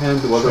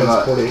beforehand whether or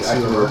not Transport it I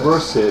to can the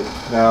reverse it.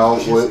 Now,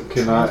 Just what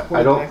can I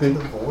transport it don't back to think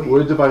the void.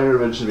 would divine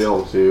intervention be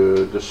able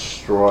to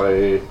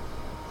destroy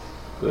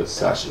the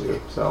statue?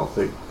 So I don't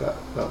think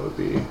that would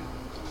be. It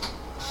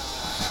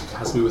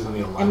has to be within the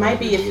alignment. it might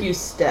be a of the few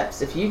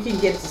steps. If you can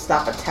get it to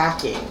stop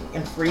attacking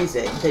and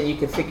freezing, then you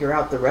can figure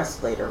out the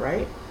rest later,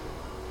 right?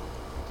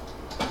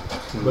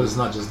 But it's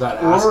not just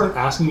that. Or-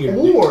 Asking your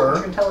What's your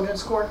Or intelligence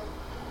score?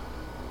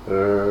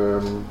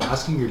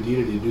 asking your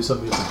deity to do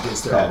something that's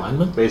against their 10,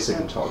 alignment. basic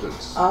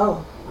intelligence.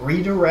 Oh.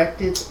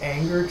 redirect its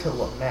anger to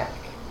Lamech.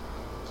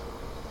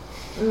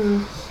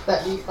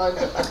 That'd be fun.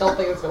 I don't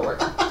think it's gonna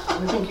work.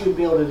 I think you would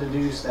be able to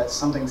deduce that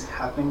something's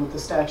happening with the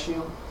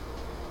statue.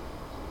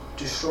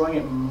 Destroying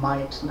it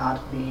might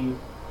not be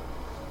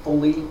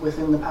fully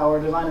within the power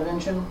of divine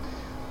intervention,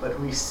 but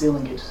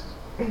resealing it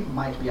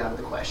might be out of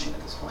the question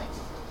at this point.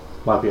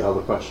 Might be out of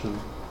the question.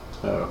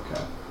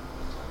 Okay.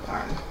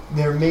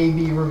 There may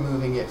be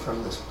removing it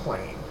from this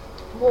plane.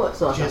 What?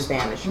 So it's Just- a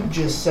banishment.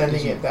 Just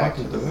sending it back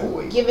to the fucking do it?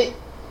 void. Give it.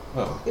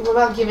 Oh. What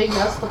about giving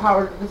us the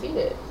power to defeat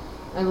it,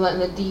 and letting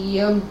the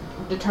DM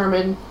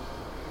determine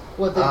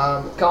what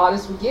the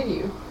goddess would give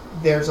you?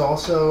 There's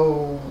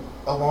also,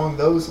 along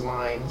those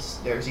lines,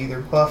 there's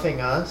either buffing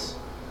us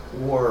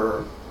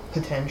or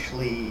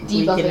potentially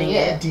Debuffing Weakening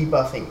it.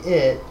 debuffing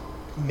it,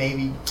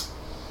 maybe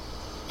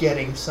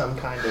getting some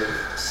kind of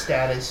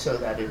status so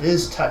that it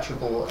is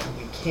touchable and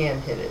we can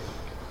hit it,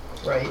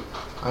 right?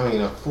 I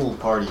mean, a full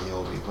party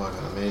heal would be fucking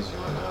amazing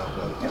right now,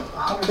 but Yep,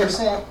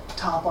 100%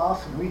 top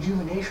off and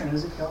rejuvenation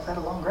as if y'all had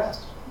a long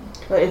rest.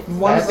 But if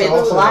one That's of its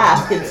also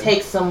blast can good.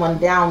 take someone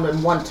down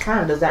in one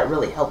turn, does that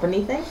really help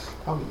anything?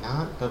 probably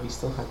not, but we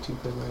still have 2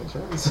 prismatic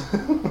turns.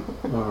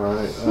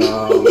 Alright.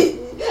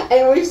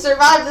 And we've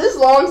survived this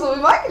long, so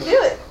we might can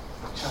do it.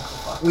 Chuckle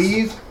fucks.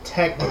 We've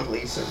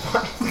technically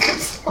survived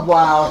this.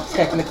 Wow,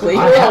 technically.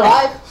 I We're have-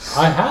 alive.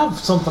 I have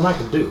something I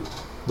can do,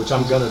 which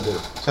I'm gonna do.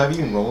 So have you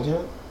even rolled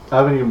yet? I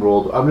haven't even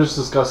rolled. I'm just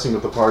discussing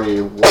with the party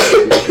what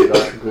would be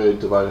a good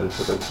divine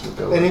intervention to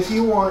go And with. if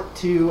you want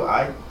to,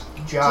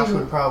 Josh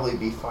would probably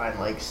be fine,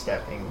 like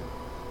stepping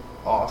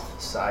off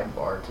the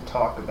sidebar to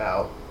talk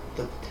about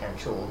the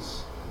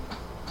potentials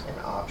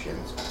and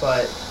options.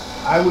 But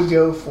I would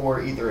go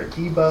for either a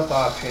debuff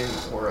option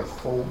or a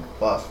full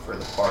buff for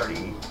the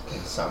party in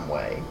some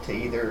way to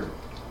either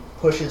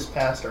push us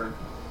past our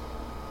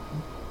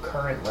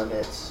current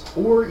limits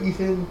or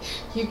even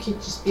You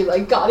could just be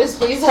like, Goddess,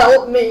 please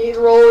help me,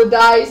 roll a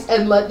dice,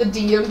 and let the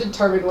DM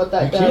determine what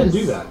that You does.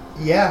 can do that.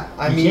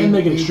 I You mean can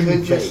make it you extremely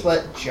could just vague.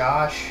 let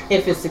Josh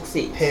If it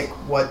succeeds. pick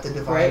what the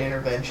divine Right.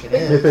 intervention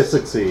If is. it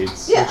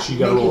succeeds. Yeah. Which you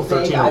gotta Make roll it vague,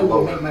 13 I or will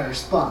lower. make my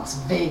response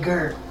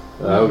vaguer.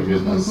 Oh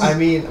goodness. I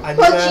mean, I did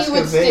But ask you a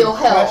would vague still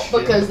help question.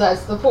 because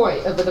that's the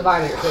point of the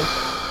divine intervention.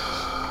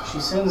 She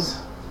sends,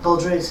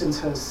 Boldre sends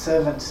her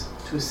servant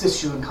to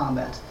assist you in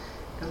combat.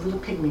 A little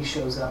pygmy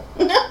shows up.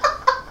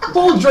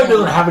 Bold Drake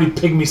doesn't have any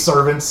pygmy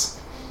servants.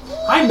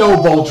 I know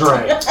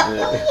Boldre.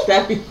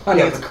 That'd be funny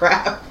Yeah, as but-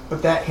 crap.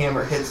 But that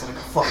hammer hits like a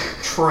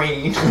fucking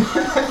train.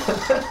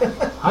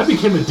 I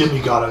became a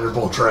demigod under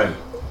Boldre.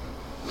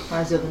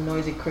 Reminds me of the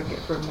noisy cricket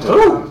from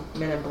Ooh.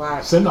 Men in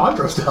Black. Send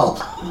Andros to help.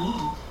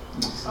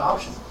 It's an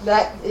option.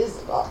 That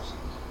is an option.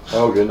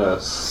 Oh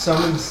goodness.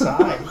 Summon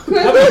Psy.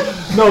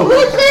 No.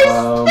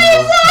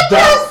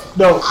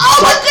 No. Oh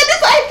my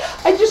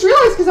goodness! I just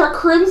realized because our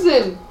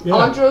crimson Yeah.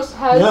 Andros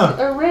has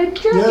Yeah. a red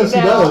jersey Yes, he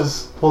now.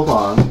 does. Hold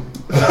on.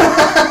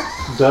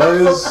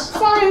 Does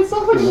Sorry, it's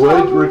so much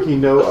would fun. Ricky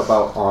know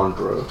about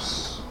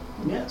Andros?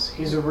 Yes,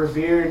 he's a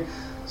revered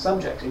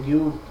subject, and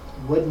you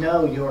would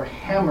know your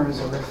hammer is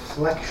a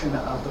reflection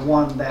of the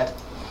one that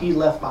he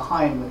left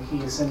behind when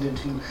he ascended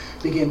to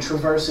begin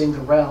traversing the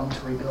realm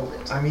to rebuild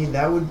it. I mean,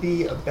 that would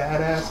be a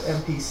badass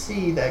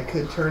NPC that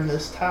could turn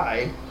this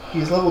tide.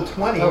 He's level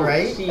 20,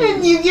 right? Jeez.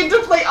 And you get to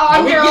play We're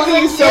Andros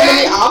giving you so many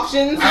again.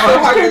 options. So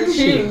hard to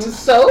choose.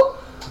 So?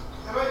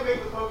 How about you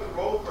make the fucking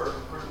roll first?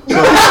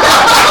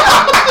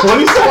 What do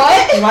you say?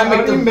 What? You might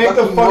How do you make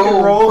the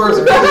fucking roll first.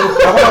 first?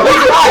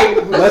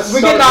 Right. Let's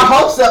We're getting our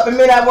hopes up and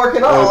may not work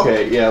at all.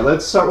 Okay, yeah,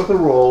 let's start with the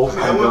roll I mean,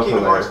 and I'm go looking from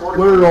at Mars there. 40.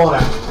 We're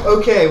rolling out.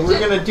 Okay, we're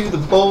gonna do the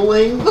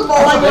bowling. The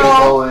bowling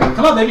ball. Rolling.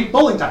 Come on, baby.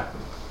 Bowling time.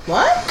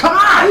 What? Come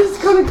on! He's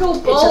gonna go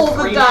bowl It's a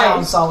the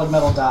 3-pound dice. solid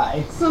metal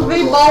die. So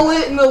they bowl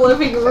it in the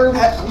living room.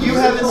 You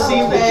haven't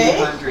seen the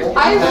Okay. D100.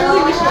 I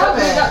really I wish I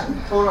haven't. haven't.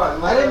 Hold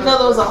on. I didn't know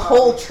there was a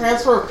whole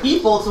transfer of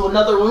people to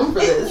another room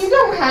for this. You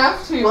don't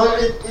have to. Well,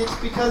 it's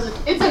because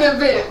It's an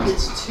event.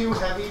 it's too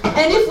heavy.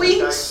 And if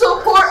we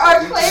support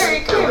our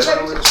cleric, I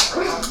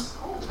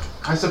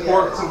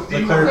support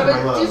the cleric from I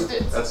a love.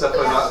 distance. That's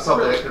definitely not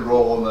something I could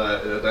roll in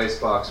a dice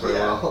box very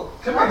well.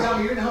 Come here, Tommy.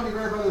 You're gonna help me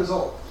grab another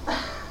result.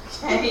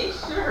 Okay,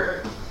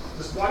 sure.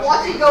 Just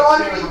Watch it go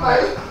underneath my.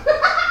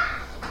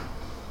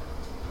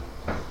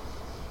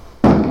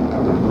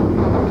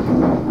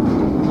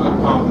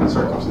 Pomp and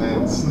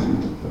circumstance.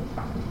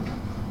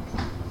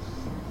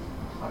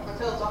 Off my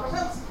toes, off my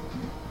toes.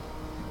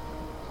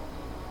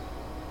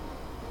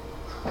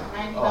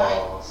 99.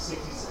 Oh,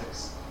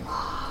 66.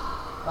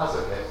 That's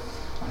okay.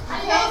 I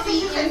can't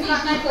see NP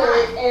people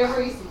in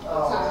every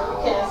single time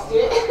we cast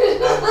it.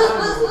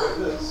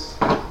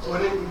 What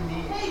did you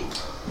need?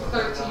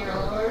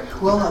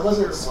 13-year-old. Well, I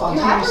wasn't spontaneously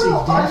You have to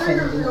roll deafened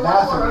under in the your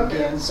bathroom water.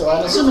 again, so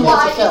I'm That's assuming why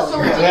that's a it's so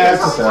failure.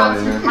 ridiculous it's a how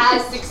many times failure. he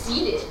has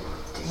succeeded.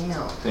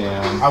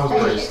 Damn. I was Are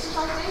you braced.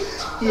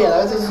 exercising? Yeah,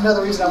 that was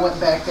another reason I went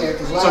back there,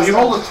 because last So you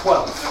time rolled a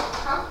 12.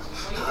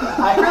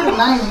 I heard a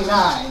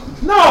 99.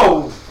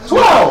 No!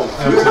 12!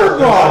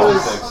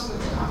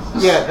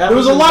 Yeah, that There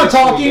was a lot of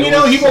talking, you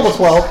know, he rolled a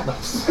 12.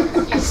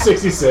 Yeah.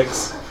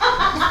 66.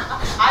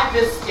 I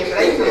missed it, but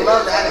I used to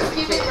love that. Just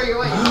keep it where you're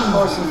waiting.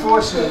 Most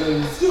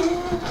unfortunately,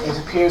 it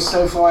appears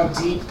so far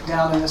deep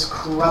down in this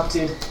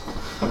corrupted.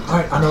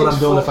 Alright, I know what I'm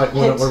doing if I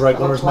when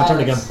it's my turn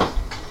again. So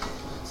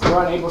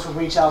you're unable to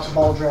reach out to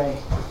Baldre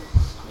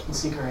and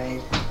seek her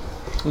aid.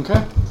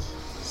 Okay.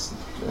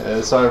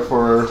 Sorry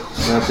for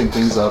ramping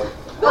things up.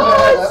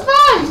 Oh, it's fun.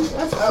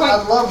 That's I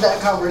love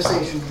that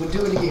conversation. We'll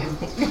do it again.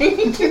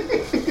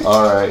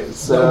 Alright, That would be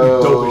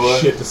so dope as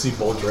shit to see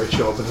Boldre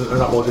show up, or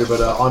not Boldre,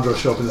 but Andros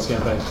show up in this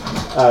campaign.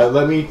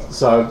 let me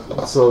so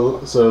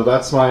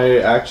that's my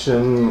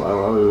action.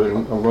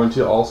 I'm going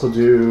to also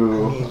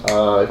do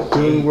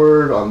healing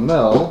word on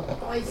Mel.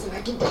 boys, and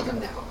I can take them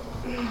now.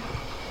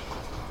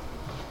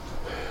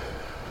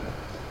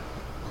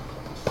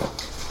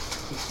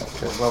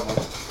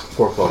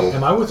 Fourth level.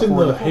 Am I within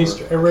the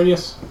haste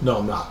radius? No,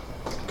 I'm not.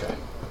 Okay.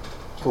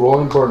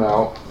 Rolling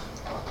burnout.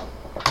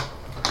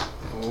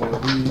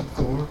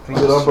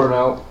 Good on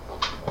burnout.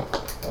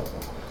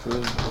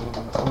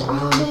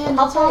 Oh man,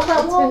 I'll talk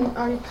about one. Been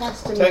already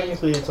passed to me.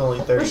 Technically, it's only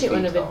 30 Wish it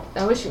wouldn't feet have been.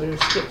 tall, I wish it would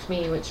have skipped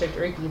me and went straight to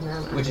Ricky,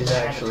 man. which is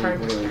actually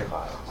really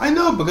high. I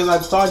know, because I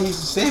thought he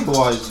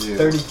stabilized you.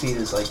 30 feet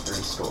is like 3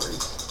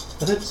 stories.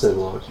 I did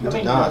stabilize I you.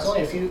 mean, not. it's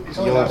only a few. It's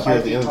You only only about hear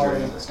 5 the feet taller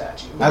injury. than the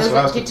statue. That's what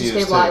I was Get to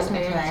confused stabilize too.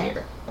 hands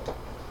here.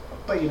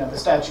 But you know, the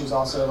statue's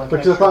also like.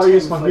 But an I thought extra you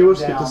used my 10 healers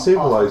foot to get to down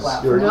stabilize off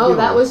the platform. your- No,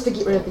 that was to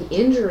get rid of the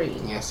injury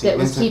Yeah, see, that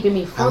was Vincent, keeping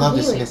me I from love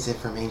this healing.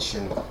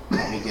 misinformation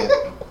that we get.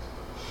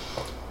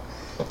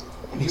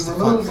 It makes You the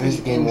removed fun, makes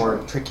the the game more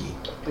injury. tricky.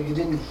 But you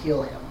didn't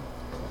heal him.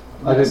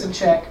 I did- Medicine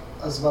check,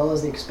 as well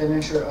as the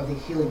expenditure of the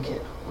healing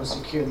kit, was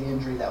to cure the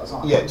injury that was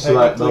on Yeah, him. So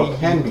that technically, Mel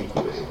can be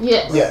healed.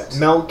 Yes. Yeah,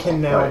 Mel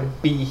can now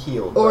Right. be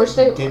healed. Or but he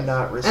stabilized. did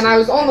not receive. And I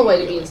was on the way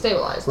to any being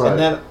stabilized. Right. And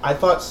then I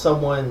thought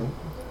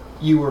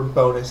you were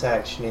bonus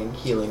actioning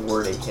healing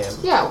wording him.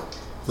 Yeah.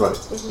 Right.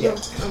 Yeah.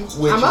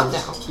 Which I'm up is-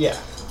 now. Yeah,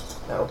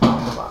 that'll pop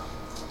him up.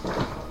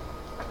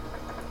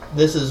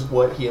 This is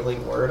what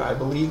healing word I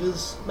believe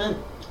is meant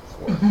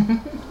for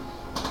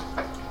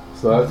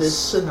So this that's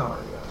scenario.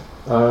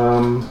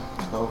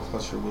 Oh,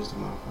 plus your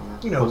wisdom modifier.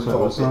 You know, we've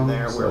all been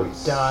there where we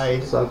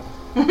died, So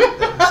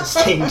then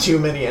sustained too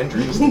many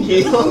injuries to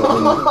heal.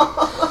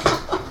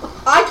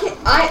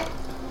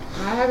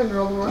 I haven't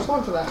rolled the worst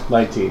one for that.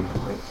 19.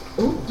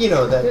 You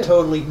know, that Good.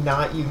 totally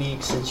not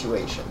unique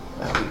situation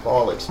that we've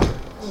all experienced.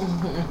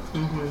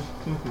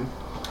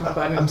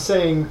 I'm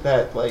saying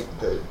that like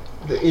the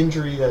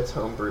injury that's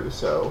homebrew,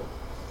 so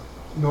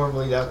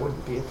normally that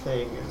wouldn't be a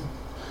thing.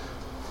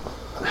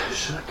 And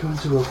Should I go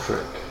into rope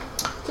trick?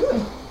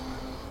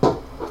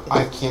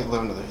 I can't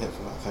live another hit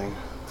from that thing.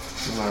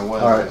 No matter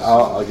what. Alright,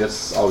 I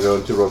guess I'll go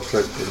into rope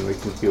trick and we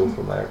can heal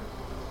from there.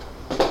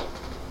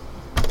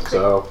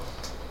 So,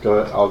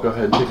 I'll go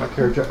ahead and take my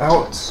character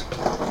out.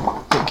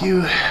 Thank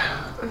you.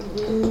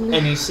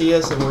 and you see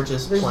us and we're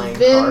just playing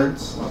Vin.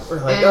 cards. We're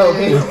like, And oh,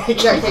 hey,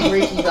 you gotta take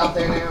Ricky's out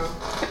there now.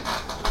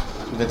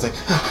 Vin's like,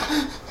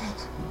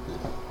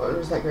 Or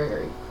is that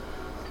Gregory?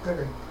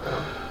 Gregory.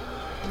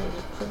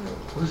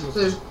 So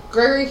there's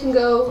Gregory can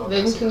go,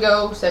 Vin can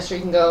go, Sestri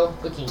can go,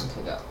 Joaquin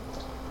can go.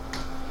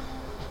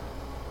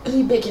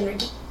 You picking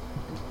Ricky?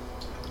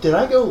 did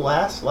I go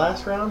last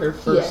round or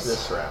first Yes.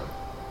 this round?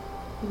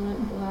 You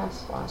went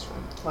last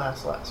round.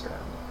 Last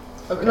round.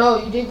 Okay. No,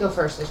 you did go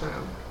first this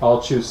round.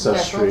 I'll choose Yeah,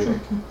 Sestri.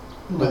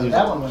 No,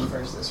 that one went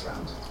first this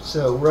round.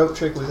 So rope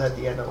trick was at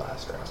the end of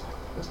last round.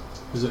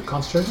 Is it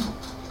concentration?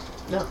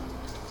 No.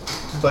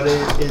 But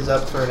it is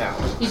up for an hour.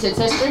 You said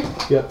Sestri?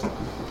 Yep.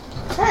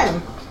 Okay.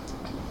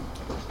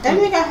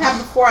 Anything I had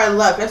before I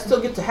left, I still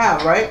get to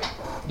have, right?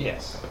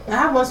 Yes. I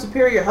have one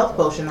superior health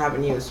potion I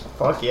haven't used.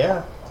 Fuck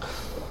yeah.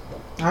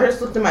 I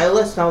just looked at my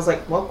list and I was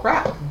like, well,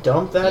 crap.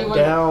 Dump that You want-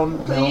 down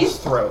Please? Mel's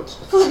throat.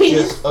 Please.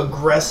 Just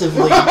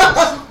aggressively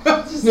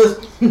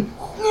Just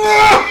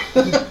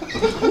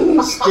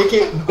stick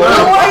it I butt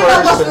don't worry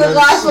about first the and then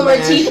glass on my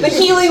smash teeth. The it.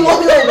 healing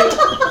will heal me.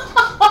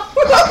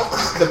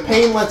 The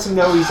pain lets him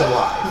know he's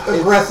alive.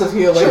 aggressive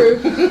healing. True.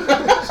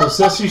 So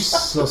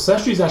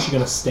Sestri's actually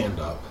going to stand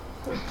up.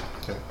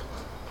 Okay.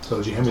 So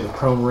did you hand me the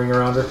prone ring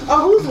around her?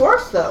 Oh, who's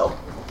worse though?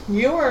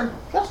 You or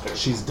Chester?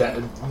 She's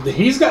dead.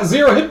 He's got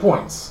 0 hit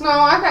points. No,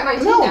 I've got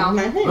 19 No, now.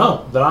 19.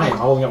 No, then I am.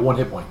 I only got 1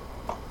 hit point.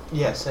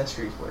 Yes, that's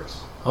Street's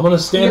worse. I'm going to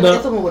stand Yeah, up.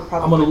 Ithamar would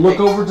probably I'm going to look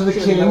pick. over to the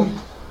Should've king. known.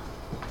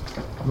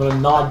 I'm going to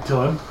nod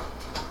to him.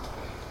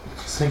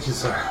 Thank you,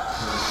 sir.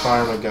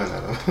 fire my gun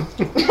at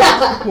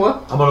him.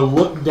 What? I'm going to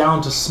look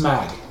down to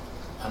Smag.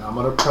 And I'm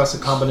going to press a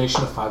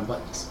combination of 5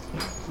 buttons.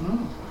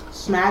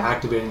 Smack.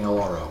 Activating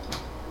LRO.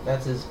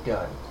 That's his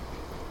gun.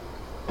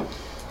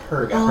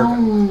 Her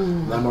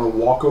gun. Then I'm going to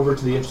walk over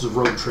to the edges of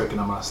road trick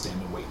and I'm going to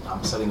stand and wait.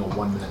 I'm setting a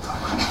 1-minute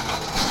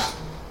timer.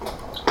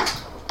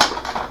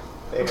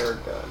 Their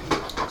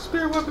gun.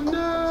 Spirit weapon,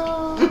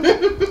 no!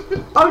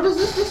 Oh, does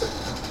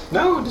this?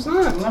 No, it does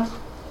not. No.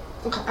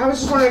 Okay, I was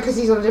just wondering because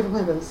he's on a different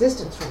plane of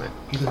existence from it.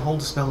 You can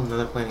hold a spell in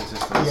another plane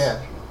existence.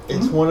 Yeah.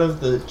 It's one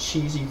of the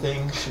cheesy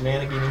things,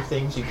 shenanigan-y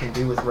things you can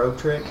do with rope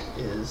trick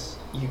is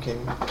you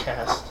can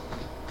cast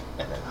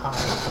and then hide.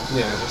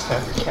 Yeah. Just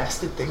have your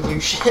casted thing do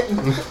shit.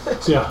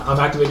 So yeah, I'm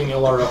activating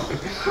LRO.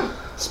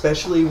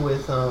 Especially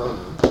with And I'm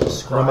going to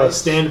scribes.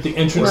 stand at the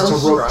entrance to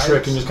Well, rope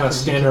trick and just kind of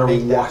stand there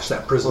and watch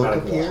that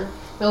prismatic wall. appear.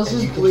 Bill's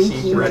And you just can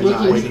blinking, see Brett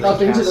looking waiting up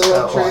to into the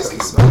cast rope spells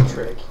trick. on the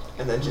trick,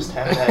 and then just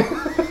have that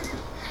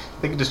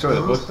They can destroy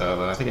the book though,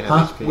 but I think it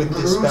has Huh? HP. with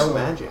dispel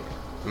magic.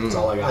 That's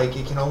all I got. Like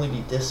it can only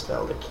be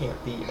dispelled; it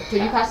can't be attacked. So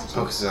you pass it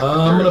Oh, to 'cause it's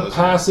I'm going to materialism.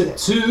 pass it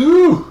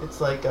to...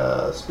 It's like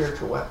a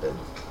spiritual weapon.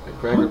 I'm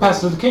going to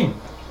pass it to the king.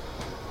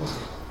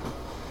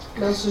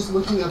 Bill's just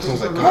looking up into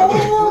Sounds the like rope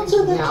Hail to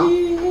trick, the now.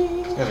 king.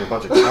 You guys are a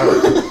bunch of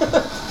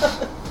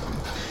cowards.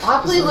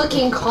 Oddly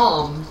looking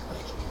calm.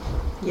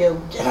 Yo.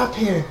 Get up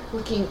here!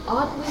 Looking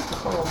oddly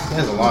calm. He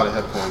has a lot of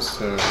hit points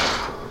too.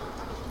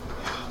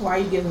 Why are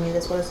you giving me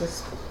this? What is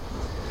this?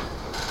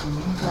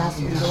 Last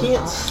You one.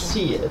 can't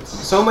see it.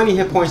 So many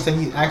hit points that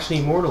he's actually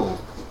immortal.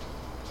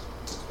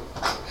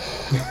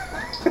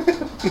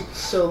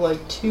 So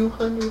like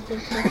 200.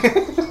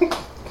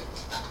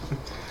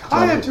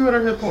 I have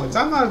 200 hit points.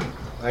 I'm not.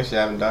 Actually,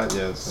 I haven't died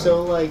yet.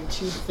 So like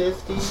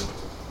 250,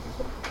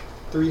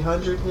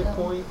 300 hit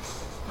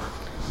points.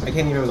 I can't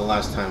even remember the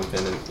last time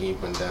Vin and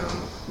Eve went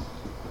down.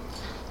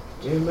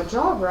 Doing my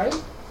job, right?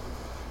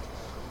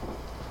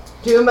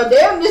 Doing my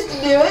damnedest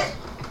to do it.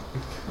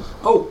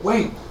 Oh,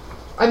 wait.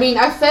 I mean,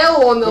 I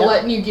fell on the Yeah.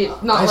 letting you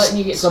get, not letting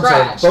you get So I'm sorry,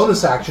 scratched.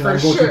 bonus action, For I'm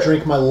going sure. to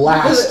drink my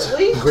last At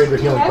least greater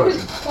healing have it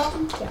potion.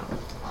 fallen down.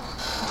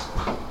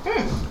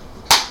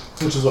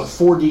 Which is a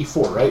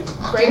 4d4, right?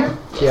 Greater?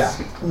 Yeah.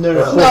 No, Or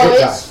no. four No,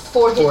 hit it's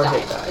 4 hit Four die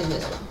hit die. in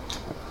this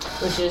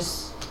one. Which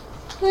is,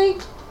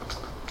 like,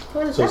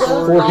 what is So it's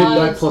that? 4 hit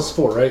die Odds. plus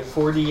 4, right?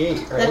 48,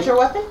 right? That's your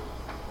weapon?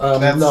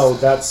 That's- No,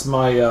 that's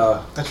my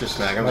That's your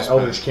smag. I'm my just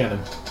Eldritch Cannon.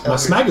 My Eldritch-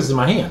 smag is in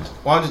my hand.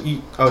 Why did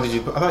you? Oh, did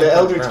you? I thought you The put it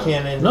Eldritch around.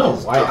 Cannon. No,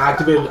 is I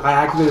activated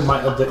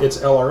my its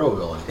LRO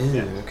ability.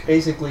 Ew, okay.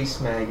 Basically,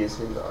 Smag is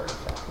his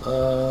artifact.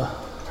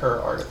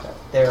 Her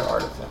artifact. Their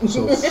artifact.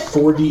 So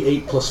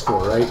 4d8 plus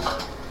 4, right?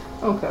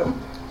 Okay.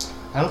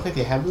 I don't think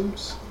they have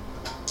boobs.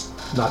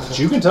 Not that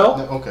you can tell.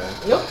 No, okay.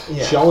 Nope.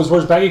 Yeah. She always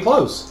wears baggy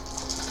clothes.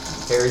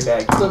 Very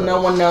bad. So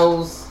no one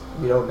knows.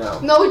 We don't know.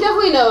 No, we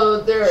definitely know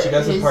they're She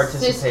doesn't his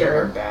participate in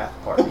her sister. bath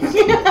party.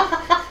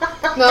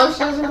 No, she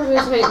doesn't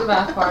participate in the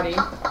bath party.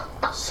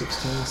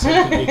 16,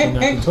 17, 18,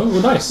 19, 20.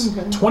 Well, nice.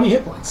 20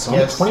 hit points. So I'm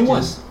at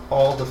 21. Just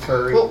all the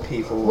furry Well,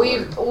 people. We are-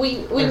 met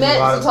There's a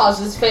lot of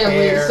Zataj's family,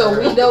 hair. so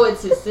we know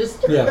it's his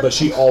sister. Yeah, but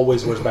she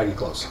always wears baggy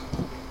clothes.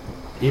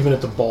 Even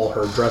at the ball,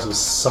 her dress was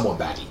somewhat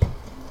baggy.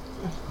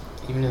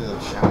 Even in the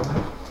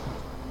shower.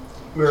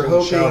 we're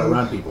She showered hoping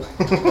around people.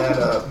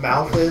 that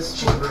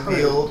Malthus would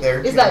reveal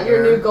their. Is that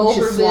your new goal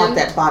You for should flaunt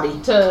Zen? that body.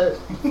 To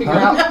figure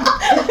out.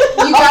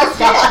 You guys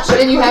sketch,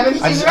 and you haven't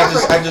seen the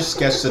reference. I just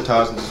sketched the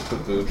toss and just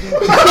put boobs.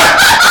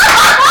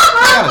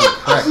 That is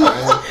correct,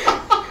 man.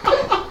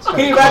 Can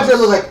you imagine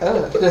them like,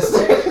 just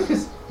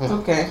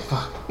okay.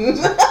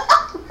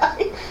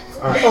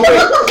 Alright.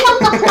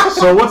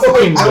 So what's the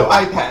thing No do?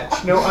 eye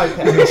patch. No eye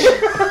patch.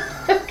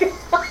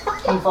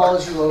 He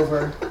follows you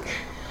over,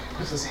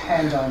 puts his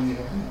hand on you,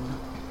 and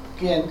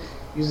again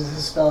uses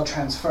his spell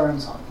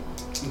Transference on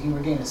you. You can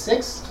regain a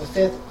 6th, a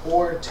 5th,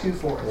 or 2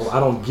 4ths. Well, I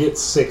don't get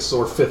 6th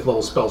or 5th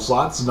level spell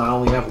slots, and I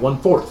only have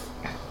 1/4.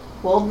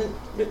 Well,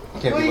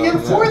 Can't Well, be you like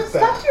get that. fourth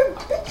stop your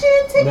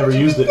bitching and take Never what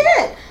you used can it.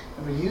 get.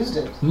 Never used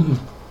it. Mm-mm.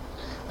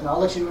 And I'll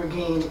let you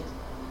regain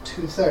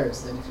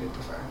 2/3 then if you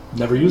prefer.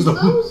 Never used them.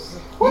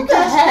 What the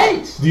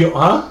heck?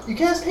 Huh? You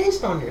cast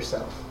haste on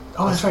yourself.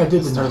 Oh, that's right. I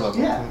did It's the third level.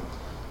 Yeah.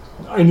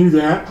 I knew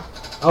that.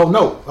 Oh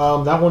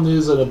no, that one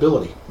is an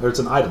ability, or it's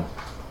an item.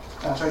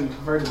 That's right, you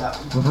converted that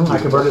one. I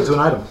converted it to an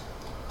item.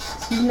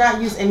 So you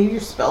not use any of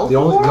your spells? The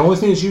before? only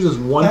thing it's used is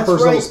one That's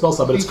first level right, spell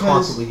slot, but it's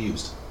because- constantly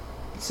used.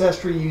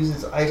 Sestri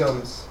uses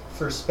items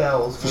for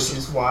spells, which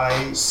is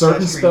why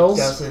Certain Sestri spells?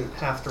 doesn't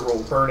have to roll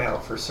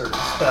burnout for certain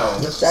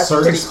spells. That's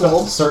certain pretty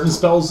cool. Certain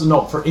spells,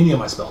 no, for any of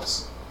my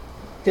spells.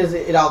 Because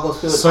it all goes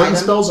through an Certain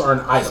item. spells are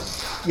an item.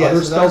 Yeah,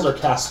 Other so spells that- are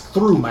cast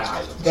through my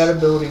items. That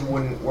ability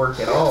wouldn't work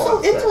at all. So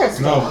on Sestri.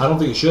 interesting. No, I don't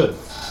think it should.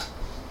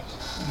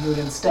 You would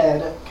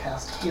instead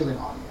cast healing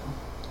on you.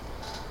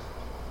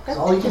 That's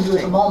So all you can do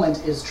at the interesting.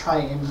 moment is try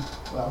and,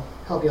 well,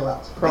 help you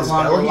out. Prolong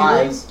Spell your healing?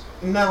 lives.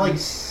 Isn't that like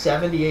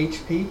 70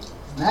 HP?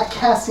 Not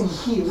casting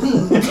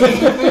healing. That's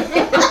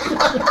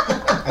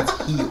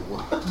heal.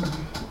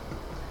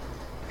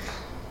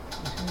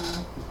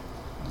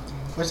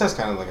 Which that's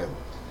kind of like a.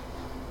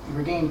 You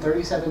regain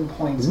 37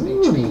 points of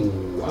HP.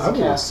 Ooh, As I you will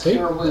cast take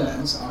Cure that.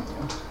 Wounds on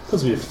you.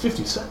 Supposed to be a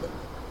 57.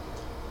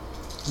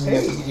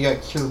 You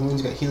got cure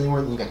wounds, you got healing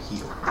word, and you got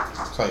heal.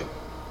 So like,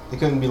 it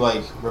couldn't be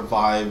like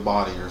revive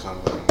body or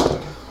something.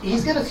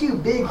 He's got a few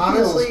big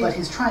Honestly- heals, but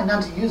he's trying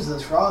not to use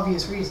those for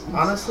obvious reasons.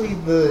 Honestly,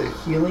 the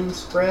healing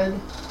spread,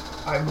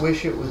 I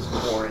wish it was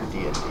more in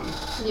D&D.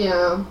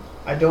 Yeah.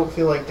 I don't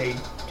feel like they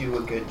do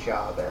a good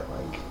job at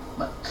like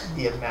But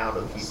the amount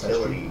of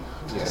utility.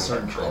 Yeah,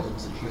 Certain potential.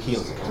 items that you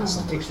Heal.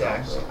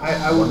 Exactly.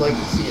 I would like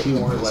to see it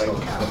more like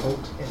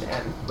catapult,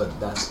 in but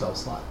that spell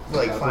slot.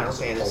 like catapult Final is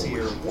Fantasy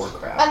or always-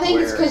 Warcraft. I think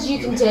it's where because you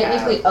can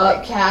technically have, like,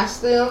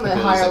 upcast them at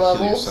Because, higher like,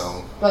 heal levels,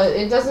 yourself. but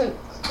it doesn't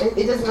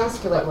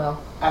escalate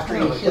well. after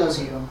No, he it heals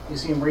doesn't. you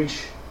see him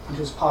reach into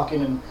his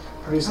pocket and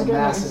produce a I don't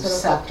know, massive instead of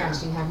scepter.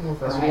 upcasting, have more As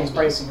he variety. is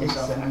bracing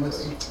himself, and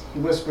Exactly. he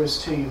whispers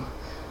to you,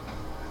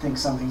 I think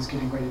something's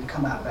getting ready to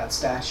come out of that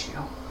statue.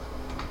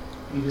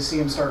 You just see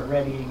him start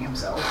readying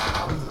himself.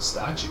 Out of the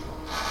statue.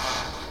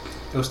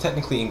 It was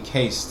technically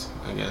encased,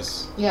 I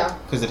guess, Yeah.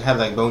 because it had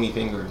like bony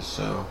fingers.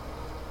 So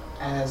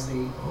As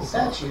the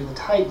statue, the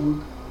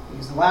Titan,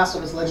 used the last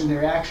of his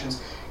legendary actions,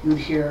 you would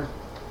hear,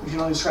 what you can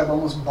only describe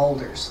almost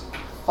boulders,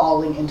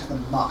 falling into the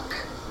muck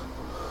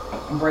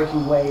and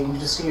breaking away. And you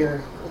just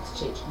hear Let's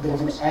change. a bit of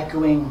an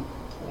echoing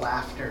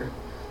laughter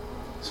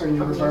starting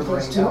to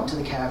reverberate out to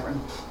the cavern.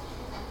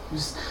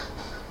 Just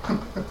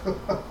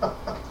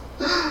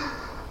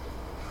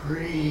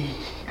free.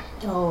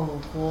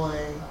 Oh boy.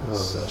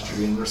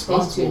 Sestri and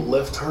response will tuned.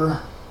 lift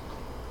her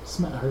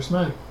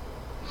smeg.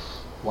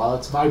 While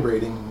it's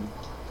vibrating,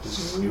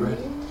 just be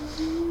ready.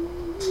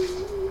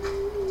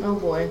 Oh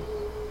boy.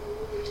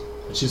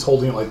 And she's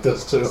holding it like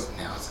this too.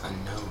 now it's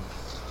unknown.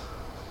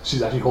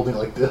 She's actually holding it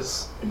like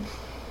this.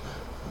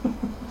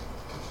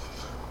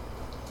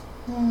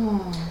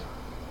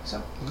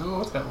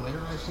 No, it's got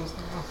layer actions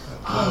now.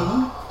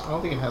 I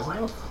don't think it has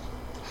enough.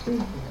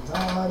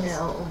 Odds,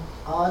 No.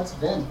 odds,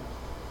 Ben.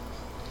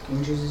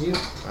 King chooses you.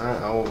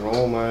 Alright, I will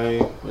roll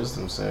my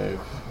wisdom save.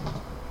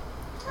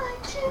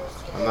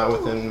 I'm not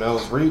within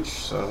Mel's reach,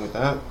 so I don't get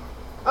that.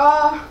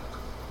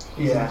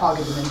 He's in the Yeah.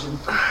 pocket dimension.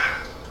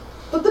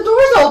 But the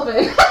door's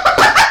open.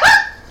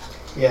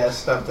 Yeah,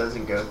 stuff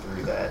doesn't go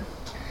through that.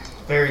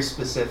 Very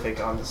specific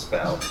on the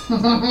spell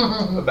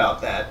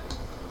about that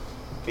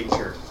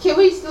feature. Can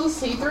we still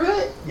see through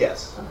it?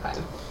 Yes. Okay.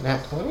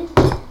 Nat 20?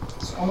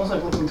 It's almost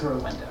like looking through a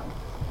window.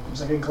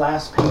 There's like a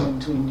glass pane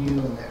between you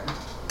and there.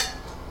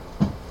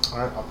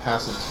 Alright, I'll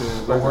pass it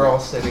to. But we're all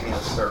sitting in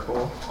a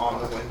circle on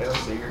the window,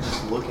 so you're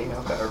just looking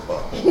up at our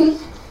butt.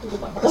 Little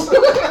fuzzy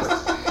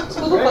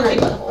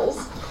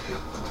buttholes.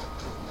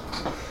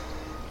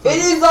 It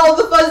is all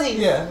the fuzzies.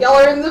 Yeah. Y'all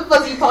are in the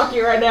fuzzy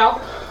pocket right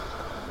now.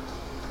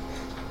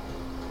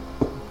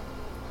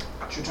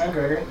 It's your turn,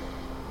 Gregory.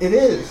 It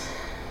is.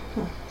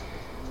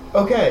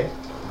 Okay,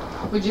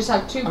 We just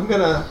have two. I'm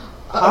gonna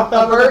a hop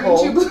out of the bird and hole,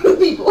 two blue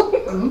people.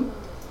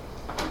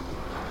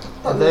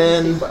 and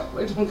then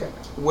Okay.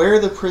 where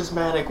the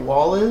prismatic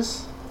wall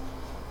is,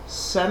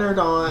 centered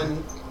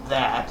on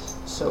that,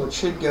 so it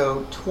should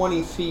go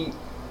 20 feet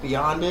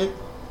beyond it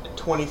and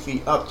 20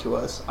 feet up to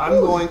us. I'm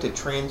going to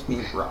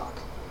transmute rock.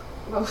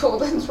 Oh,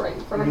 that's right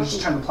in front You're of just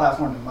us. trying to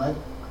platform to mud.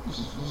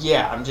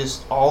 Yeah, I'm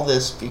just all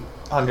this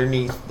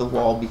underneath the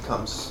wall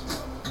becomes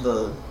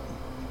the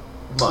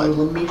So mud.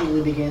 it'll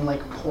immediately begin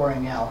like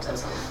pouring out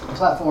as the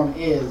platform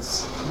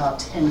is about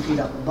 10 feet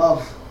up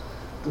above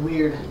the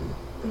weird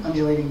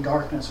undulating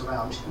darkness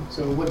around you.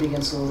 So it would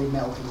begin slowly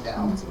melting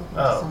down.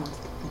 Oh.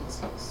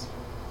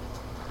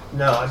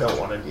 No, I don't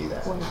want to do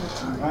that.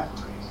 Alright.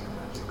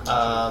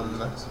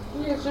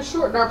 You have to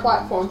shorten our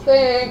platform.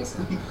 Thanks.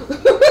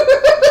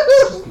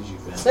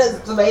 Says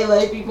the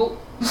melee people.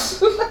 You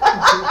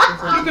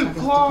can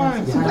fly.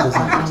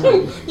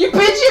 You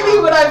bitch at me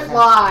when I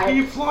fly.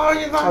 You fly.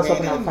 You're I not was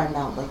hoping I getting. would find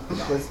out, like,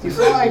 because You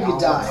fly, you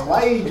die.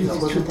 Why are you doing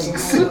these two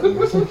things?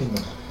 You're thinking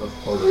of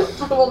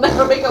part I will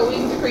never make a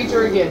winged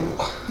creature again.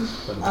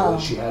 but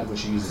she had when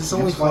she used It's it.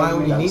 only fly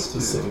when you That need was to.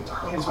 specific to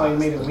her. That's why you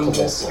made a The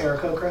wingless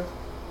cobalt Aarakocra.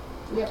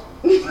 Yep.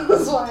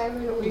 That's why I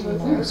made a wingless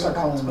We'll creature. start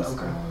calling him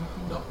Okra.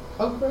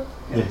 Okra.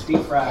 Yeah, it's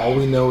deep fried. All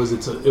we know is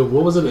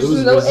what was it? It There's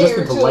was no resistant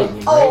air to to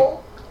lightning, it. right? Oh.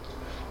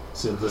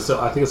 So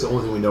I think it's the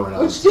only thing we know right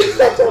now. Which is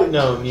that?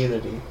 No,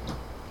 immunity.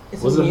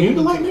 Was it immune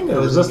to lightning? It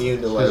Or was resistant?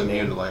 immune to It's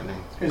immune to lightning.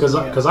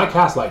 lightning. Because I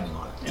cast lightning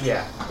on it.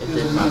 Yeah, it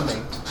did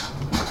nothing.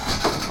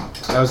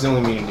 That was the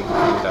only immunity we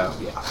figured out.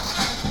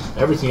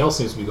 Yeah. Everything else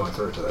seems to be going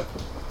through it today.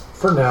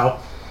 For now.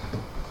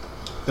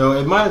 Though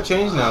it might have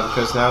changed now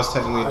because now it's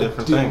technically a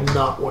different I thing. did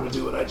not want to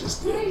do what I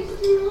just did.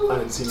 I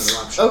didn't see another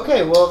option.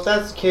 Okay, well, if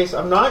that's the case,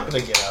 I'm not going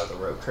to get out of the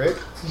rope trick.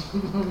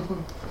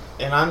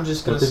 And I'm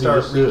just going What to did you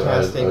start just do?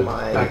 recasting I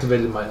my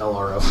Activated my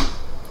LRO.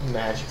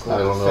 magical I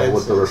don't know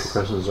what the defenses.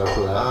 repercussions are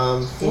for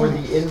that. For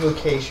the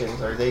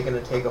invocations, are they going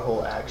to take a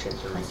whole action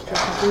to I can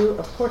recast? do,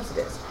 of course it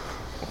is.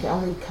 I can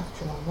only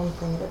capture on one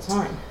thing at a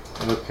time.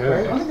 I don't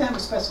Okay. think they have a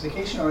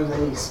specification, or are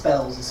they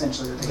spells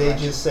essentially that They can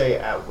just say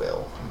at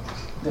will.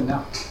 Then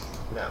no.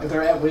 No. If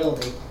they're at will,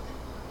 they.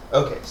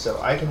 Okay, so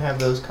I can have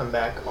those come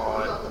back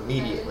on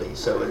immediately,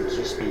 so it'd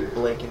just be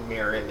blink and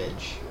mirror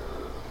image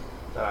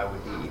that I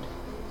would need.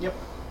 Yep.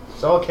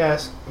 So I'll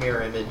cast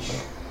mirror image.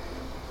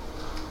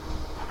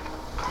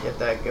 Get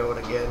that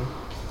going again.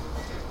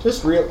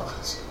 Just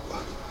realize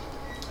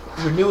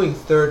renewing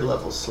third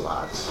level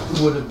slots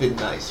would have been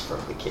nice from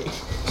the king.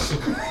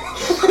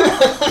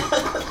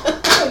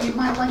 Oh, you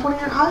might like one of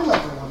your high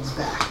level ones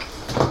back.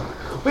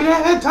 We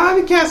didn't have time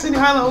to cast any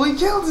high level. We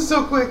killed it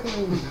so quick.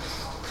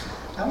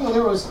 I mean,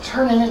 there was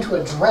turning into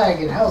a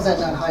dragon. How is that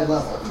not high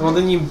level? Well,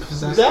 then you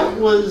possessed That it.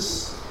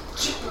 was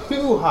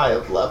too high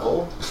of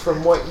level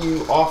from what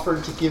you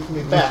offered to give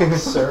me back,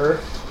 sir.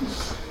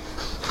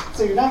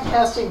 So you're not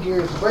casting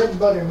your bread and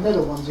butter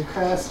middle ones. You're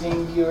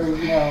casting your,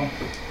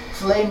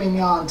 filet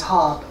mignon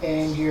top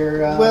and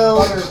your Well-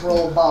 butter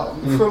roll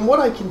bottom. From what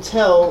I can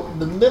tell,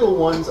 the middle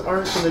ones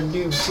aren't going to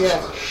do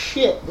jack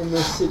shit in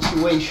this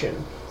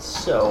situation.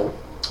 So,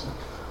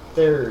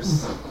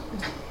 there's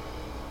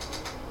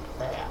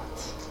that.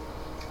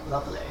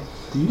 Lovely.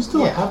 Do you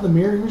still Yeah. have the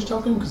mirror image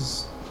token?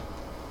 Because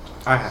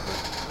I have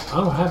it. I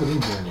don't have it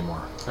in here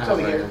anymore. I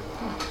Over have here. it.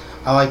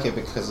 I like it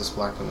because it's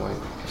black and white.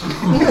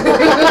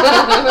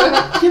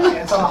 Yeah,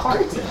 it's on a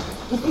heart.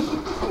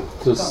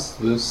 Does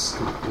this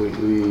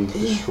completely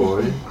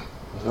destroy?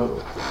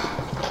 Oh.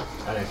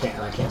 And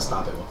I can't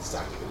stop it once it's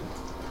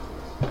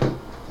activated.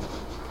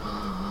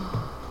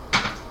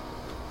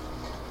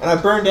 And I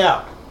burned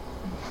out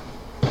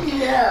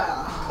Yeah.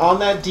 on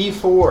that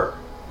D4.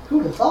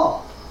 Who'd have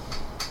thought?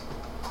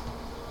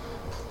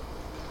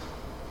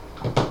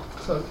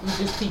 So you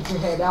just peek your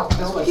head out.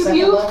 That's what, Pew second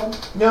pew. level?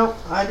 No,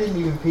 I didn't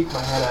even peek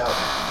my head out.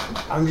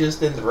 I'm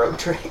just in the rope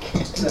trick.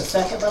 Is that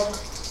second level?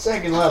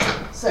 Second level,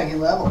 Second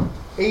level.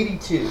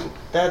 82.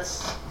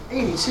 That's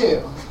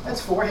 82.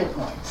 That's 4 hit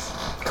points.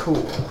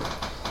 cool.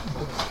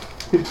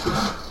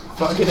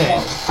 Fucking A.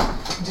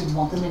 You didn't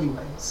want them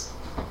anyways.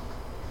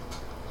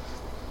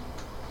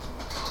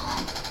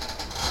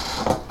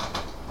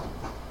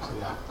 So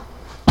yeah,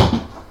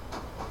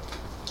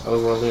 Oh,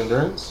 you want the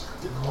endurance?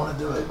 didn't want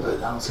to do it, but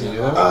I don't see it.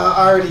 Yeah.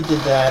 I already did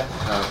that.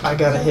 I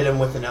gotta hit him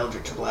with an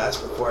Eldritch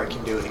Blast before I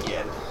can do it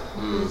again.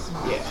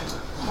 Yeah.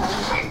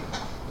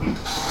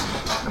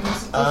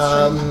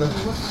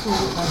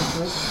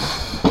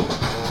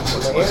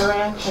 Layer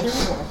action?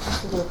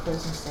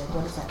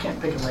 What is that?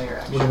 Can't pick a layer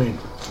action. What do you mean?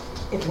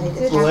 If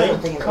they Blank attack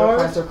something and it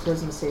card? requires their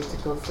charisma save to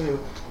go through,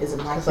 is it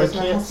my Because I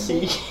charisma can't has to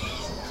be?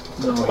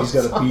 see. No, he's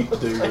got to beat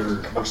your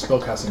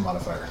spellcasting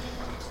modifier.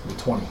 The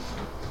 20.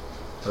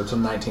 Or to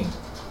 19.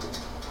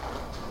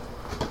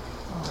 Oh,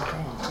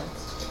 damn,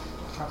 that's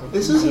probably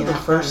This easy isn't the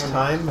enough first then.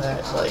 time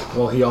that, like,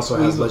 Well, he also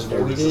has We've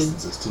legendary avoided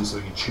resistances too, so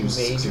he can choose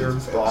to succeed major if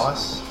he fails.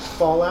 boss But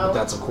fallout.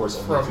 that's of course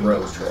only from if he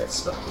rogue knows trick. what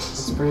spell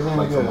It's is. pretty damn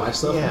Like for good. my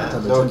stuff, Yeah. they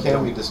Though it don't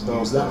can be dispelled,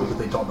 use that though. because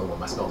they don't know what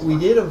my spells We are.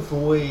 did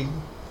avoid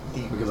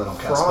the Because I don't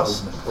cast frost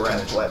spells and breath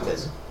damage.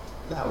 weapon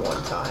that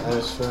one time. That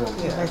is true.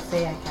 If I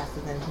say I cast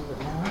it, then he would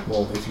know.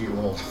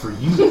 Well, for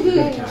you, if you're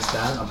gonna cast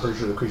that, I'm pretty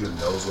sure the creature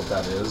knows what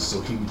that is, so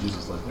he would use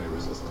his legendary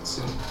resistance.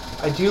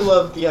 I do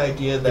love the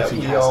idea that If he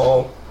we has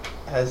all,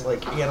 as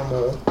like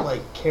animal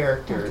like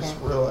characters, Okay.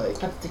 we're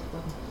like, Let's stick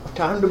with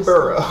time to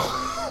burrow.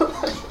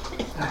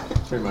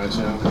 Pretty much,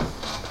 yeah.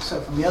 So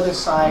from the other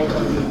side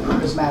of the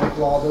prismatic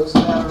wall, those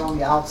that are on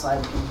the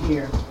outside can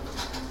hear.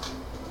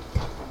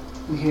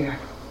 You hear.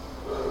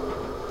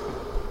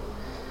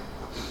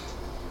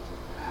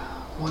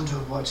 Wonder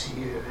what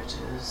year it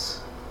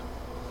is.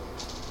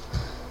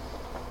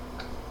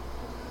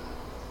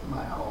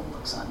 My home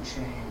looks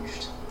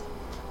unchanged.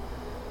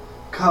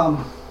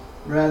 Come,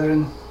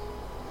 brethren.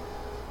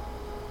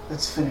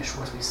 Let's finish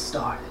what we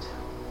started.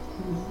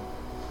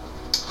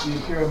 You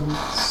hear a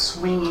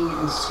swinging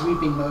and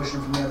sweeping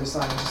motion from the other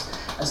side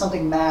as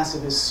something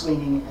massive is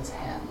swinging its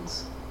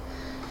hands.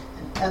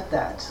 And at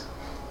that,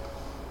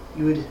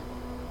 you would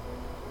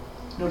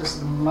notice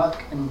the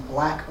muck and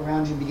black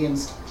around you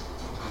begins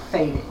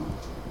fading,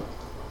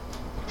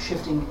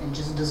 shifting and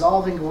just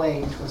dissolving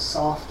away into a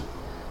soft,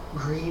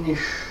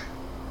 greenish,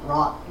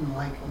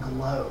 rotten-like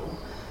glow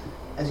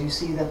as you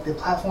see that the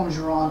platforms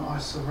you're on are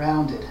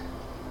surrounded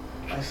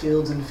by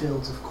fields and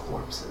fields of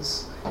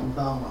corpses and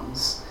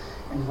bones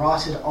and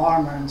rotted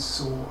armor and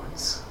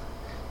swords.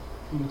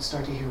 And you'd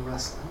start to hear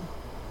rustling.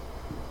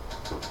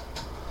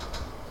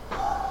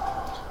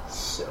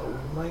 So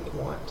we might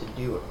want to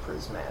do a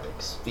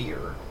prismatic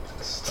sphere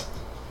next.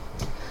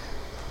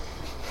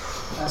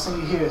 Last thing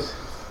you hear is,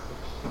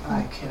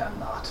 I care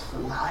not for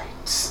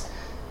light.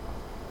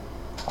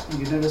 And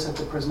you notice that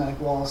the prismatic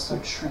wall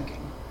starts shrinking,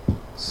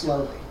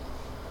 slowly.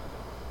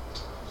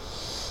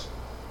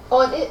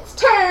 On its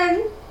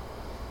turn,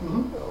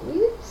 Mm-hmm. roll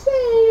me a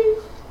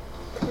save.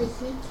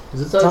 Chrissy.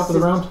 Is it So the top it's of the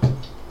just- round?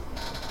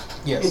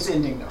 Yes. It's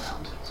ending the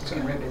round. So it's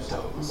getting ready to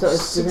stop. So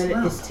it's Sixth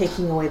round. it's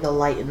taking away the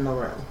light in the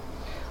room.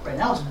 Right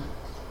now it's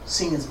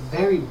seeing this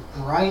very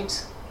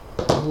bright,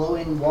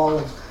 glowing wall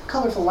of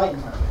colorful light in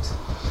front of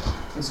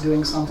it. It's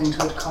doing something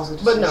to it, cause it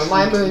to But no,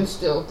 my shrink. moon's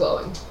still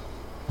glowing.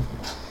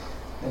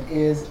 That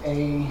is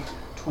a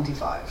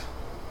 25.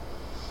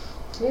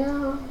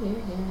 Yeah.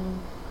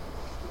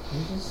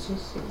 Just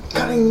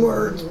Cutting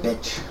words,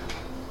 bitch.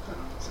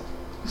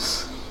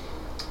 So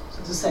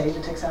to save,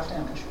 it takes half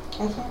damage.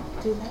 I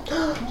can't do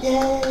that.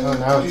 Yay! Oh,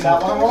 now You it's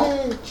got one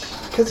roll?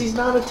 Because he's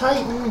not a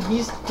Titan,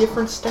 he's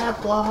different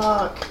stat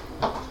block.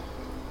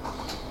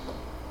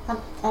 I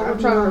I'm would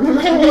trying to know.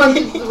 remember what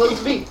it's supposed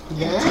to be.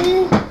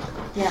 Yay!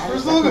 Yeah,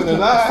 There's I nothing to still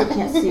that.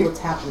 can't see what's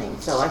happening,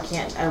 so I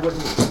can't. I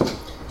wouldn't.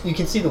 You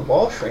can see the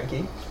wall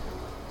shrinking.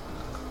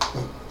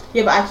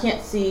 Yeah, but I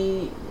can't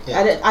see.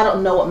 Yeah. I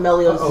don't know what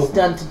Melios Uh-oh. has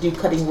done to do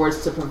cutting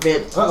words to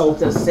prevent Uh-oh.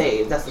 the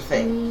save. That's the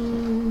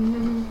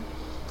thing,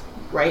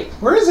 right?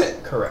 Where is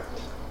it? Correct.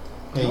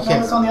 Yeah, you No,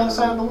 can't. it's on the other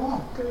side of the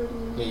wall.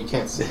 Yeah, you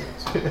can't see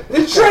it.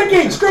 It's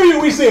shrinking! Screw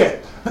you, we see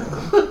it!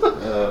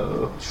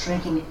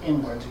 Shrinking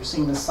inwards. You're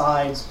seeing the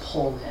sides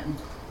pull in,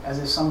 as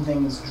if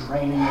something is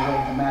draining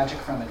away the magic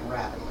from it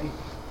rapidly.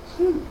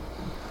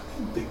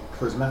 The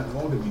prismatic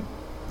wall could be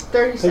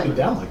 37. taken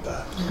down like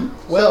that.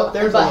 Well, So,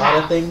 there's a but lot of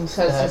half, things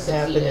 'cause that it's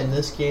happen defeated. in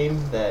this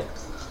game that,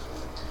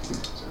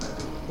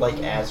 like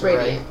Azurite,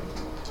 Radiant.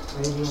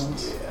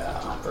 Radiant.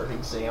 Yeah. for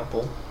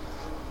example.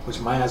 Which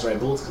my Azurite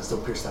bullets can still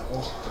pierce that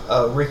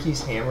wall.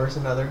 Ricky's hammer is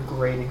another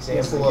great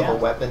example they of a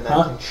can. weapon that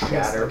Huh? can shatter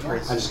Yes, they can.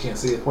 I just can't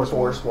see it.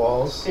 force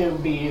walls. It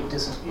would be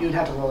you'd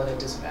have to roll it at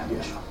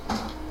disadvantage.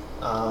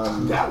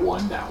 That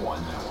one.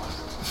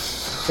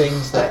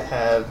 Things that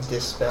have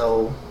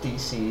dispel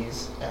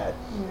DCs at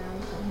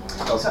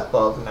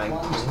above 19.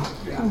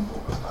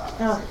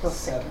 Oh,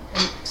 7,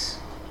 8.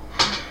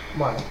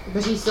 Why?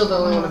 But he's still the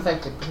only one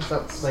affected because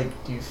that's Like,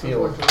 do you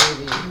feel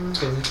unfortunately the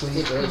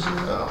physically?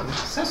 stipulation.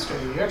 Sister,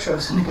 you're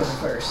chosen to go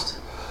first.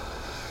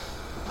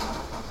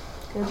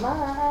 good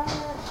luck.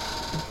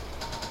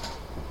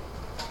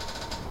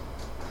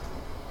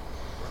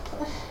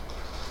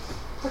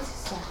 What's this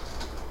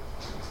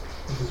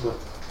stuff This is what?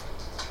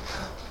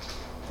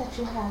 that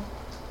you have?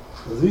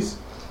 These?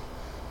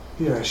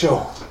 Here, I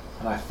show.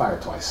 And I fire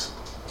twice.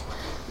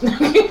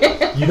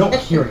 You don't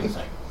hear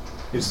anything.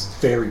 It's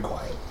very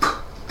quiet.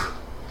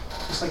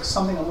 It's like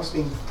something almost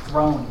being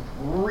thrown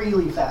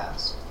really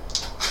fast.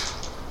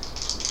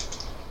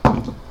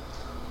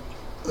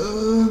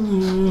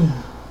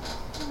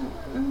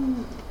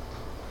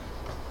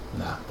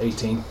 Nah,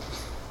 18.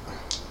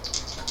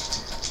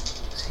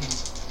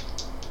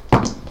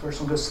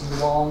 First one goes to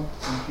the wall.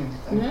 Don't hear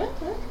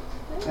anything.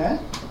 Eh?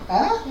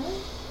 Ah?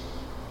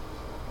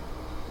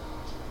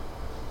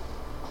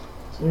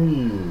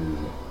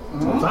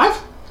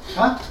 25?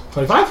 Huh?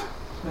 25?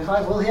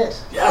 25 will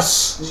hit.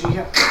 Yes! Did you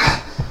hear?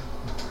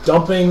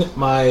 Dumping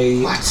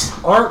my What?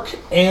 arc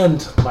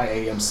and my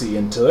AMC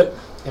into it.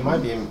 It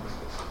might be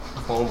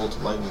vulnerable to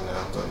lightning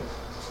now, but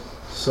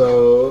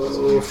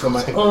So for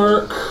my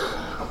arc,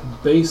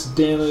 base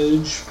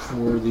damage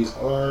for the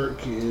arc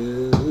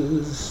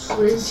is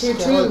We're in tier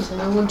 2.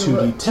 No wonder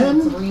what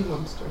 2d10. 3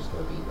 monsters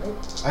will be,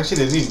 right?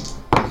 actually, they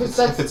do if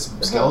That's it's how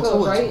it skeletal,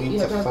 goes, right? it's weak You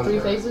have to to have 3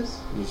 thunder. phases.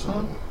 Usually.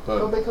 Don't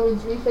But they come in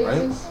 3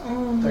 phases?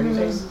 30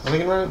 phases. am I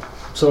thinking right?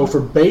 So for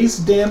base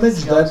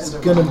damage, that's Skeletons are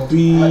gonna vulnerable.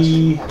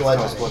 be.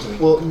 Bludgeoning.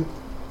 Well,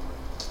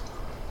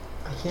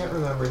 I can't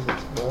remember if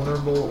it's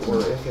vulnerable or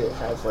if it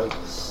has like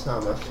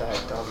some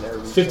effect on their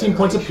 15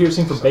 points of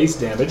piercing for base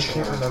damage. I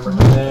can't remember.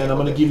 And I'm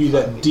going to give you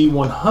that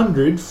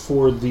D100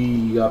 for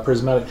the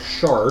prismatic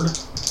shard.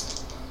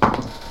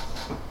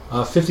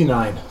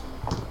 59.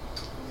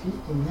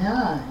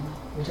 59.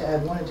 You have to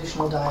add 1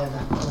 additional die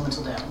of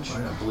elemental damage.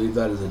 Alright, I believe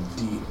that is a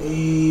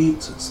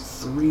D8, so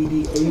it's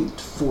 3D8,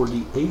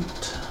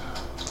 4D8,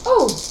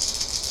 Oh!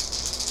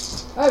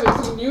 I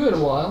haven't seen you in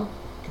a while.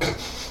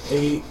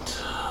 8,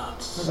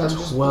 I'm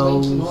just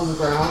 12, blinking on the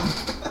ground.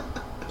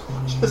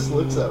 20, Just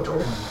looks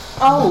over.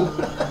 Oh,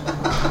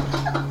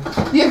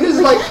 Yeah, because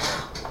like,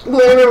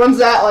 where everyone's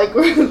at, like,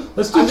 we're.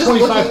 Let's do I'm just 25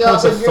 looking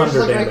points up of and you're just, thunder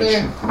like, right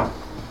damage. there.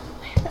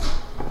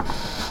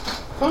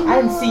 I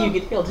didn't see you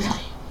get healed, did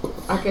I?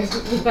 I guess.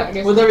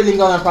 With everything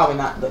going on, probably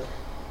not, but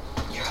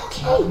you're Not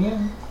okay.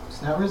 immune.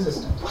 It's not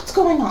resistant. What's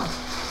going on?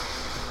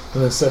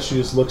 And then Seshi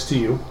just looks to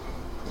you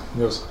and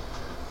goes,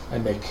 I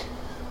make.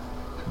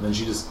 And then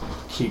she just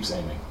keeps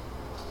aiming.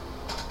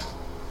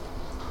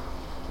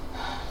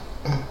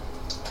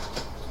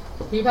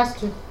 Who you pass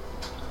it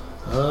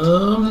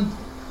to?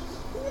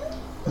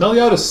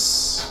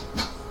 Meliodas.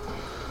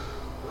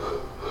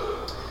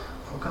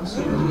 What comes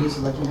to you is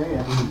a legendary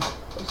action.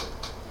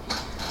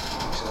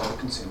 So I'll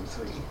consume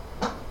 3.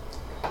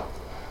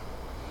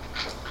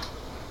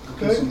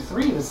 Consume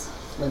 3 is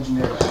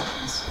legendary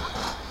actions.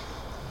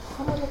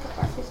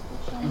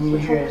 And you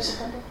hear it.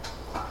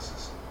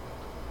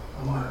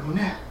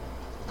 Moon.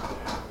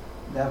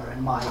 Never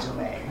in my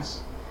domain.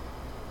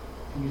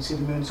 And you see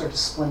the moon start to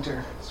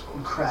splinter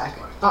and crack.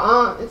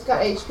 It's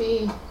got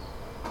HP.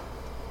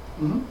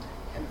 Mm-hmm.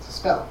 And it's a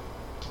spell.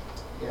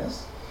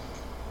 Yes?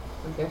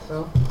 I guess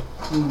so.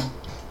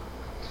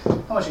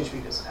 How much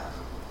HP does it have?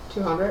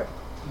 200?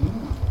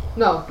 Mm.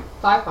 No,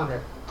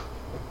 500.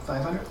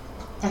 500?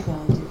 I can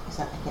only do.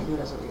 I can't do it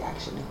as a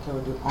reaction. I can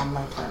only do it on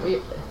my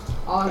turn.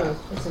 All I know is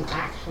it's an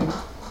action.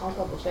 I'll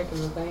double check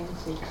in the thing.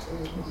 See if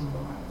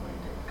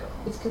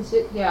it's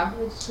considered. Yeah,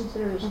 it's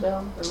considered a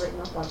spell. They're written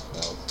up like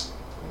spells.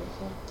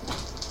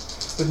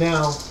 But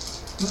now,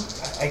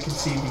 I can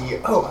see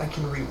the. Oh, I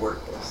can rework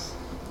this.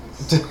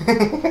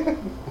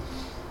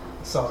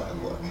 I saw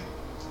that look.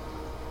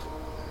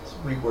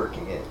 Just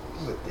reworking it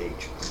with the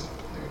HP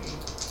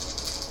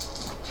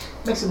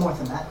 30. Makes it more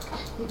thematic.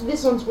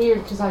 This one's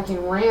weird because I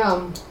can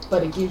ram,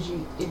 but it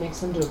makes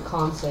them do a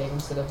con save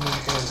instead of me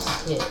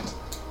doing a hit.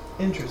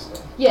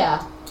 Interesting.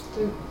 Yeah.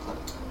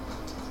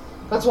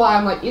 That's why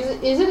I'm like, is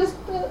it a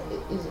spell?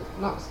 Is it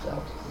not a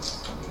spell?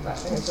 I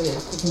guess it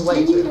is. It's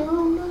way too.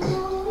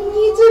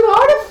 It's an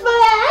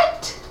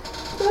artifact!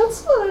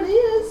 That's what it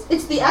is.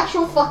 It's the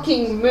actual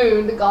fucking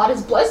moon. The god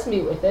has blessed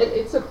me with it.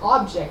 It's an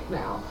object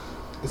now.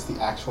 It's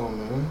the actual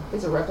moon.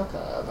 It's a replica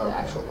of the Okay.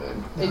 actual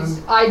moon.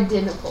 It's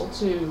identical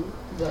to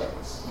the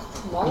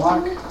small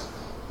Mark. moon.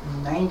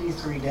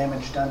 93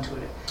 damage done to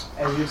it.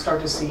 As you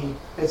start to see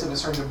bits of it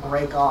starting to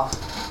break off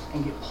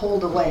and get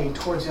pulled away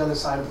towards the other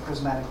side of the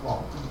prismatic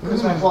wall. The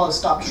prismatic wall has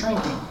stopped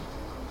shrinking,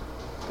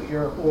 but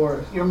your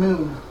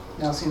moon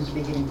now seems to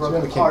be getting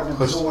broken we can't apart and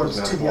push the absorbed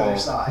to prismatic the other wall.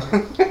 side.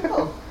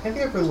 Oh, Have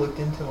you ever looked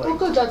into well, like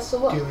good. That's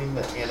still up. doing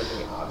the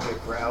anime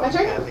object route My and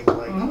turn? having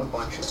like Mhm. a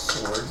bunch of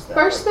swords that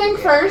First like, thing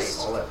you animate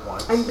first, all at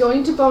once? I'm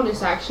going to bonus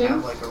have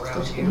action. like around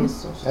Which you.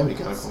 is That'd be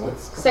kind of cool.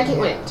 Second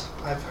wind.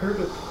 I've heard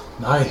of,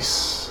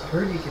 Nice. I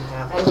heard you can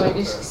have. I'm going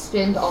to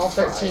spend all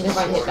 13 of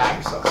my hit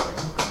die.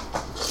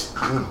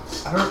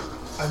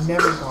 I've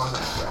never gone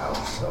that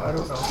route, so I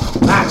don't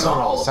know. Max on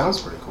all of them.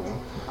 Sounds pretty cool.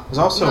 There's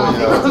also No,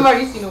 I've a,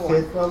 already seen a one.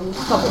 Fifth level.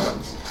 Couple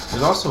ones.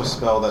 there's also a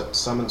spell that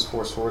summons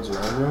 4 swords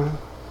around you,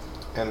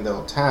 and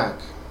they'll attack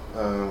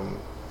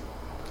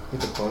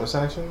with the bonus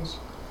actions.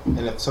 And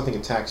if something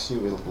attacks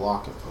you, it'll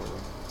block it for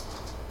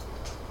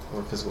you.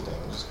 Or physical damage.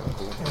 It's kind of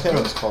cool. I can't remember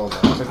what it's called now.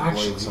 It's like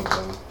Actually, blade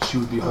something. she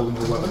would be holding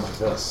her weapon like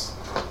this.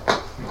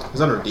 It's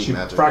under deep She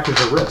magic. fractured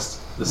her wrist.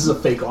 This is a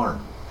fake arm.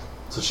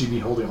 So she'd be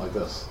holding it like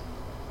this.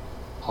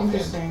 Offhand.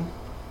 Interesting.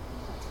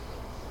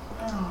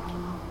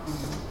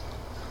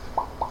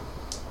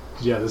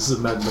 Yeah, this is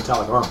a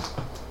metallic arm.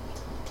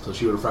 So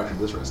she would have fractured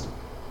this wrist.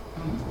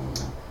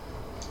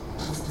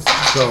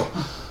 So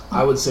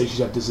I would say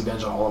she'd have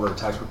disadvantage on all of her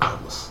attacks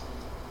regardless.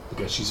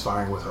 Because she's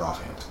firing with her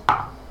offhand.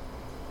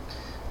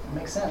 It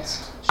makes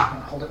sense. She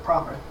can't hold it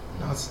proper.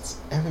 No, it's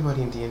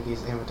everybody in D&D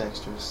is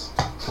ambidextrous.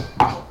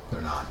 No,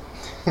 they're not.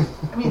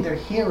 I mean, they're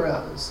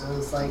heroes, so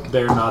it's like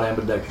They're not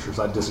ambidextrous.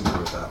 I disagree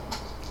with that.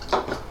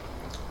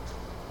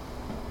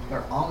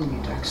 they're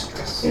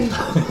ambidextrous.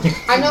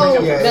 I know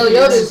Yeah,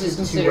 Meliodas it's is two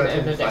considered weapon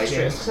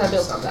ambidextrous because I fighting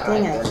built something that.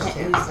 Dang like it, I that.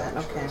 can't use that,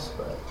 okay.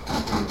 But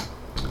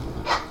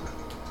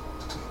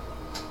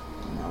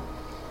No.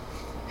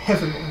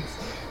 everyone's,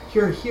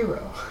 you're a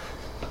hero.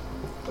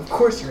 Of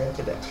course you're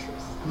ambidextrous.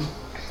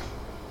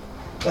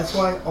 That's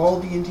why all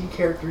D&D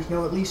characters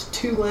know at least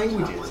 2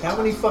 languages. How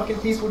many fucking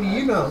people do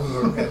you know who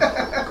are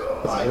ambidextrous?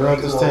 You're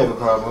at this table,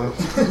 probably.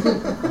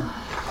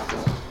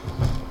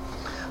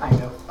 I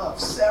know of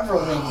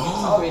several things.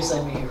 Obviously,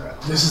 I'm a hero.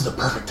 This is the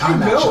perfect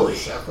time, actually.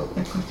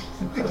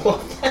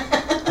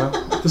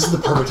 This is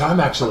the perfect time,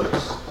 actually.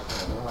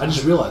 I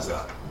just realized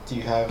that. Do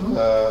you have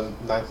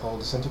 9th level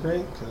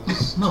disintegrate?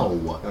 'Cause No.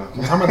 What? I'm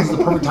talking about this is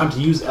the perfect time to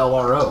use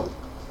LRO.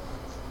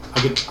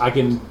 I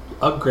can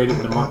upgrade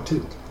it to Mark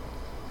II.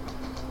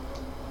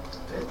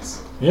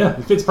 Fits. Yeah,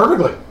 it fits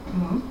perfectly.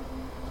 Mm-hmm.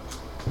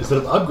 Instead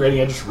of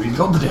upgrading, I just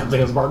rebuild the damn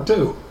thing as Mark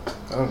II.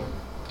 oh.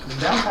 The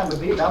downtime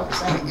would be about the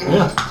same.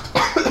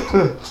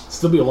 Yeah.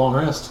 Still be a long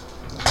rest.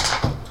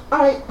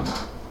 Alright.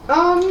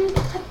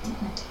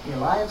 You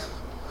alive?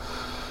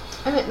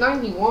 I'm at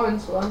 91,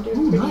 so I'm doing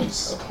Ooh, pretty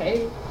nice.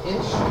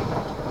 okay-ish.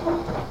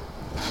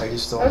 Are you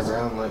still on the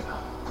ground? Like,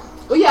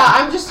 Well, yeah,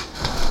 I'm just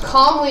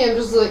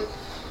like,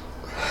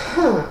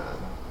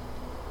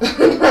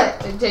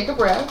 I take a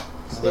breath,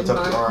 lift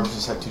up your arms,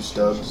 just have 2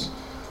 stubs.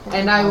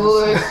 and I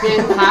will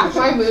extend half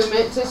my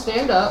movement to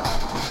stand up.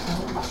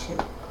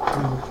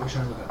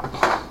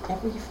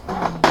 Every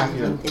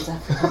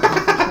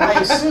I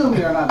assume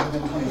you're not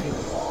within 20 feet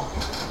of the wall.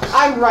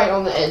 I'm right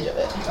on the edge of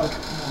it.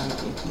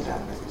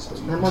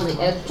 I'm on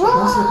the edge.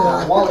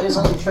 The wall is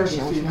only 30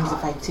 which feet means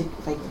high.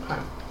 if I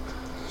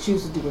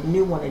choose to do a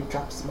new one, it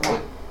drops some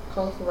more.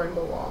 Colorful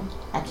rainbow wall.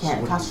 I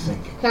can't concentrate.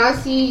 Can I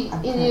see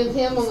any of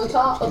him on the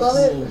top above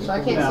it? So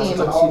I can't No, see with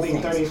him. it all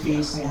being 30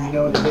 feet, and you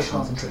know an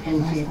additional 10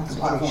 feet the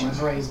platform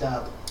is raised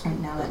up. Right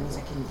now, that means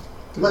I can.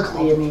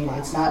 Luckily, I mean,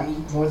 it's not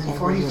more than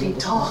 40 feet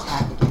tall.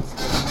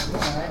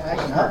 I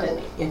can up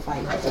it. If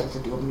I decide to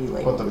do a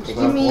melee. What the? Give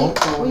me,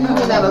 will you give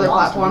me that other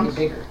platform? Will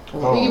Bigger.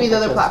 you give me the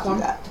other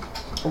platform?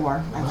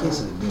 Or I This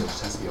can.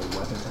 has to be a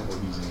weapon type or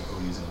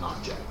using an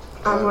object.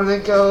 I'm gonna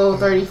go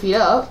 30 feet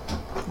up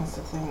That's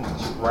the thing.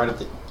 Right at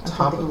the I'm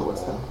top trying of to the think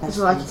of wall. what's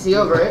the so I can see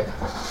over it,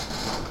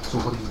 So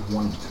what do you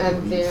want to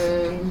and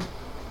then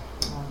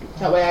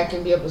that way I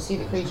can be able to see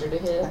the creature to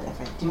hit. But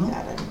if I do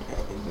that, I'm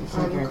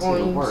guarantee it'll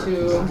going work. to-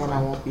 Because then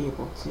I won't be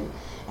able to.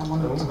 I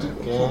want to do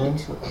it Again.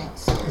 into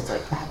advance. So it's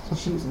like I have to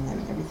choose, and then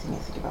everything I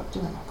think about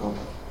doing, I'll go with.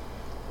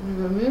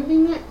 Am I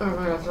moving it, or am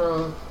I gonna throw?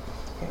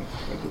 Okay,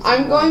 it gives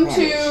I'm me more going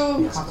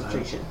advantage. to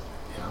Concentration.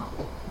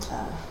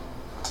 Yeah.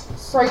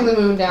 bring the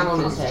moon down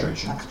on his head.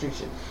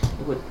 Concentration.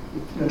 It would.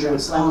 Gonna try to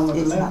slam him with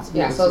the It's moon? not.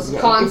 Yeah, so it's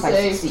con if I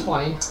save succeed.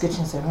 20, It's a good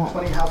chance I won't.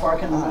 20, how far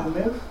can the moon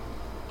move?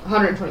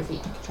 120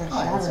 feet. I could try to Oh,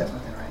 yeah, that's shatter.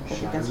 definitely within range. But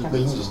that's But kind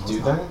you of can just do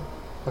that?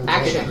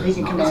 Action. He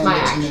can command It's my it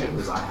to action.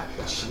 move.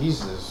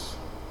 Jesus.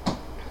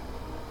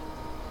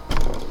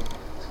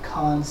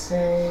 Con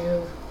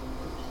save.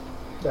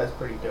 That's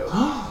pretty dope.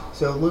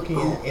 So looking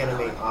at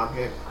animate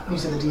object, You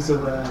said the DC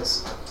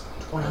was.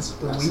 the weakness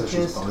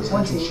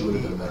is She would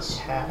have been the the best.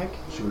 attack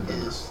She would have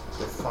been is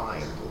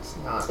defined. It's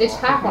not. It's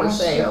half on a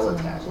save. Spell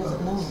attack. She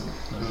doesn't know.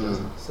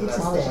 So It's that's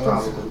all that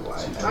probably goes. why.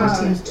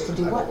 To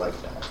do I what? don't like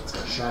that. It's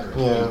got shattered.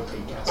 Yeah.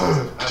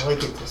 I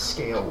like it to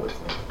scale with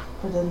me.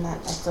 But then that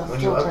I still When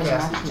you try to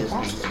upcast match it, me just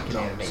means back. you can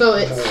animate So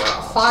it's more.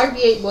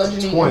 5d8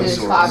 bludgeoning and 20 then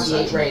swords.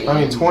 5d8 radiant. I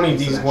mean, 20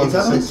 these ones.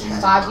 It's up to is-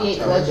 10. 5d8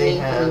 They bludgeoning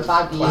and then have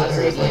 5d8 classes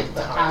radiant. like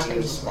But after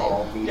tiny, you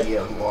small,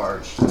 medium,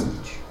 large, huge.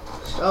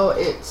 So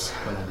it's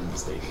But I didn't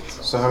state it.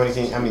 So how many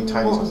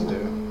times does it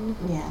do?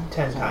 Yeah.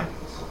 10 times.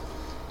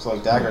 So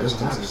like dagger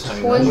distance is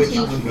tiny.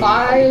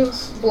 25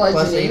 Plus 8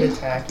 bludgeoning.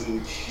 attack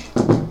each.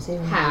 I'm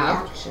saving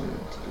Half. the action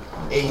to do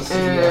con AC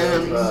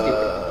And-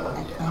 of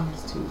I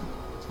promise to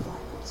fly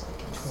so I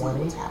can see 20?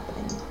 what's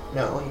happening.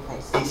 No, So if I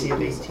see AC it,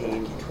 of use it, I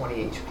 18, can 20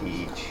 HP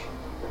each.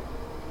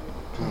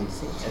 try to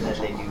save And then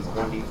too they much do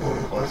on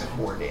 1d4 plus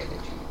 4 damage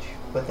each.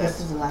 But This that's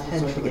is the last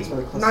resort that gets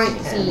really close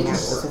 19. to me. And that's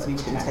supposed to be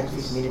within 10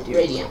 feet for me to do.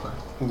 Radiant.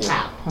 Yeah.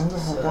 Half. Hunger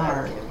so her that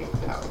guard. can be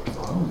powerful.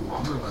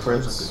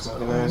 Crits. I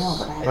Nice. know,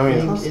 but I I have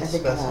mean, close. it I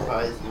think,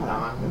 specifies hold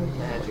on, let me look at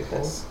non-magical.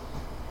 this.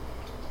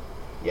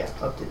 Yeah,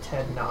 up to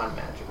 10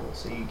 non-magical.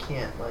 So you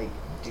can't like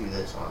do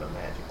this on a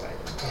magic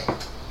item.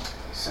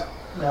 So,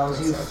 well,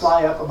 as you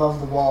fly up above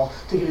the wall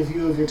to get a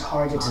view of your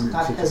target,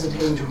 not 150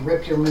 hesitating to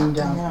rip your moon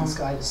down I from know. the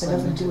sky to It slam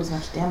doesn't into do it. as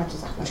much damage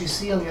as I What you thought.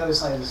 see on the other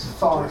side is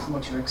far from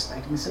what you're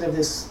expecting. Instead of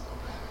this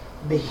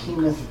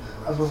behemoth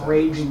of a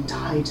raging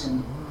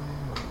titan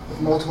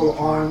with multiple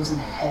arms and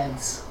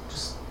heads,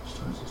 just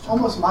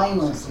almost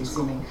mindlessly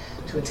seeming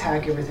to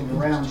attack everything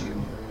around you.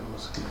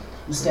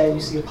 Instead,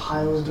 you see a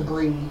pile of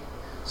debris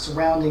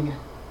surrounding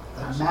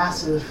a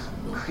massive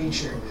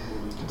creature,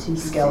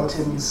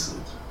 skeletons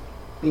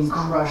being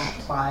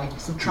crushed by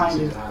trying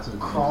to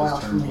crawl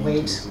out from the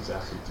weight,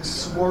 a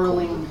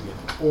swirling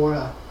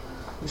aura,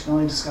 which can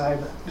only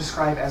describe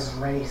as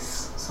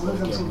wraiths. Some of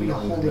them seem to be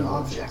holding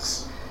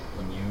objects.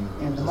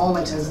 And the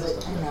moment as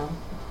it I know.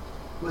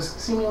 was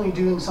seemingly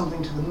doing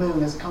something to the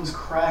moon, as it comes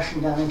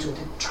crashing down into it,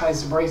 it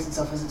tries to brace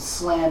itself as it's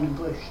slammed and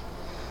pushed.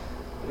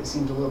 But it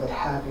seems a little bit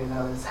happier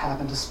now that it's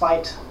happened,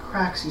 despite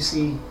cracks you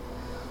see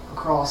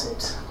across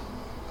it.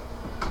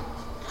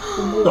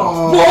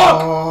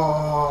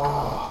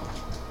 Oh,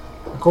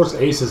 fuck! Of course,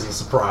 Ace isn't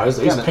surprised.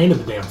 Ace Got it. painted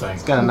the damn thing.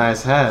 It's got a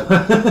nice head.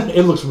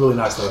 It looks really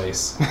nice though,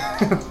 Ace.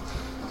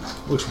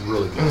 Looks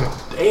really good.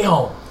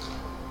 Damn!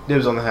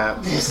 Dibs on the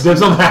hat.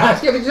 Dibs on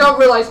that. Yeah, but you don't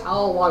realize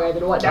how long I've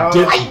been what now.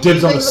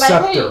 Dibs on the Things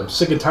that I hate. scepter.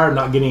 Sick and tired of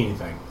not getting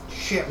anything.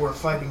 Shit, we're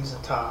fighting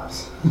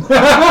Zataz.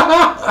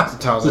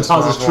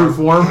 Zataz's true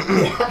form.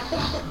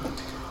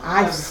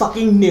 I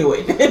fucking knew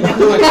it.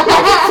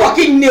 I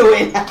fucking knew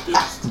it.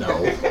 No.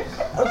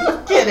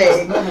 I'm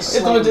kidding. It's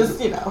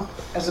just,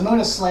 As the moon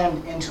is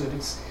slammed into it,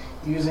 it's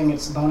using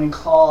its bony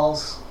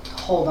claws to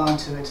hold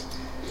onto it.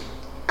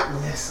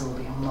 This will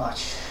be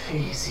much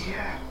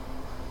easier.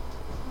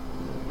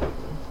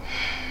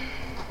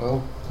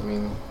 Well, I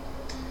mean,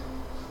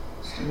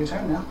 It's your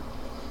turn now.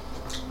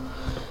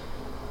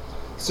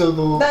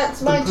 So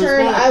That's my the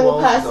turn. prismatic I will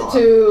wall's pass gone, it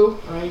to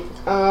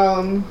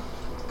Right?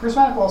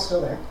 Prismatic wall's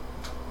still there.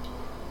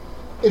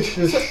 It's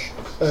just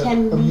a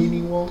can we-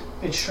 mini wall.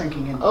 It's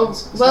shrinking in. Oh,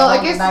 It's well, no I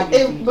longer guess 90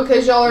 feet.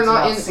 because y'all are It's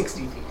not about in.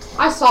 60 feet.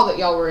 I saw that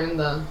y'all were in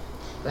the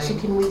So thing.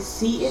 can we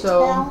see it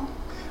So- now?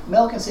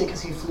 Mel can see it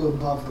because he flew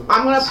above the walls.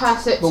 I'm gonna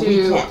pass it But we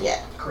to. can't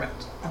yet.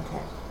 Correct.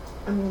 Okay.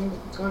 I'm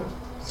going.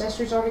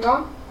 Sestri's already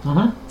gone.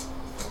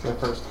 Mm-hmm. go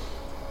first.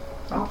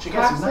 Oh, she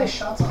got some pass nice it.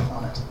 shots off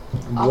on it.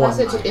 I'll pass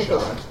it to nice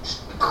Ithaca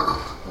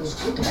It was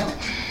good damage.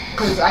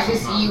 because I can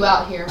see you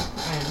out here,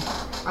 and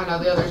I know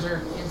the others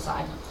are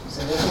inside. You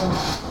said this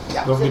one?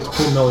 Yeah. Don't forget to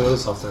pull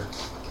Meliodas off there.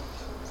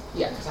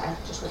 Yeah, because I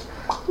just went.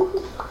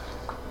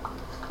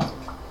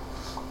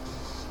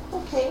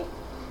 Okay.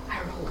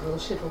 I rolled real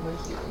shit on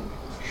my healing.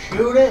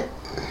 Shoot it!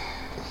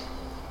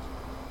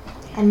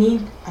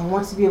 I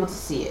want to be able to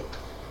see it.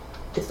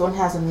 If one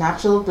has a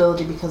natural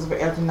ability because of her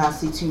air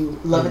tenacity to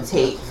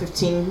levitate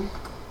 15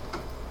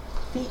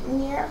 feet in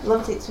the air.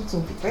 Levitate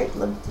 15 feet, right?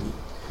 Levitate.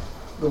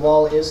 The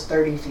wall is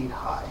 30 feet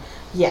high.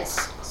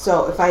 Yes.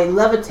 So if I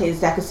levitate, is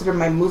that considered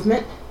my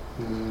movement?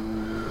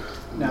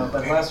 No,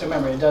 but let's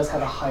remember, it does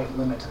have a height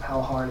limit of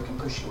how hard it can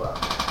push you up.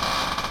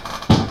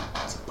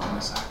 That's a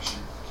bonus action.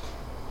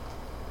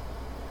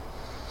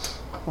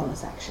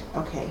 Bonus action.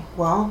 Okay.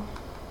 Well,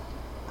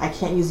 I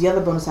can't use the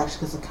other bonus action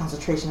because of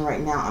concentration right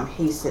now. I'm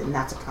hasted and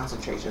that's a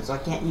concentration. So I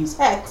can't use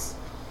Hex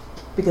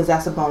because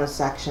that's a bonus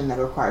action that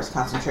requires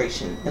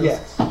concentration.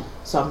 Yes.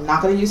 So I'm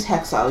not going to use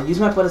Hex. So I'll use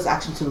my bonus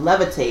action to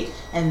levitate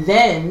and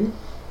then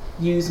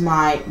use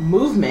my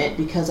movement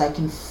because I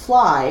can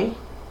fly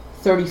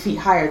 30 feet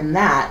higher than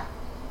that.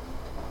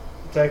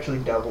 It's actually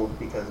doubled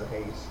because of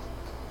haste.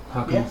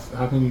 How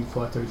can you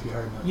fly 30 feet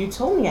higher than that? You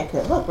told me I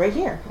could. Look, right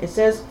here. It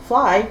says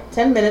fly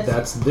 10 minutes.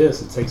 That's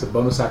this. It takes a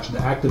bonus action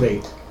to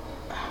activate.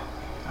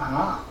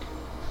 Ah.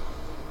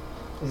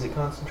 Is it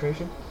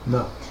concentration?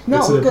 No. No,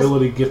 It's an because-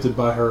 ability gifted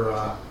by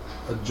her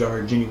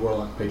Genie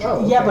Warlock patron.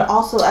 Oh. Yeah, Okay. but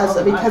also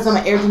because nice. I'm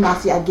an air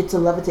genasi, I get to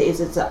levitate. It's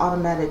an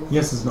automatic.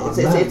 Yes, it's not. It's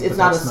automatic, but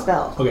not a that's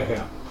spell. Okay, hang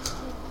on.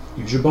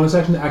 Use your bonus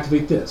action to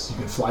activate this. You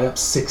can fly up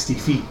 60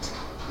 feet.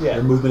 Yeah.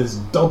 Your movement is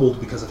doubled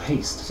because of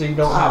haste. So you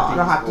don't Oh, have to I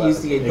don't have to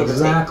use the levitate. ability.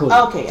 Exactly.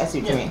 Okay, I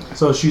see what you mean.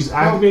 So she's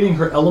activating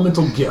her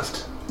elemental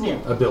gift Yeah.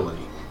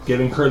 ability,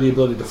 giving her the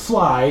ability to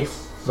fly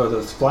for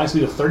the flying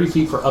speed of 30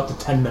 feet for up to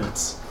 10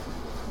 minutes.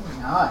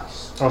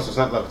 Nice. Oh, so it's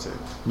not levitate.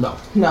 No,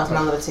 No, it's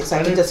not levitate. So I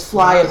And can it's just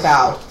fly not a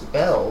about.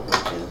 spell,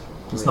 which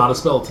is it's not a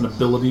spell. It's an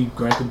ability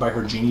granted by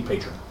her Genie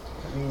patron.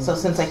 So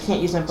since I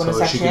can't use my bonus So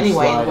she action can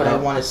anyway, fly what I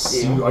up- want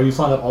to do, Are you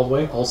flying up all the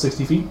way, all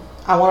 60 feet?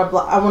 I want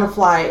to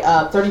fly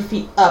 30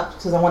 feet up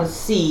because I want to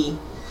see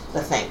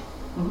the thing,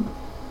 Mhm.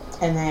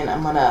 and then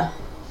I'm gonna.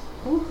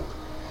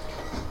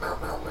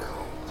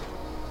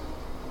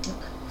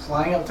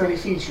 Flying up 30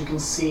 feet, you can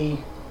see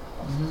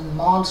a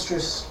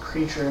monstrous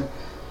creature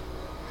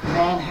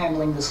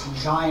manhandling this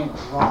giant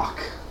rock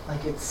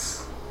like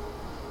it's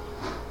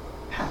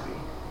happy.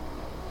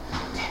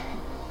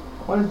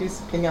 I want to do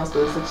something else,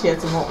 but there's a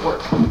chance it won't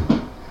work.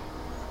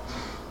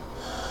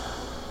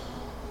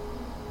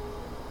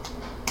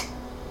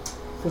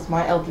 Because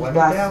my Eldritch Let it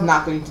Blast down. is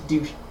not going to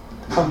do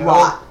a No,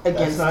 lot That's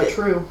against not it.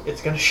 true.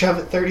 It's going to shove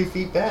it 30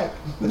 feet back.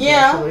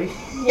 Yeah. potentially.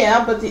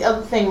 Yeah, but the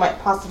other thing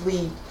might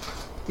possibly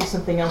do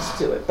something else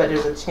to it. But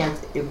there's a chance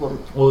it will.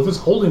 Well, if it's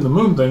holding the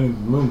moon thing, the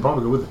moon will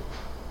probably go with it.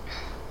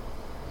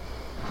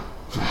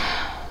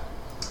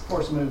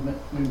 Force movement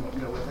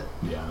go with it.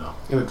 Yeah, no.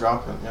 It would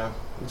drop it, yeah.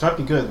 Which might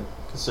be good,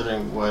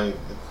 considering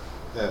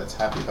that it's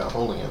happy about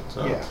holding it.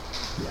 So Yeah.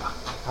 Yeah.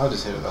 I would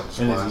just hit it up.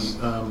 And if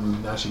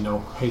you, actually, no,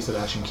 hasted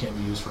action can't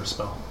be used for a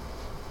spell.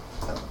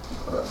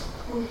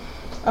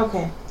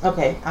 Okay,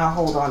 I'll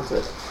hold on to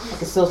it. I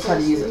can still try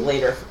to use it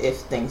later if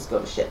things go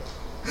to shit.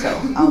 So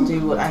I'll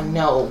do what I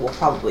know will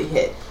probably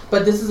hit.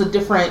 But this is a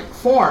different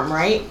form,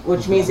 right?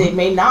 Which means it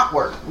may not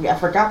work. I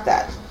forgot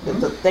that.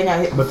 The thing I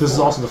hit. But this is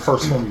before. also the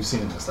first form you've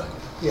seen in this thing.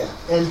 Yeah.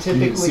 And You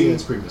didn't see it in typically,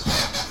 its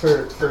previous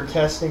form. for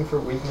testing for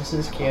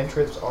weaknesses,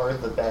 cantrips are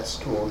the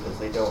best tool because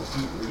they don't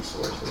eat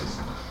resources.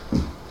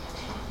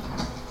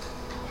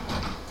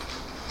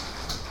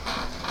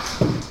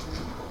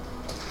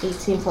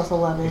 $18 plus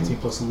 11. 18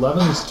 plus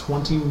 11 is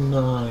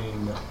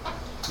 29.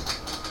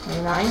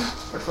 29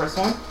 for the first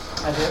one.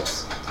 That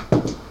hits.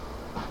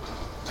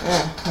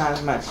 Not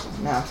as much.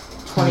 No.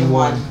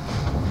 21.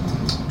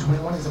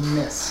 21 is a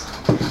miss.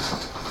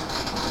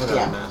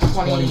 Yeah.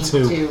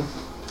 22.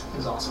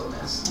 is also a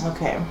miss.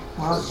 Okay.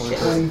 Well, shit.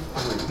 You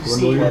One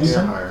see more that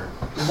D10? higher.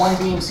 one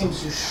beam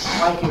seems to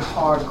strike it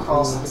hard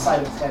across the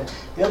side of its head.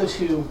 The other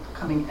two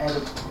coming at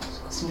it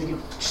seem to get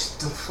just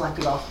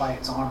deflected off by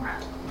its armor.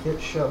 Get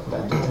shoved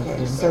back.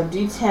 Okay, so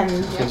D10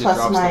 It plus drops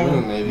the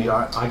wound, my. maybe.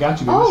 Yeah, I got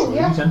you, baby. Oh, Sure,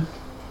 yeah. D10.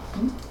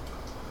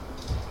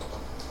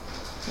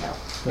 No.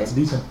 That's a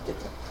D10.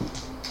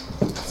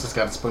 It's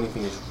got its pointy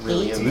fingers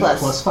really 8 in plus-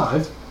 Plus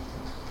 5.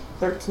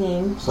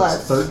 13 So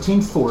that's plus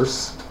 13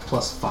 force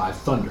plus 5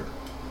 thunder.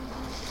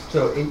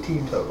 So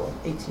 18 total.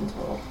 18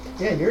 total.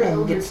 Yeah, you're And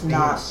Eldritch gets being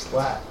knocked.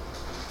 slapped.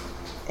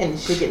 And it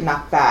should get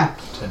knocked back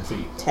 10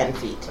 feet. 10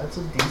 feet. That's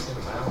a decent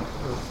amount.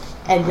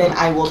 And then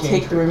I will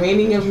take the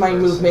remaining of my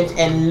movement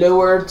and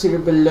lower to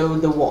below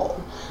the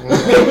wall.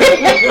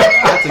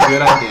 That's a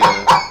good idea.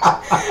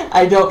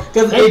 I don't,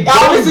 because Hey, it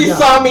obviously God.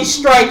 saw me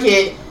strike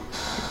it.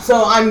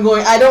 So I'm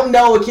going. I don't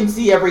know. It can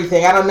see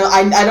everything. I don't know.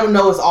 I don't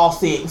know. It's all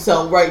seeing.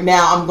 So right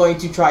now I'm going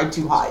to try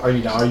to hide. Are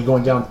you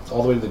going down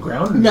all the way to the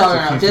ground? Or No, just a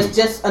no, no. few Just feet?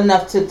 just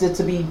enough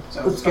to be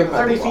So obscured from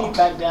by 30 the wall. feet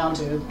back down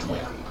to 20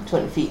 feet.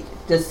 20 feet,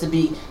 just to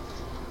be.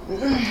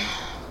 You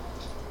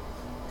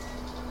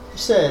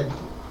said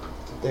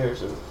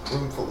there's a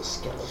room full of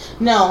skeletons.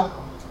 No,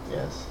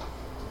 Yes.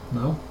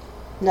 No.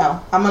 no.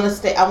 I'm gonna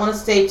stay. I want to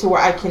stay to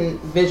where I can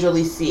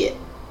visually see it.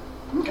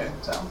 Okay,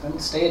 so then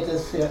stay at the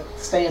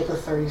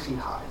 30 feet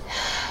high.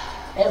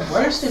 At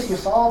worst, if you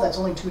fall, that's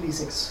only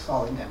 2d6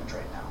 falling damage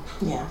right now.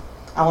 Yeah,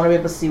 I want to be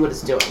able to see what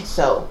it's doing.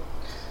 So.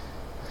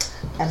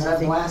 And As I that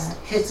think blast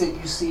hits it,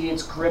 you see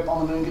its grip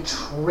on the moon get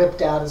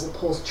ripped out as it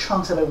pulls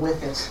chunks of it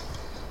with it.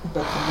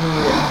 But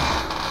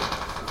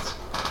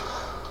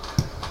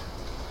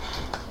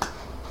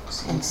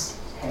See its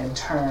head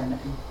turn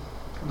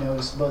and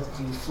notice both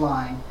of you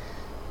flying,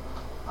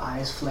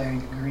 eyes flaring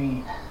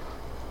green.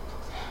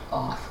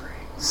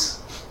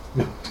 Offerings.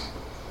 God,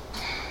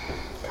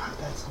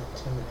 that's an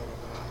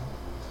intimidating line.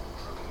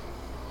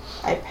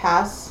 I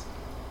pass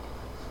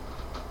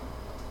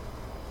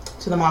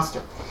to the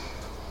monster.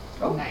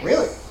 Oh, Nice.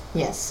 really?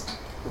 Yes.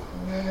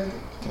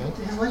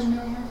 His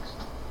legendary axe?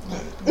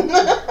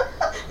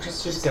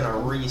 Just gonna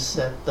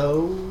reset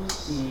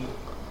those.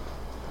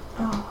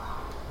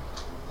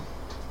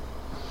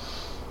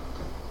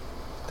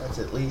 That's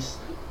at least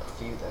a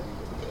few that he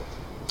didn't get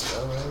to use.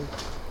 Alright.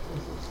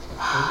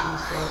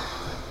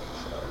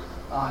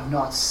 I've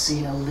not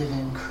seen a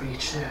living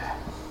creature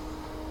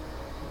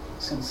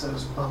since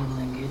those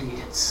bumbling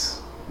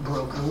idiots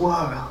broke the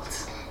world.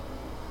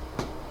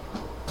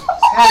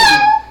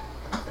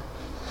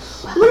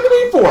 Look at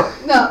me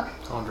for. No,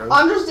 Andros.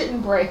 Andros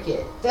didn't break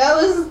it. That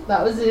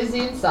was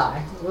Izzy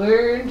inside.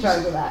 We're in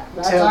charge of that.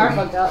 That's Tell our me.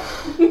 fuck up.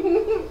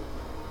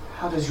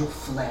 How does your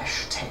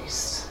flesh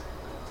taste?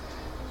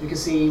 You can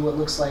see what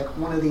looks like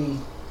one of the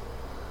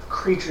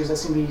creatures that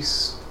seem to be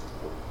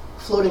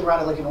floating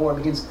around it like an orb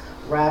begins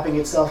wrapping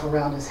itself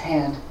around his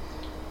hand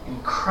and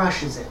he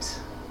crushes it.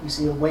 You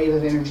see a wave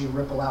of energy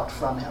ripple out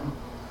from him.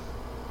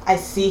 I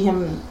see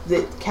him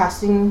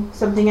casting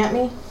something at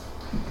me.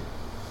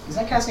 He's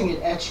not casting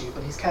it at you,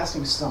 but he's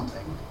casting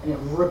something, and it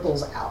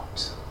ripples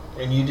out.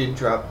 And you did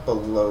drop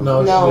below.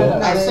 No, No, she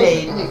didn't. I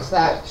stayed. Fix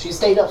that. She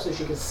stayed up so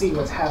she could see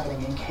what's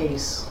happening in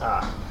case.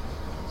 Ah.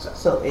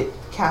 So it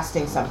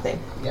casting something.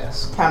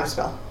 Yes.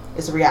 Counterspell.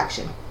 It's a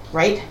reaction,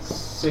 right?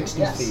 60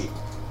 Yes. feet.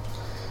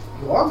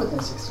 You are within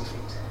 60 feet.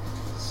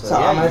 So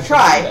I'm you gonna should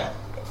try. do that.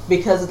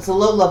 Because it's a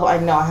low level, I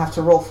know I have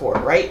to roll for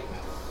it, right?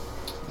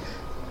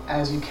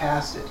 As you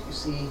cast it, you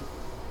see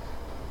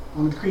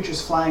one of the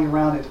creatures flying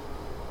around it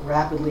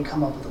rapidly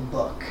come up with a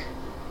book.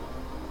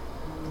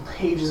 The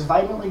pages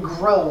vibrantly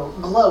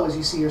glow as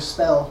you see your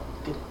spell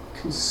get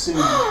consumed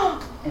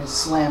and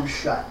slammed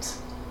shut.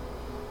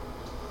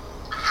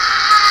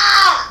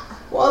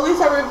 Well, at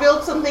least I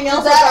revealed something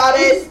else That about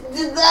is- it.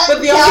 Did that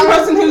But the only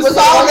person who was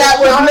saw that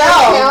was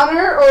Mel.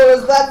 Counter, or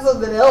was that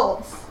something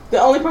else? The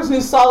only person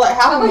who saw that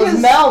happen Sound like was a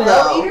Mel,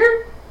 spell though.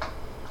 eater?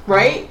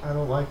 Right? I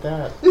don't like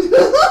that.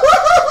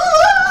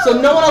 So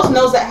no one else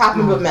knows that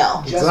happened but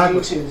Mel. Just Exactly.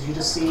 you two, you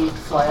just see it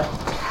fly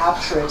up,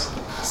 capture it,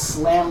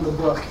 slam the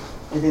book,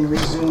 and then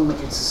resume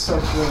its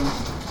circling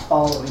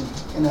following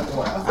in the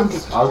aura.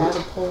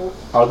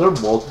 Are there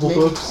multiple Maybe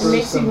books? It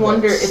makes some me of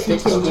wonder that if he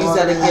stick can of use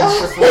water. that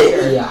against us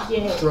later.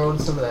 Yeah. Throwing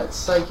some of that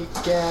psychic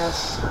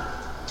gas.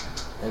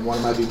 And one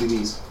of my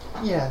BBBs.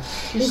 Yeah.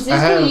 Is I this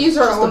have gonna use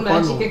our just own a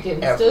bundle magic of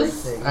against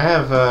us? everything. I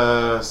have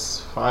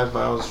 5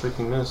 vials of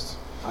Shrieking Mist.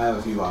 I have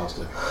a few vials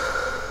too.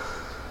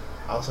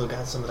 I also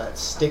got some of that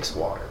Styx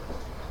water.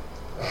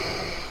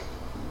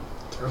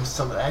 Throw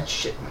some of that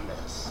shit in the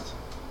mist.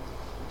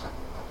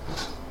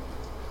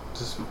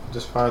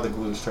 Just fire the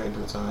glue straight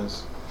into its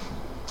eyes.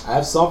 I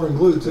have sovereign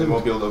glue So he too.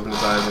 won't be able to open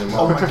his eyes Oh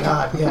anymore. my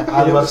god, yeah. I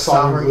Hit it left with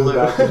sovereign glue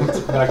back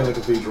glue. back in the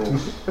cathedral.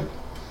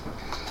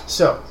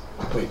 So,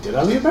 Wait, did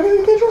I leave it back in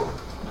the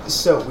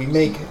cathedral? we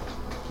make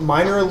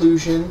minor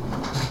illusion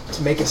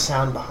to make a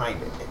sound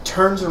behind it. It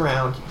turns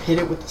around, you hit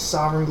it with the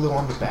sovereign glue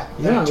on the back.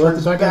 Then Yeah, it I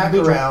left turns it back in the back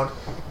cathedral. around.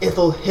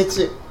 Ithel hits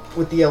it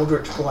with the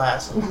Eldritch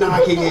Blast,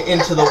 knocking it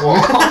into the wall.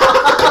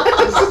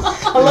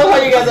 I love how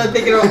you guys are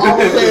thinking of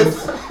all of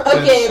this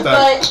Okay, It's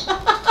but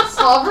stuck.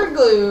 Sovereign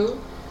Glue.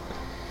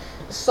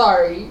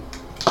 Sorry.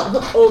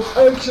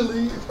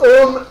 Actually.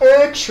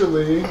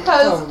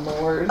 Has Oh,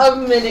 Lord. a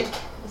minute Oh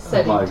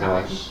setting my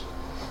time. gosh.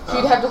 So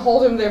you'd have to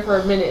hold him there for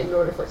a minute in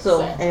order for it to So,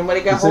 set.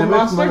 anybody got Is hold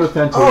anybody familiar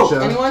monster? with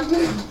Fantasia? Anyone?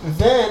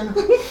 Then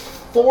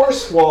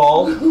force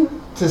wall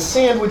to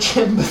sandwich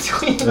him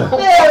between them.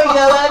 There we go,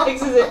 that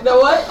fixes it. No,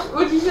 what?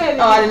 What'd you say?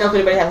 Oh, I didn't know if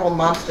anybody had hold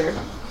monster.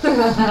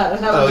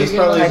 Oh, he's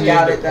probably I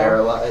doubt immune it, to though.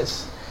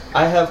 paralyzed.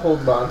 I have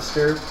hold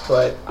monster,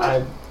 but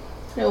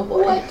Oh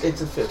boy.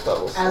 it's a 5th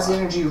level As slot.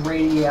 energy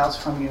radiates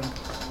from you,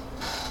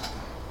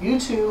 you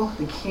two,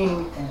 the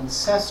king and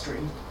Sestri,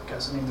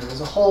 because I mean there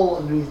is a hole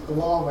underneath the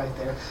wall right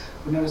there,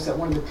 we notice that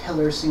one of the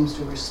pillars seems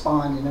to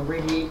respond and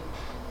irradiate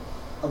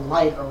a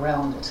light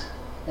around it.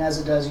 And as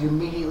it does, you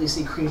immediately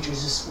see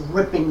creatures just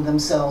ripping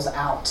themselves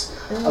out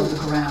of the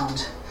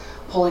ground,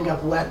 pulling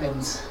up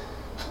weapons,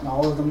 and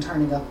all of them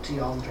turning up to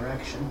y'all's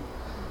direction.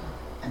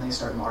 And they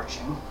start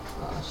marching.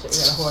 Oh shit, we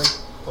got a horde.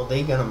 Well,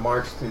 they gonna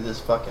march through this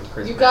fucking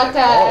prison. You got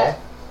that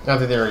I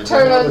think they're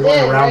turn on They're going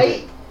in, around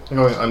right? They're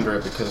going under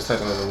it because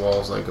technically the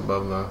wall's like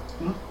above the.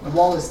 The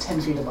wall is 10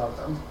 feet above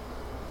them.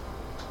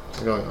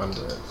 They're going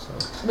under it.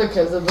 So.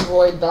 Because of the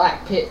void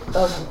black pit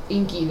of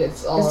inky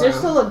that's all Is there around.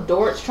 still a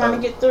door it's trying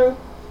to get through?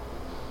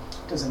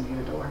 Doesn't need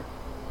a door.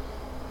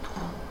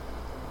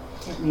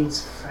 It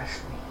needs fresh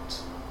meat.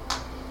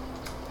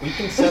 We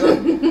can set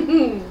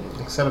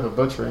up. Set up a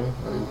butchery.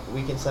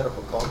 We can set up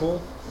a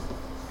bubble.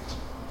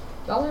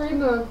 Y'all are in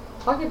the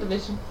pocket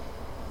division.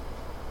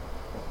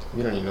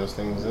 You don't even know this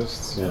thing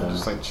exists. Yeah. You're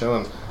just like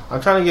chilling.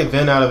 I'm trying to get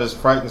Vin out of his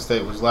frightened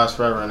state, which lasts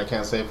forever, and I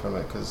can't save from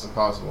it because it's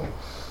impossible.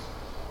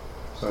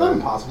 It's not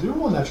impossible. Do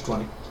one natural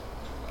 20.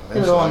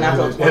 Is it all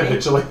natural 20?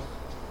 Eventually.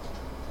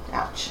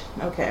 Ouch.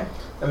 Okay.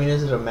 I mean,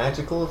 is it a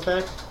magical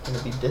effect? Can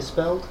it be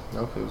dispelled?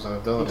 Nope, it was an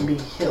It can ability. be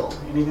healed.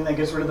 Anything that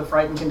gets rid of the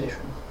frightened condition.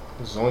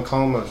 This is only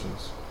calm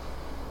motions.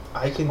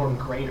 I can Or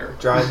greater.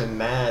 drive him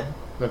mad.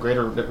 The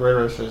greater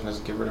restoration is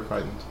get rid of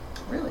frightened.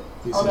 Really?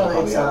 These Oh things no,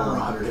 probably it's have over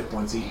 100 hit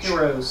points each.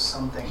 heroes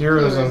something.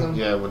 Heroism, Heroism.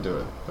 yeah, would do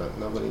it, but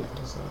nobody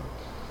does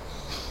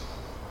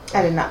that.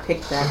 I did not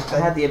pick that. I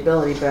had the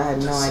ability, but I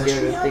had no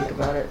idea to think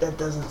about it. That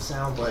doesn't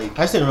sound like.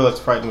 I just didn't realize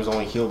frightened was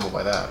only healable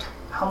by that.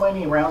 How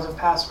many rounds have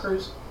passed,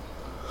 Cruz?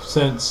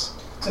 Since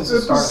Since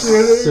the start.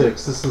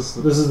 6. This is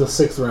this is the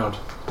 6th round.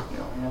 You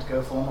know, you have to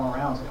go 4 more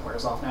rounds and it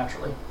wears off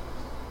naturally.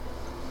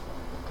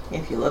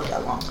 If you look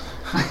that long.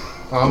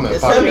 Oh, I'm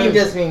It's gonna me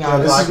just being Yeah,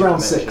 this honest. is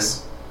round dimension.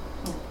 6.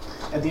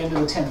 At the end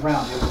of the 10th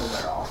round, it will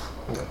wear off.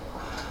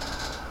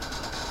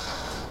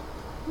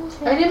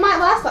 And it might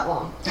last that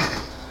long.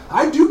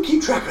 I do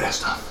keep track of that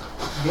stuff.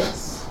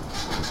 Yes.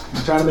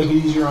 I'm trying to make it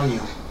easier on you.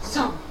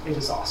 So, It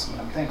is awesome.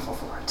 I'm thankful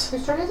for it.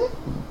 whose turn is it?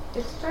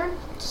 It's turn?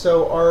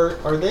 So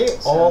are they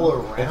all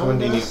around when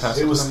do you need us?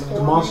 passive It was summon?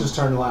 the monster's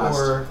turn last.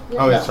 Or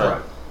Oh, that's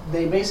right.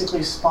 They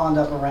basically spawned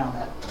up around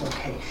that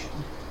location.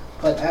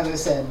 But as I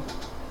said,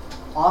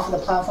 off of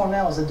the platform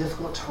now is a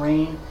difficult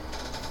terrain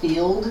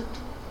field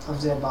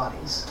of dead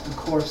bodies and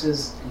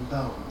corpses and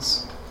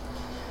bones.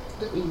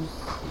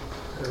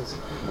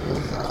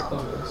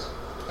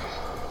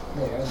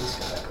 There, at least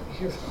go back over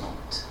here for a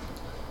moment.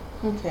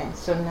 Okay,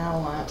 so now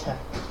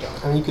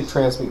what? And you could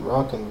transmute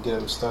rock and get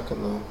him stuck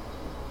in the.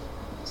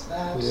 What's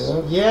that?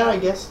 Yeah. yeah, I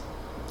guess.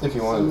 If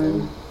you wanted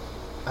to.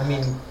 I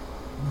mean,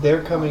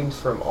 they're coming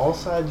from all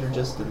sides or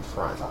just in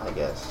front. I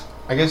guess.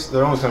 I guess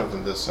they're only coming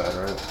from this side,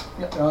 right?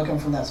 Yep, they're only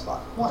coming from that spot.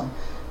 1.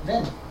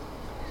 Then,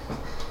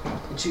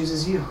 it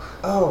chooses you.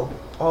 Oh,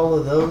 all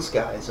of those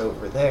guys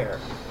over there.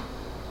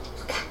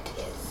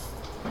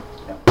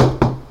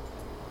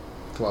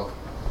 12.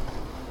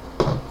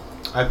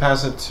 I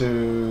pass it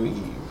to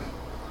Eve.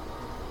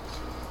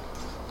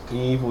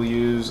 Eve will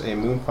use a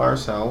Moonfire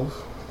Salve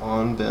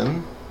on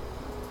Ben.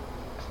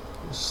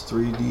 It's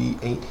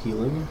 3d8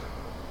 healing.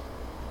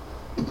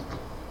 Is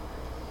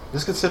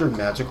this considered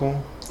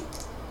magical?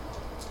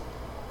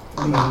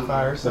 Fire The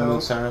Moonfire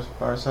cells.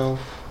 Fire Salve?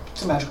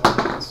 It's a magical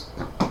weakness.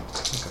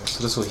 Okay,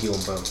 so this will heal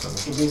them both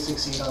then. It did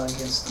succeed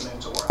against the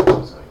moon's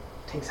aura, so it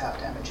takes half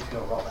damage if you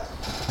don't roll that.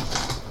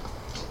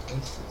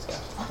 It's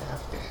got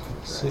half damage,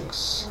 right?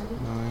 6,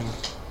 9.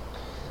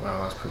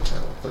 Wow, that's pretty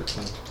terrible.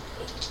 13.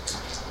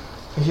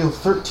 I heal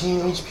 13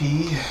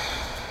 HP.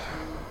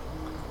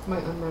 My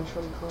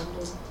unnaturally calmed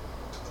him.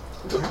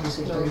 You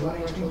say No, 31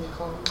 unnaturally HP?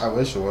 calmed. I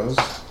wish it was.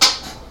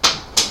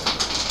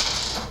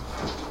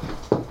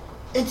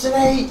 It's an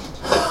 8!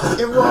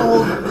 It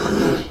rolled!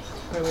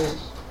 I wish.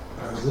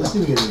 Is this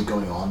even going to be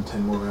going on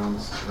 10 more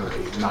rounds? Or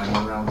 9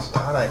 more rounds?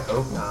 God, I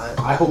hope not.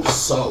 I hope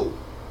so.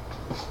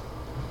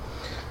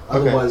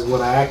 Otherwise,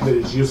 what I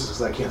activated is useless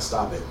because I can't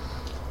stop it.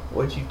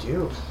 What'd you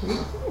do?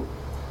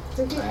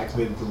 I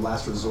activated the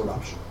last resort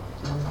option.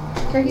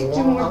 Can I get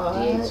 2 more What?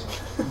 D8s?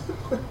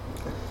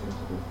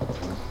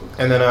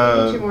 And then,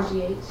 2 more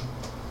D8s.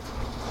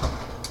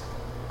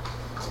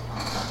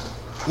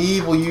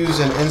 Eve will use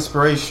an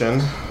inspiration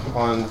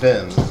on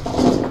Vin.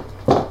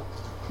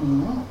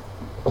 Mhm.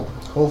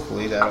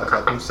 Hopefully that'll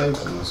help him save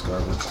from this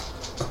garbage.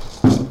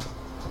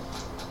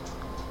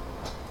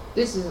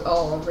 This is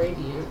all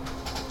radiant.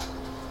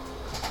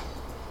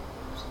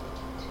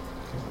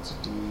 Okay, it's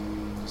a D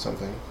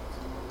something.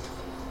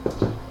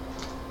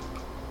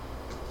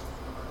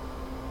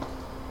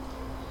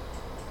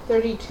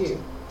 $32.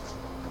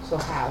 So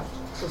halved.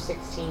 So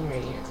 16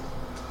 radiant.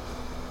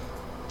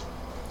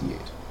 D8.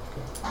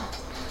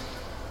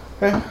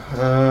 Okay.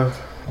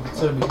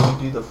 So did you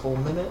do the full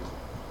minute?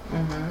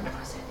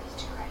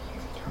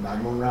 Mm-hmm.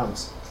 9 more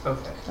rounds.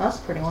 Okay. That's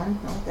a pretty one.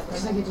 I like that.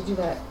 Because I get to do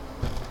that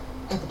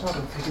at the top.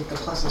 Don't forget the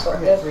pluses for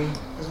every,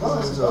 as well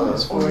as a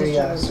bonus for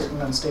a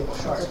certain unstable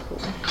shard.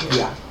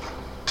 Yeah.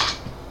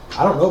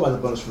 I don't know about the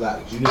bonus for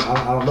that because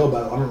I don't know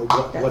about. I don't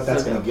know what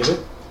that's going to give it.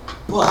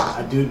 But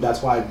I do.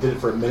 That's why I did it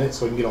for a minute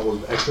so I can get all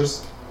those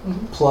extras.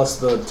 Plus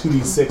the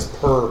 2d6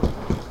 per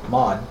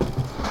mod.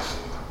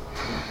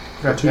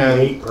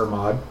 2d8 per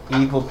mod.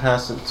 Eve will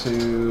pass it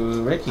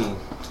to Ricky.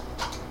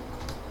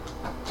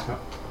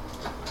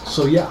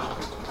 So yeah.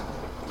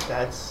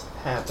 That's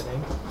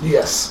happening.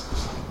 Yes.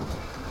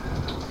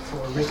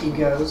 Before Ricky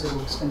goes, it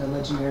will spend a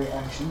legendary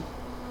action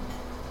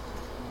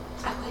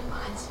I like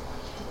mine's.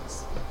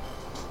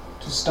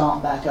 to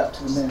stomp back up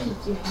to the moon.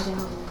 Keep your head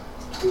out.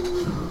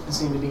 It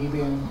seemed to be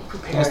being He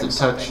prepared has to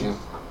touch you.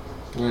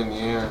 You're in the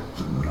air.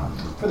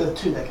 for the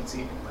two that can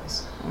see it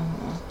anyways.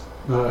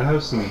 No, I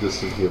have some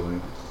distant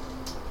healing.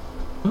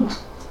 You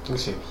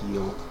should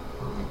heal.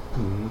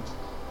 Mm-hmm.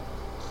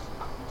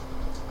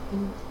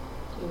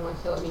 You know, I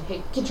feel like,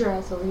 hey, get your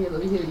ass over here,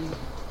 let me heal you.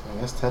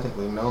 I guess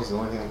technically Mel's the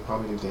only thing that can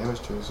probably do damage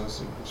to it since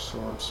you can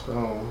absorb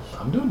spells.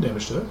 I'm doing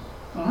damage to it.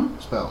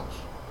 Spells.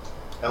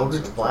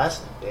 Eldritch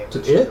Blast damage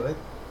To to it? it.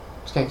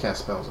 Just can't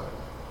cast spells on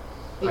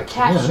it. It I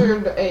can.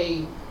 captured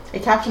a.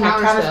 It captured my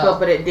Counter counter spell. spell,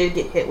 but it did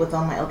get hit with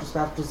all my Eldritch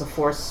Spell, which is a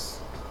force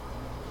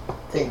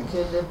thing. It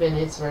could have been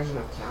its version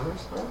of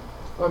counterspell.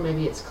 Or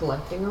maybe it's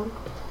collecting them.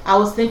 I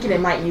was thinking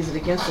it might use it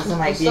against us and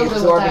might be Something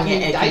with absorbing that it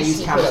new and can dice use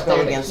he counter put up spell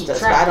there to against keep us.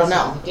 But track I don't of know.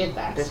 something to Get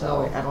that, There's no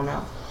so way. I don't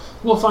know.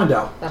 We'll find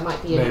out. that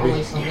might be Maybe.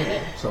 only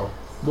something. So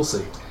we'll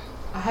see.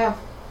 I have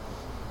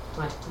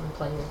my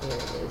player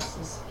here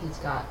is he's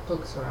got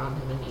books around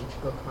him, and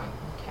each book might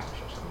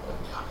capture something.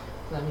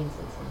 That means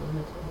it's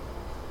limited.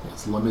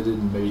 It's limited,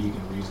 and maybe he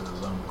can reason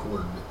his own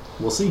accord. But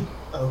we'll see.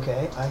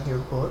 Okay, I hear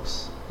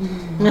books.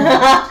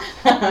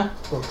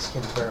 Books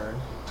can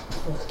burn.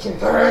 Can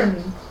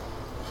burn.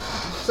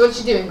 So what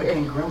you doing Like here?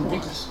 in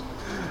grimoires.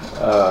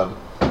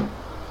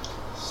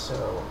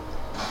 So,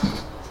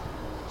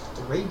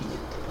 radiant.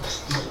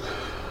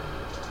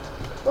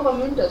 Well, my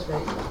moon does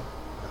radiant.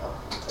 Oh,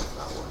 that's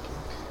not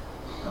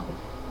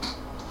working.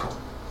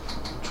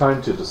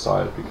 Trying to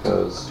decide I'll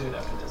because do it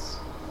after this.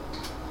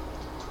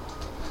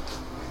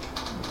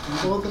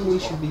 Well, then we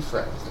should be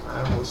friends.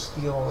 I will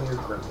steal all your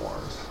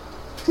grimoires.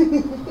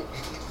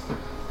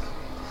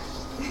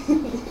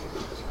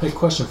 Hey,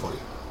 question for you.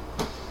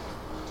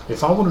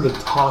 If I wanted to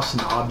toss an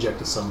object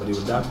to somebody,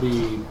 would that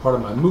be part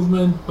of my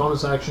movement,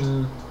 bonus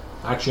action,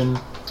 action?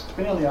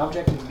 Depending on the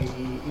object, it would be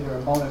either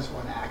a bonus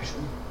or an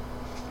action.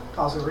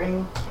 Toss a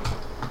ring,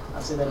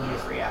 I'd say that'd be a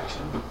free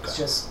action. It's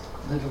just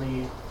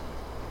literally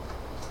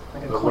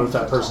like a But coin. what if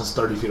that flip person's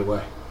 30 feet away?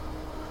 toss.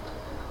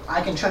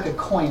 I can chuck a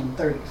coin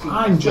 30 feet.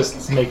 I'm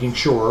just making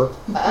sure.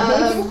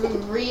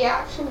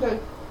 Reaction to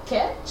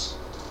catch.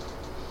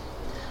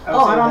 I would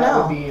say I don't that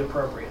know. would be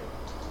appropriate.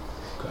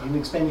 Okay. You can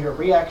expend your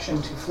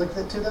reaction to flick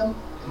it to them,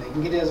 and they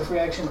can get it as a free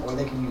action, or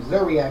they can use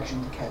their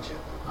reaction to catch it.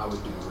 I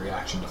would do a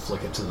reaction to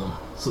flick it to them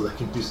so they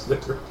can use their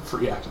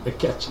free action to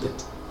catch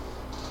it.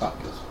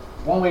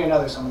 One way or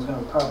another, someone's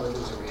going to probably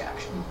lose a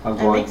reaction. I'm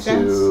That going makes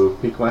to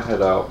peek my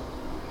head out,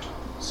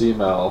 see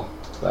Mel,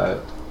 and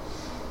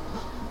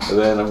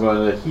then I'm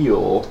going to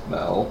heal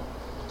Mel.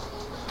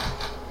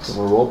 So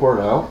we'll roll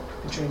burnout.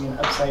 Picturing an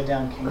upside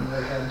down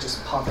kangaroo head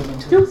just popping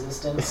into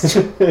existence.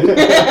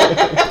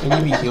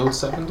 Can you be healed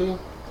 70?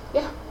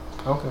 Yeah.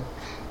 Okay.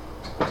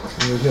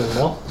 You're healing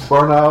Mel?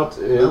 Burnout,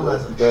 Mel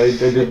has a they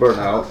did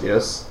burnout,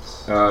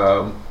 yes.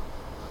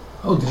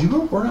 Oh, did you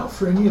roll burnout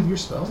for any of your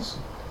spells?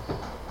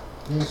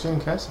 You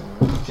shouldn't cast it.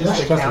 Right? Yeah,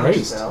 Just I a cast counter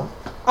haste. spell.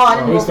 Oh, I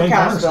didn't roll Haste for and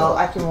counter counter spell. spell.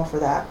 I can roll for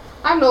that.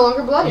 I'm no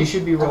longer bloody. You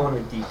should be rolling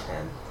a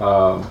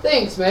d10.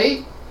 Thanks,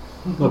 mate.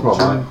 No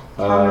problem.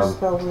 Counter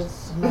spell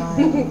was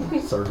my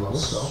Third level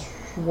spell.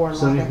 warlock.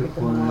 So I you think could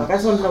the warlock. I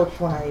just want to know which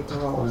one I need to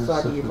roll. So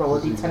I can roll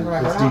a d10 for my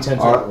It's burnout.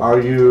 D10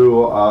 Are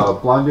you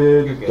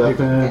blinded, You're good.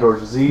 deafened, or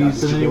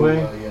diseased in any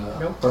way?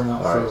 Nope.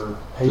 Burnout Alright. for Just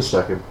a haste.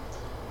 second.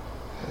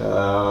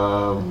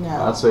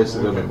 That's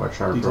basically going to make my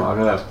turn. D10. I'm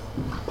going to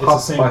the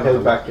pop same my level.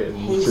 head back into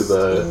Haste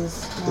the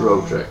is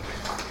rogue my- check.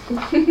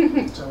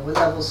 So what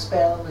level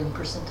spell in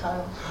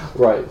percentile?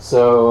 Right,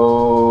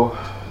 so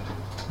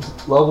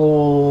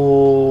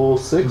level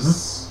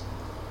 6.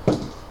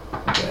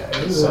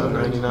 Yeah,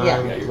 799.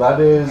 Yeah.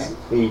 That is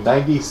a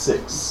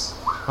 96.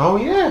 Oh,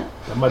 yeah.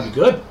 that might be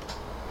good.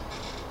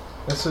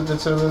 That's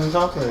a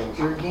top range.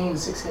 You regain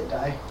 6 hit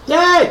die.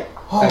 Yay!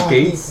 Oh, I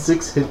gained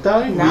 6 hit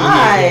die?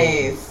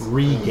 Nice.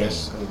 Regain.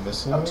 Are you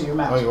missing? Up to your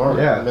max. Oh, you are.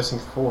 Yeah. You're missing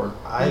 4.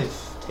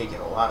 I've taken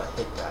a lot of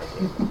hit die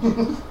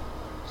damage.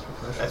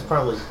 That's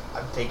probably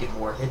I'm taking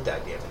more hit die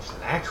damage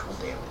than actual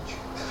damage.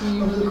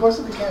 Over the course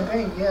of the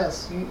campaign,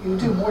 yes, you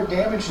do more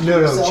damage to No,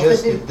 yourself.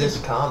 just than in this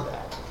combat.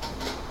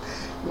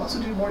 You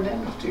also do more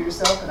damage to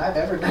yourself than I've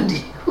ever done to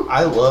you.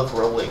 I love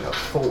rolling a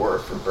 4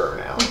 for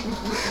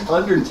burnout.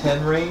 Under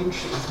 10 range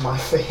is my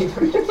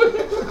favorite.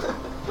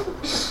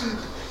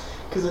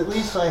 Because at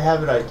least I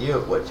have an idea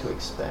of what to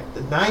expect.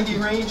 The 90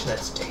 range,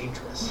 that's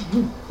dangerous.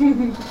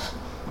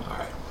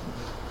 Alright.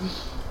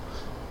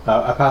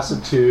 I pass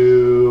it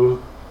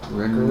to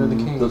Gregory the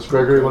King. Does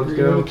Gregory want to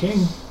You're go? the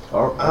king.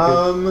 Oh,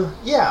 okay.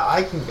 Yeah,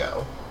 I can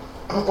go.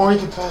 Or you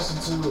can pass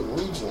it to the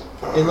Legion.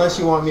 Unless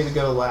you want me to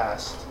go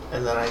last.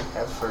 And then I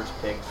have first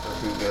pick for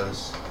who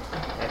goes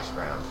next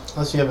round.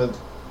 Unless you have a.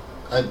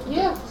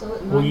 Yeah. So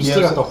Well, you Yeah,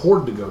 still got so- the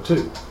horde to go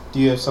too. Do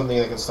you have something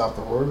that can stop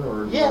the horde,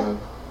 or do Yeah. you wanna,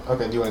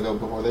 okay? Do you want to go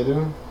before they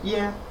do?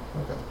 Yeah.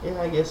 Okay.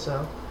 Yeah, I guess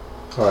so.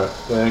 Alright,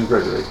 then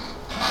Gregory.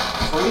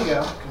 Before you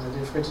go, because I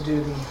did forget to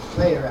do the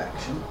later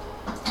action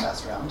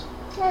last round,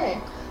 Okay.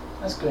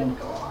 that's going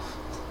to go off.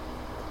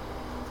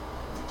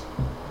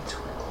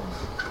 12.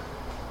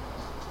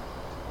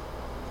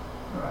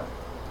 Alright.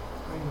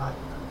 Where are you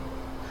hiding?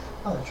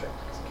 Oh, that's right.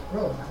 'cause I keep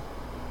rolling now.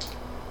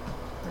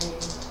 3.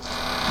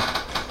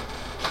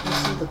 You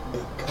see the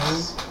big gun?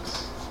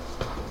 6.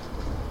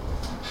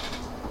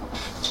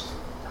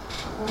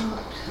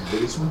 The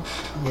biggest one.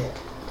 Yeah.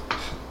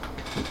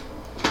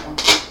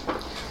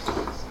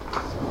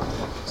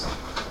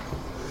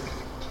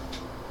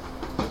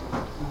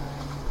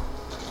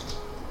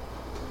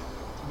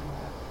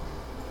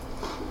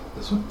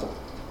 This one.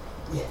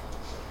 Yeah.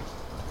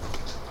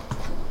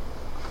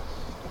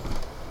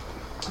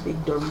 Big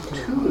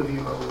Dorito. 2 of you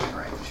are within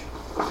range.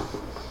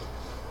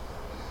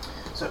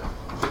 So,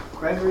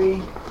 Gregory,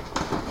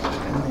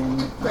 and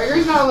then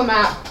Gregory's not on the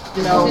map.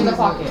 He's in the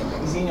pocket.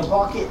 he's in your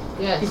pocket.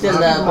 Yes. He's in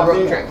I'm the in-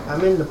 rope trick.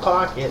 I'm in the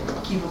pocket.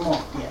 Keep him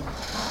off, yeah.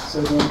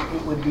 So then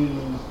it would be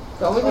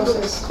The only thing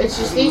closest. it's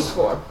just these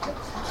 4.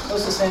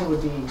 Closest thing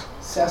would be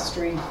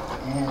Sestri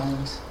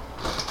and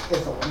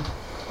Ithelin.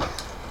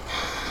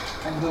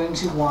 I'm going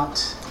to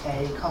want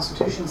a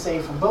Constitution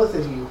save from both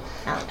of you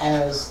Ouch.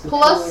 as the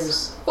Plus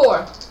pillars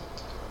 4.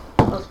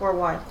 Plus 4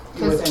 why?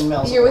 you're within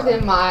Mel's You're aura.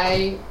 within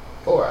my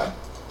aura.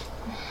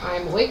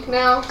 I'm awake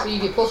now, so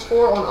you get plus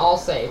 4 on all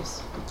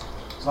saves.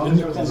 As long as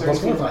you're within 30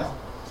 feet of Mel.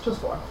 Plus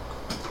 4.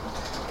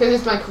 Because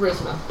it's my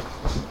charisma.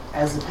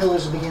 As the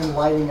pillars begin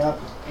lighting up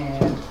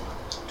and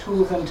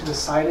 2 of them to the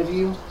side of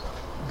you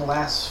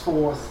blasts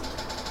forth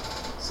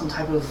some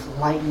type of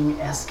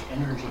lightning-esque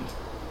energy.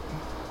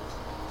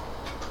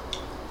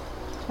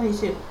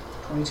 22.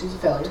 22 is a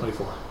failure.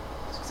 24.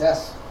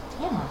 Success.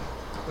 Damn.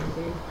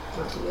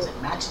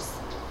 It matches.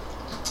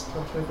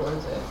 Well, 24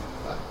 is it.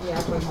 But yeah,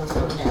 24 is it.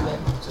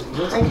 So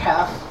you'll take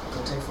half,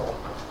 you'll take full.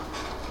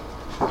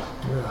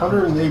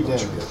 108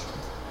 damage.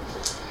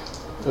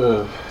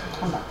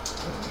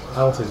 I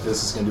don't think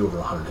this is gonna do over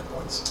 100 hit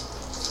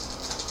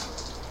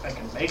points. I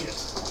can make it.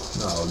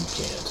 No, you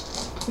can't.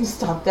 Can you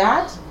stop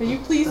that? Will you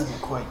please?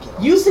 Doesn't quite get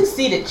off. You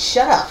succeeded.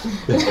 Shut up.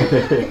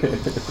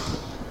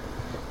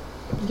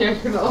 Yeah,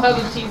 you're not allowed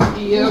to tease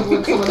DM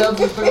when someone else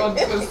is going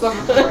to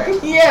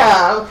suffer.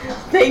 Yeah.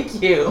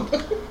 Thank you.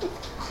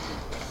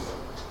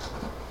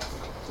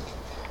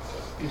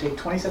 You take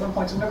 27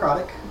 points of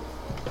necrotic.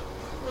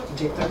 You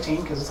take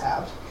 13 because it's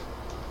halved.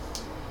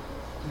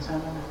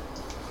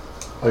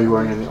 Are you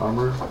wearing any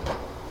armor?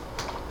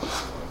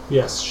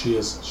 Yes, she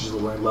is. She's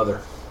wearing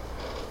leather.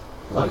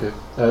 Okay.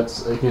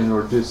 That's I can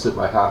reduce it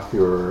by half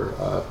your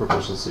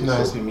proficiency. No, it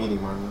has so to be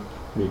medium armor.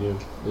 medium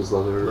is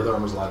leather. Leather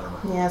armor's light armor.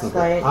 Yeah, so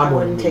Okay. I I'm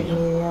wouldn't take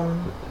medium.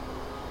 medium.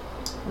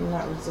 I'm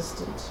not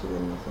resistant to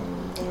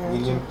anything there.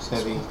 Medium,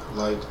 heavy,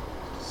 light,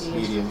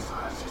 medium,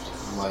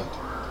 light,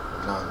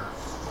 none.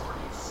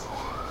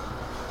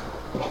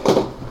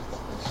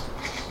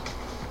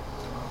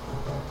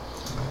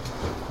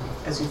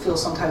 As you feel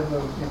some type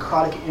of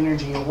necrotic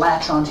energy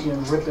latch onto you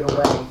and rip it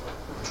away,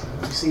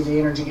 you see the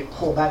energy get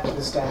pulled back to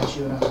the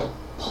statue and it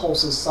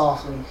pulses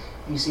softly. And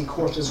you see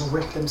corpses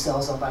rip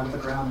themselves up out of the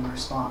ground in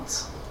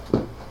response.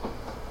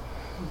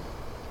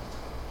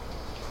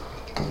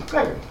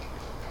 Gregory.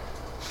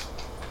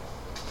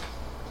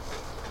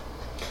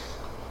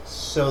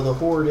 So the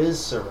horde is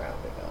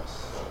surrounding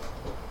us.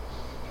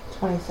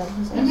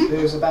 27 is it?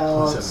 There's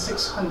about 27.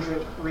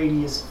 600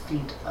 radius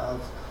feet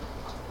of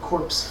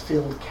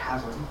corpse-filled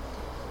cavern.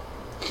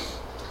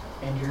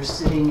 And you're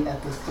sitting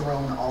at the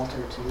throne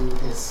altar to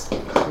this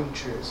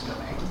creature's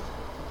domain.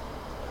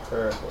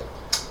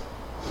 Perfect.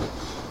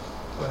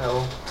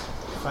 Well,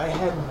 if I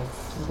had my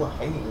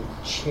flying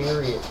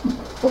chariot,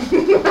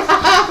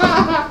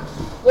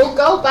 We'll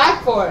go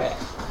back for it.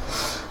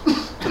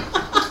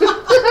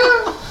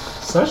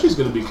 Sashi's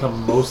gonna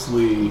become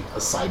mostly a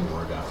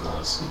cyborg after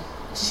this.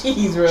 Jeez,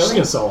 She's really?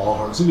 gonna sell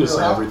all her. She's gonna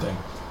sell everything.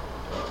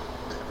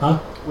 Huh?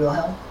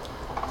 Wilhelm?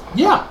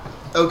 Yeah.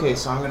 okay,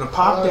 so I'm gonna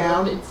pop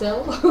down.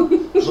 Itself. She's gonna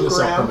Look sell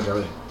pretty around. much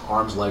everything.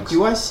 Arms, legs.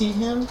 Do I see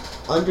him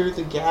under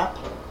the gap?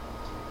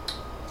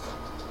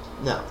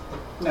 No.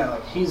 No,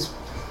 like he's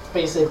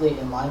basically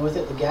in line with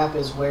it. The gap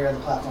is where the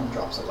platform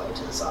drops away to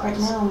the Right sides.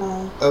 now,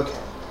 my Okay.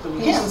 But you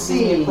Yeah, can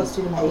see, see plus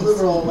 2 to my a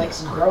literal, AC.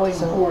 like, growing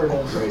So- horde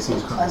of Your AC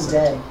is currently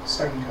undead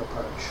starting to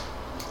approach.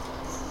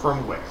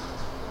 From where?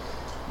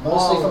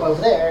 Mostly Oh. from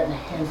over there and a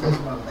handful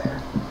from over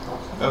there.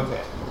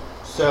 Okay.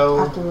 So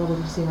after roll to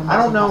receive a I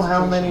don't know how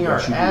concentration. many are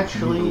Yes, you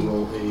actually. need to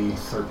roll a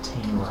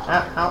 13 or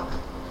higher. How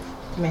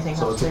Amazing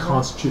So it's a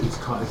concentration.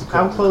 constitution. It's a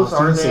how close are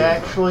constitution they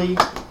saving. actually?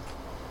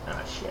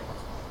 Ah shit.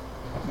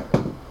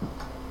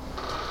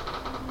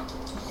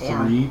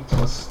 3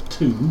 plus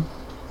 2,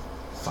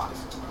 5.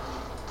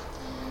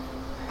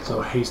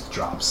 So haste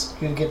drops.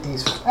 You can get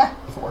these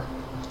 4.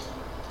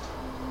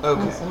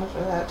 Okay. Thanks so much for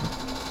that.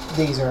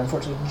 These are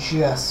unfortunately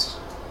just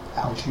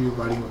out. Make sure you're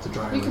riding with the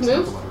dry You erase, can not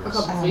move the a letters.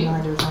 couple I have feet. no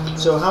idea what I'm doing.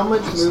 So how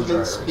much It's the movement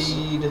drivers.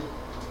 speed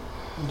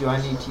do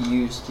I need to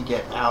use to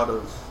get out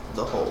of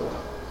the hole?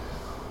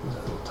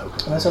 That little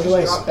token. And that's the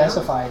way Drop down.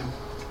 specified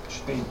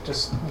should be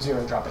just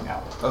 0 dropping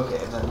out. Okay,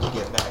 and then to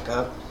get back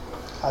up.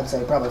 I'd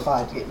say probably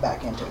 5 to get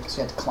back into it because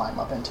you have to climb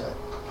up into it.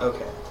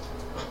 Okay.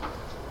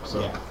 So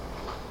Yeah.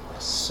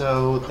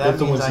 So that if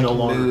the means one's I no can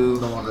longer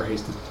move. no longer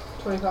hasted.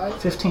 25.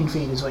 15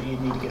 feet is what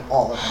you'd need to get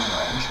all of them in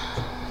range.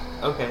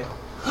 Okay.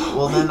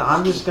 Well then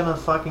I'm just gonna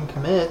fucking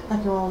commit. I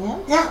can roll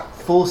again? Yeah.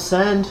 Full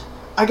send.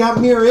 I got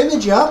mirror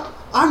image up.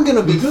 I'm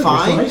gonna be You're good,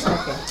 fine. you're still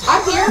hasted. Okay.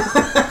 I'm here.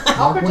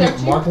 I'll protect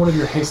you. Mark one of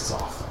your hastes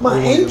off. My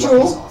Roll one of your angel.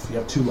 weapons off. You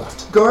have 2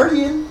 left.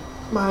 Guardian.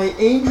 My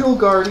angel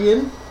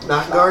guardian.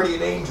 Not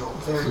guardian angel.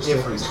 Very You're still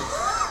different.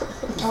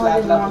 hasted. Oh, I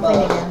did the wrong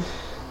thing again.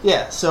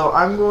 Yeah, so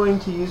I'm going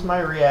to use my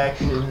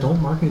reaction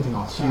Don't mark anything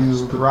off. to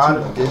Just put rod 2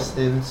 of on.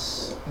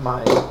 distance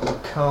my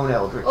cone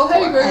eldritch Oh,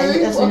 hey, blast Gregory.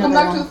 That's Welcome another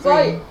back to one the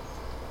for you. fight.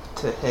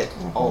 to hit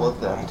all of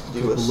them to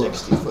do a Look.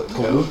 60-foot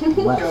Go cone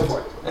Go left. for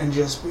it. and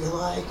just be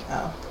like,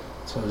 Oh.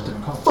 So there's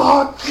different colors.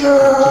 fuck you!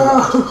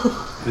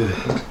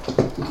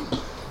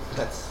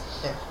 That's,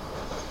 yeah.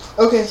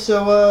 Okay,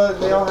 so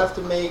they all have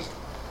to make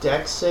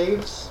dex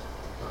saves.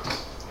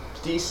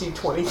 DC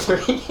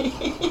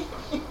 23.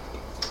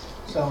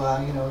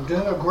 So,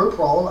 doing a group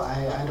roll,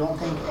 I don't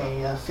think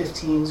a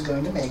 15 is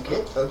going to make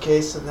it Okay,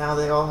 so now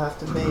they all have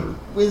to make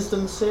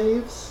wisdom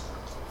saves.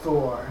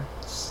 for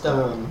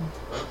Stun.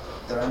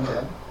 they're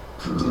undead.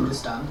 2 to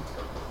stun.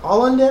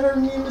 All undead are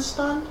immune to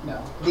stun?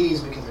 No, these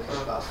because of his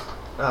buff.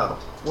 Oh,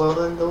 well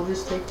then they'll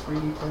just take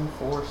 3d10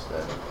 force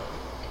then.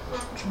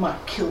 Which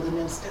might kill them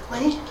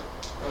instantly.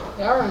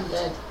 They are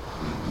undead.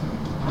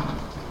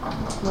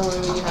 Normally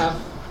when you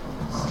have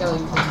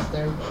skeletons,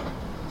 they're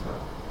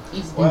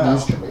easy to You kill.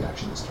 used your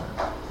reaction this turn.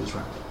 This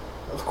round.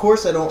 Of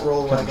course I don't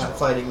roll like I'm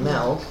fighting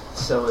Mel,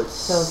 so it's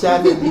So if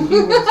 7.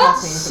 you were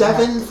tossing,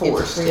 Seven it's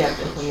force a free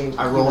action from you.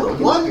 I rolled a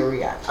You 1, your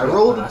reaction. I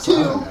rolled And a I still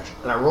 2, have a reaction.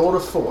 and I rolled a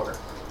 4.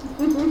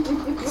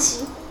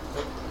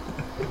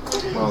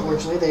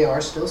 Unfortunately, they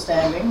are still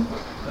standing.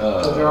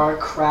 But there are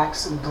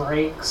cracks and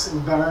breaks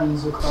and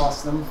burns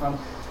across them from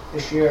the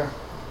sheer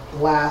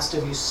blast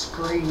of you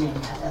screaming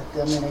at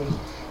them in a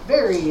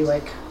very,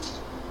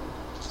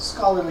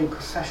 scholarly,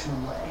 professional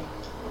way.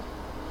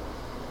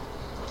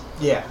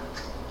 Yeah,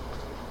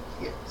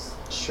 Yes.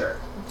 sure.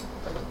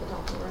 Back at the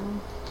top of the round.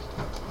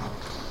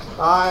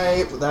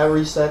 That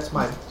resets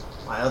my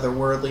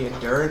otherworldly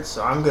endurance,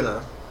 so I'm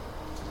gonna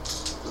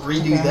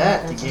redo Okay,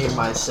 that to that's gain okay.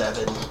 my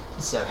 7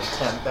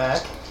 temp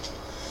back.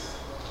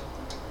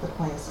 The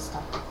point is to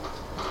stop.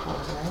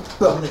 Right?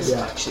 Bonus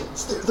Yeah.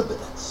 actions, they're the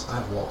best. I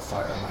have wall of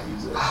fire. I might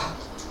use it. Well,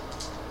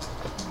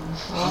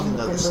 Even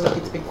though the then stuff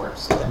gets big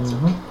worse. That's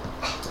Mhm.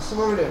 So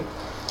what we're doing?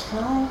 I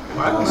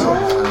also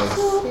have.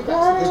 I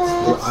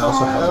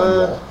also have one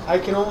wall. I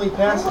can only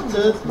pass it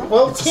to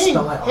It's a King.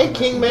 spell I Hey, automatically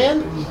King man.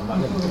 do. I'm not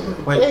gonna do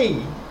it. Wait, Hey. I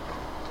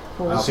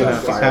so also have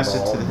if you pass it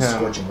fireball to and him,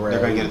 scorching ray, they're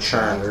going to get a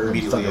turn shatter,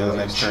 immediately thunder on the wave,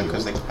 next turn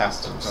because they shield. can pass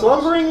it themselves.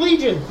 Slumbering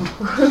Legion.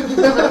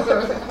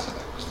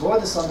 Before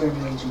the Slumbering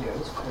Legion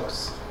goes, of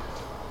course,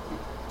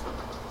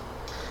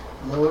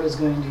 Lord is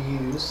going to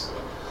use.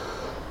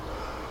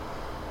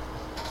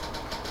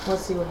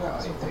 Let's see what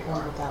happens with the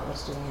one without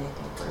us doing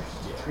anything first.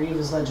 3 of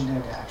his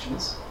legendary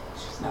actions.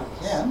 Now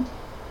again.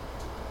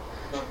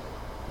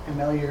 And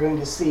Mel, you're going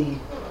to see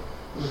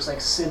it looks like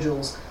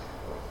sigils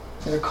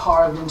that are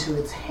carved into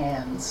its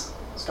hands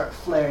start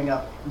flaring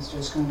up. It's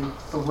just going to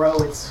throw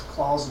its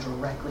claws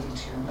directly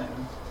into your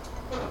moon.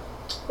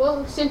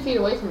 Well, it's 10 feet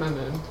away from my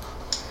moon.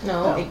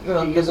 No, You it used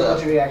a goes up.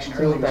 legendary action to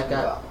move earlier back to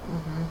go up. up.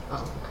 Mm-hmm.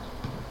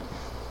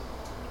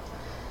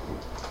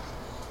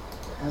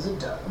 Oh. As it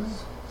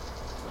does.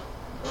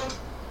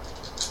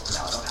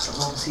 Now I don't have to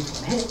roll to see if you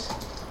can hit.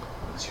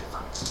 Unless you're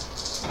fine.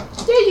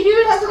 Yeah, you do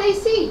it as an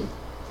AC.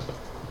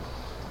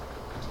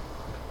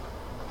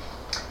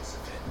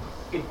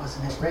 It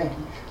wasn't at range,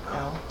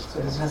 No. so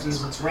it doesn't have to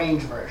use its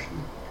range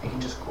version. It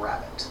can just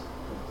grab it.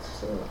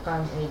 So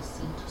I'm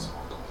AC.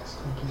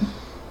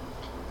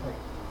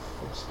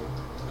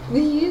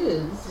 He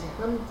is.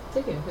 I'm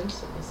taking offense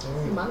to this.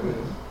 It's my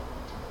moon.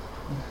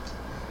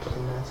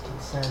 And that's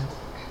consent.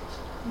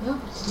 No,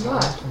 it's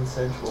not.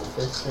 Consensual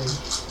fisting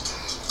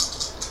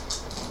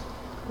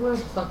I'm going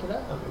to fuck it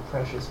up. of your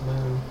precious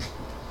moon.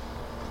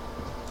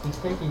 He's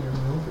taking your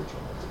moon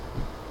virginity.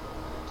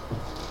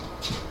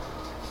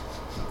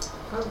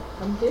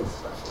 I'm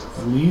this.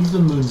 Leave the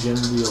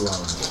Moongenity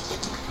alone.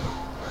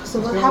 So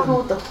what happened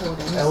with the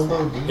Hordens?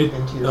 Elbow deep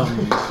into your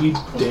He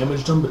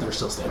damaged them, but they're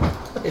still standing.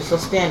 They're still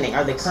standing.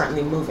 Are they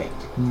currently moving?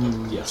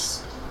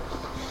 Yes.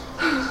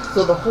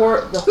 So the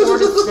horde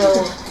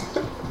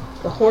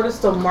is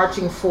still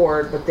marching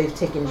forward, but they've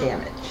taken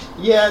damage.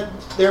 Yeah,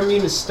 they're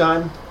immune to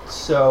stun,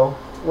 so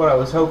what I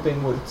was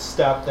hoping would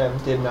stop them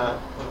did not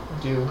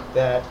do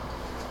that.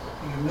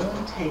 Your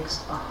moon takes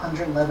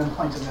 111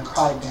 points of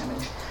necrotic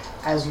damage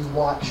as you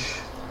watch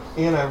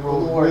And I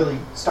rolled Lord really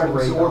start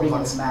great absorbing on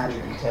my its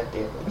magic. 10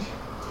 damage.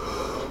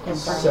 and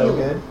start So healing.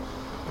 good.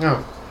 No.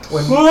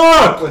 When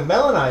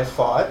Mel and I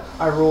fought,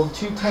 I rolled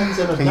 2 10s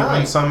and a Can you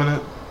 9. unsummon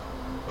it?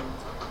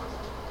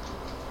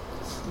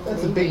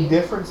 That's a big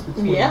difference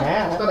between Yeah.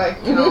 that. But I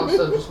can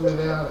also just move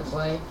it out of its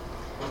way.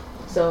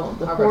 So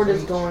the How horde about is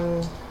reach?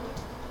 going.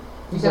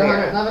 You said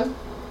Where? 111?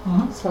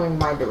 It's coming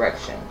my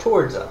direction.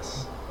 Towards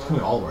us. It's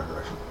coming all the right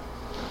direction.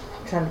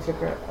 I'm trying to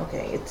figure out.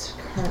 Okay, it's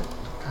current.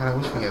 God, I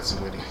wish we had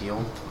some way to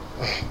heal.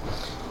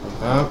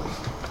 Up.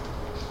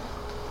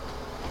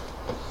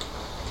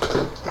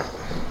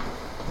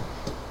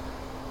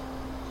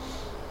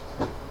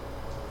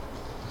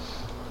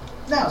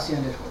 Now it's the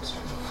end of its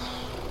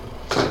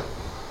turn.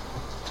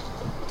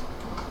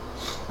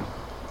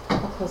 How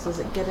close is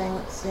it getting?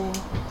 Let's see.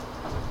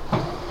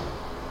 5,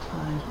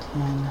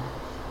 10,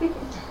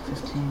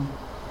 15,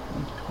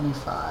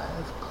 25.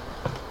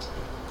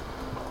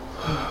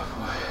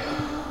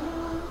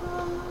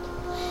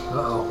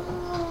 Uh-oh.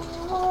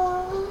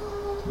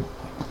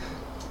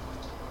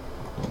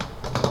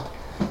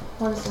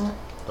 What is that?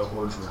 The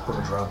hordes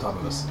are on top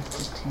of us.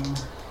 15,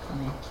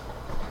 20,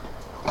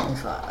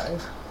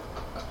 25.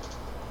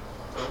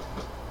 Okay.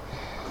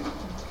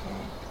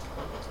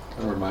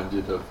 I'm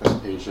reminded of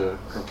Fantasia.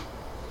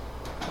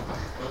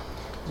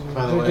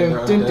 By the way, they're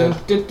undead.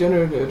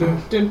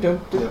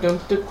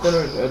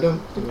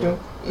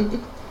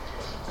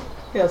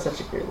 Yeah, it's such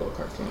a great little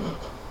cartoon.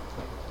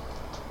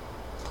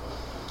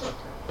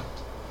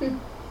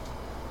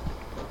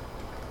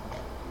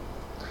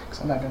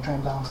 So I'm not going to try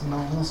and balance them all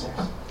on the stairs.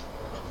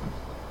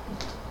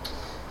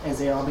 As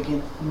they all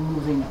begin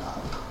moving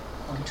up.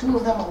 Only 2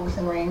 of them are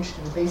within range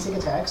to the basic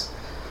attacks.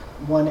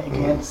 1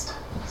 against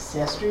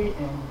Sestri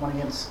and 1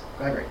 against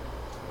Gregory.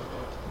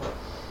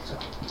 So.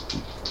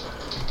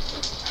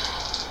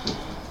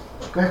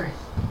 Gregory.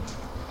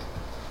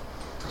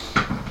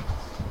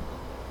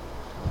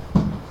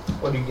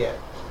 What do you get?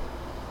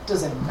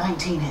 Does a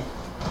 19 hit?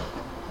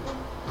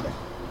 Yeah.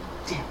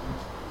 Damn.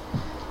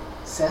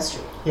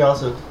 Sestri. He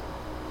also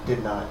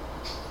did not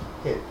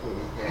hit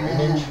a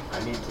damage.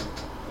 I need to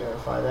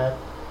verify that.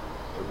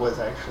 It was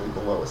actually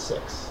below a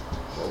 6.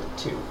 Rolled a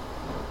 2.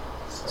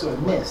 So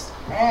it missed.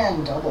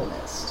 And double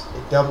missed.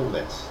 It double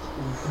missed.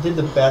 I did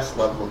the best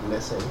level of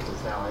missing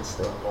because now I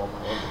still have all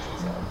my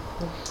images out.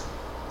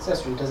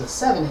 Sestri does a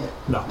 7 hit.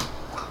 No.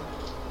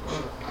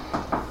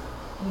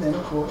 And then,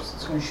 of course,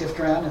 it's going to shift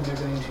around and they're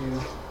going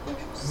to...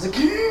 This is the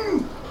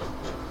king!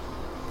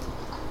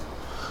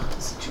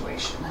 The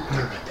situation.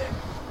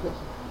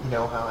 You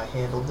know how I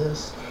handled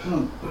this?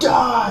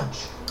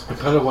 Dodge! I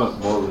kind of want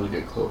more when we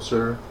get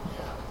closer.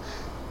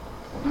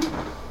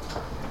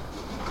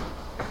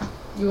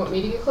 You want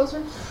me to get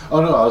closer?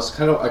 Oh no, I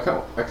kind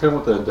of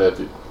want the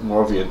undead,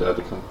 more of the undead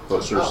to come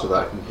closer so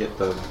that I can hit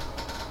them.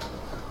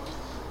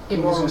 He's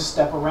going to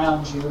step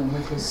around you, and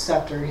with his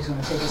scepter, he's going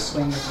to take a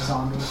swing at the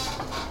zombies.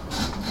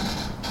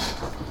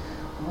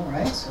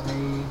 Alright, so a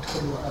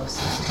total of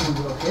 16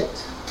 will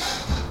hit.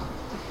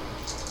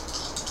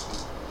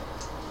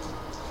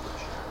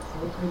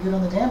 We're pretty good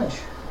on the damage.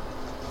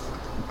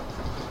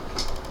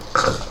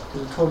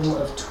 There's a total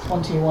of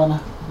 21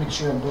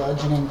 mixture of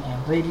bludgeoning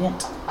and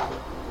radiant.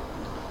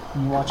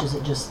 And he watches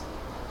it just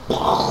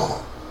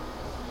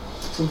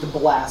seem to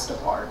blast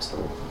apart.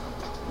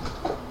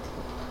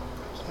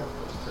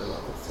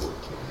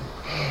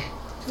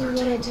 Do we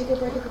want to take a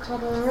break at the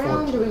top of the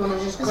round? Do we want to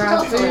just It's a grab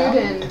tough food round.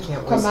 and I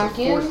can't come wait back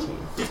for in? 14.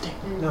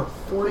 15. No,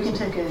 We can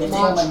take a Watch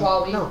moment.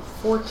 while we... no,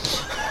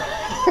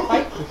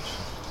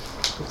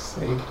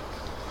 14.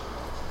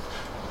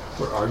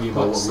 We're arguing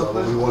about what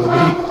level we want to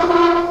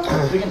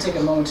be. We can take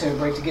a momentary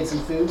break to get some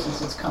food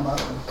since it's come up.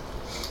 And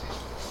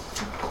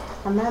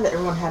I'm mad that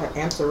everyone had an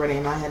answer ready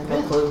and I had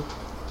no clue.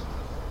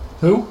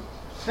 Who?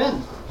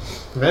 Finn.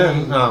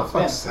 Then, no,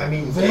 fuck. Finn. I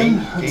mean, Then-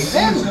 Gabe's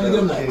Then- gonna give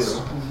him too.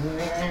 next.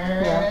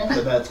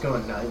 But that's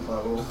going 9th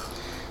level.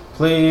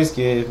 Please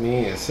give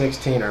me a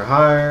 16 or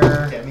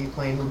higher.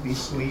 Demi-plane would be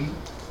sweet.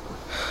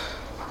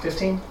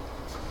 15?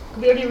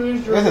 We already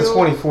used your That's a real-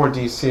 24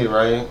 DC,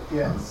 right?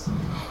 Yes. I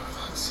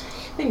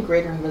think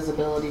greater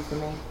invisibility for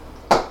me.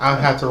 I'll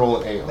have to roll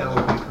an 8 That on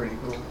would that. be pretty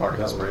cool.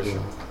 Bardic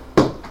Inspiration.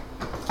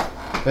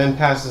 Then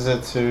passes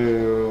it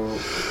to...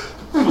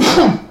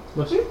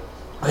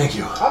 Thank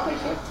you. I'll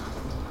take it.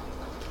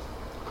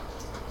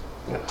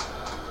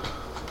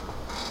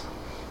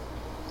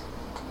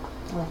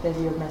 I like the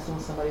idea of messing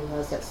with somebody who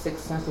has that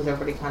sixth sense because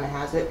everybody kind of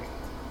has it.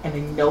 and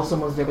they know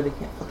someone's there, but they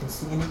can't fucking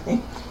see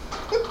anything.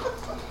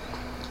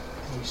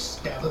 And you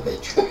stab a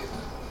bitch.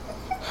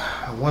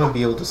 I want to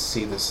be able to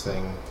see this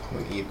thing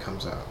when Eve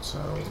comes out, so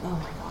Oh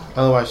my god.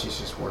 otherwise she's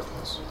just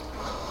worthless.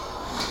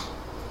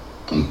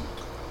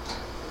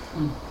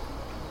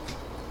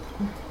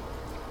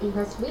 You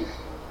has to be.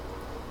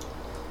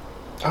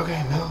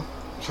 Okay, Mel.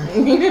 Sure.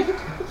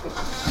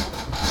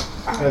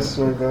 I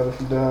swear to God,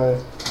 if you die.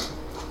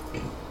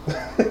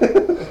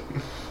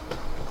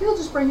 He'll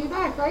just bring you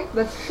back, right?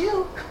 That's the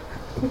deal.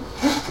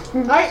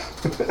 Alright.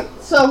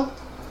 So,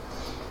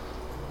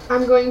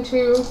 I'm going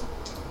to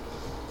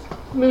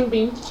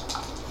Moonbeam.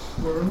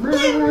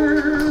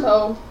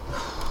 So,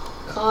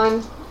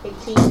 con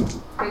 18.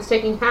 And it's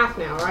taking half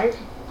now, right?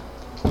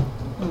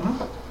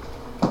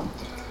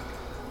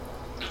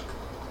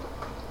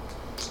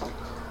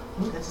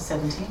 Ooh, that's a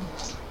 17.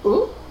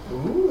 Ooh.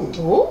 Ooh.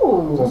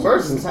 Ooh,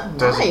 first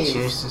Does it nice.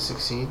 choose to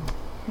succeed?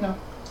 No.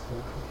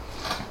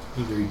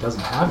 Either he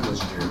doesn't have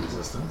legendary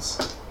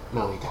resistance.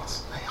 No, he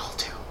does. They all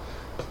do.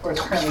 Or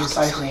it's currently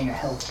cycling a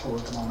health pool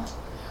at the moment.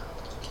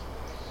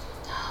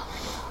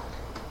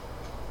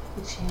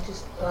 It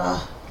changes.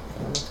 Ugh.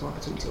 I need to work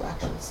between two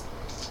actions.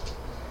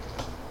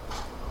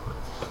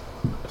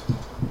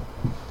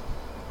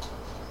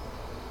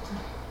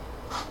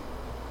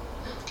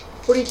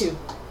 $42.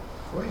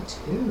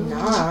 42.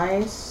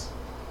 Nice.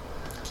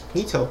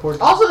 Can you teleport?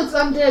 Also, it's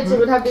undead, so it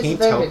would have Can you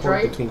disadvantage, teleport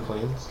right? between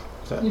planes?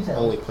 Is that You can.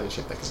 only plane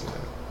ship that can do that?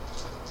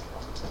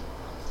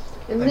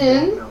 And I don't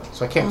then know.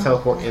 So I can't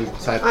teleport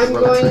inside I'm the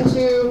going road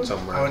to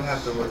somewhere. I would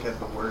have to look at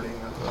the wording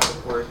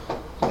of the word.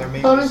 There may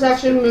be bonus some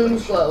action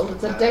stipulations Moonglow. with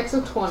It's a that. dex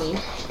of 20.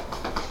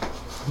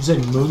 You say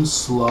moon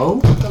slow?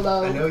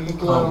 Below. I know you can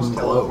glow. use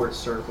Glow. teleport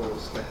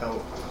circles to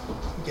help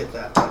get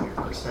that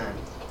 100%.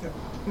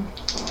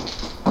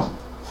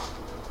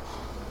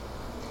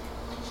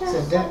 It's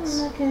a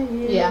dex.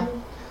 Yeah.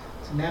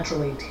 It's a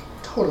natural 18.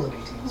 Total of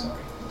 18,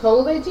 sorry.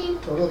 Total of 18?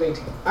 Total of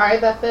 18.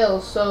 Alright, that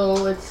fails.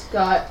 So it's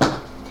got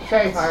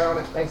fairy fire on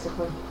it,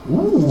 basically.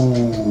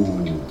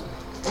 Ooh.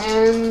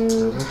 And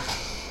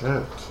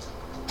Shit.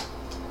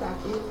 that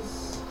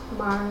is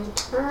my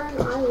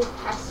turn. I will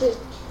pass it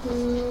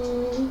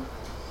to...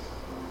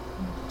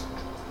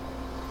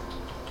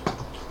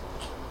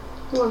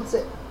 Who wants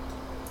it?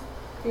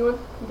 Anyone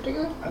in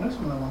particular? I know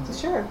someone that wants it.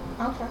 Sure,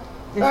 I'll try.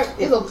 Alright,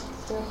 Izzle.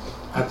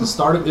 At the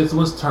start of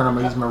Ithel's turn, I'm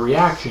going to use my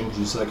reaction, because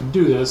you said I can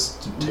do this,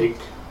 to take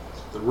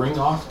the ring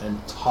off and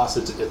toss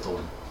it to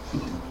Ithelin.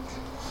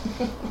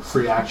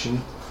 Free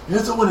action.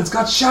 Ithelin, it's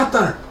got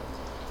shatter!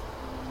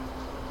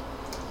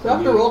 Do I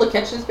have to roll to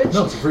catch this bitch?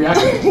 No, it's a free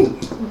action.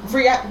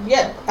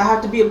 Yeah, I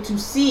have to be able to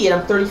see it.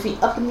 I'm 30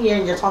 feet up in the air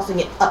and you're tossing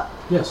it up.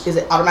 Yes. Is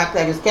it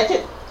automatically I just catch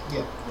it?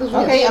 Yeah.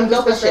 Okay, I'm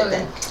dope as shit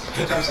then.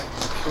 That's what I'm saying.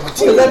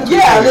 So then,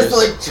 yeah, I'm just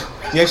like,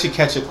 Do you actually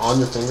catch it on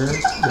your finger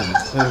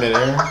in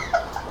midair?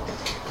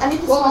 I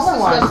need the What was smaller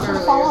one. this It's gonna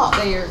fall off.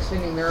 They are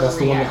extending their That's own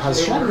the one that reaction. has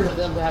They shatter. wanted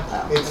them to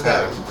have It's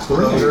that The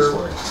ring is rotor,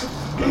 for it.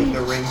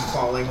 the ring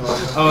falling on.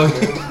 Oh,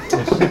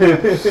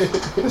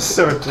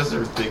 so just a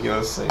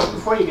ridiculous thing.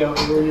 Before you go,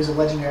 it will use a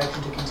legendary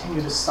action to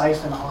continue to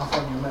siphon off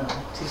on your moon.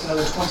 Takes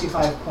another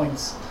 25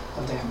 points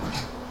of damage.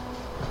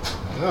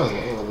 That was a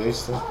little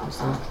wasted.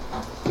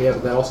 Yeah,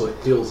 but that also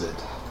heals it.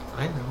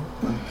 I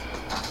know.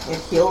 It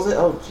heals it?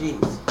 Oh, jeez.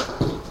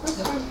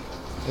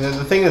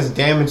 The thing that's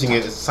damaging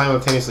it is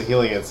simultaneously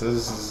healing it, so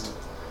this is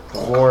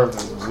more of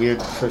a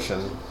weird friction.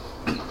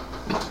 You're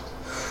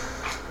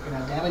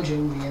not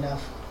damaging me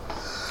enough.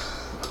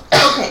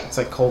 Okay, It's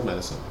like cold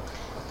medicine.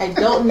 I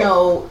don't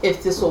know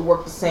if this will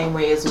work the same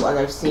way as what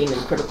I've seen in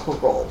Critical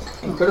Role.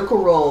 In Critical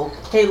Role,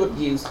 Caleb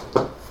used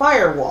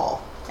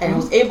Firewall and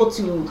was able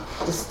to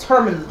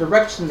determine the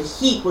direction the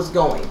heat was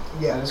going.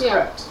 Yeah, that's Yeah.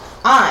 correct.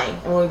 I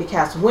am going to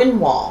cast Wind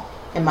Wall,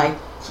 and my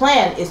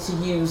plan is to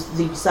use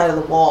the side of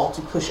the wall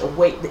to push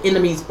away the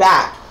enemies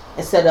back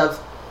instead of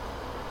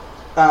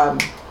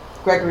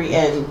Gregory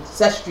and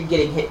Sestry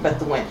getting hit by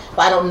the wind.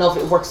 But I don't know if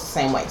it works the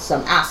same way, so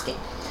I'm asking.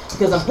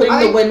 Because I'm putting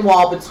the wind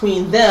wall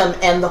between them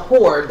and the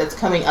horde that's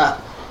coming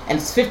up. And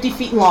it's 50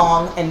 feet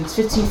long and it's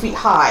 15 feet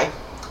high.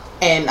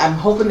 And I'm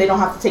hoping they don't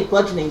have to take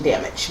bludgeoning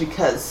damage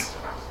because...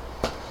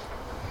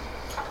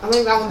 I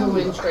think that one's a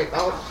win straight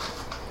though.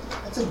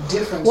 That's a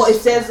difference. Well,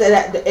 it says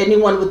that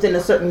anyone within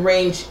a certain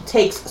range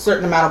takes a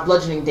certain amount of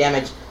bludgeoning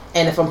damage.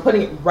 And if I'm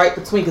putting it right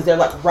between, because they're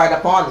like right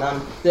up on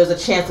them, there's a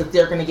chance that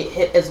they're going to get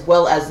hit as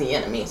well as the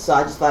enemy. So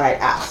I just thought I'd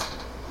ask.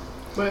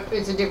 But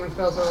it's a different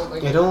spell, so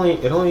like... It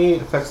only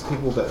affects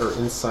people that are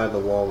inside the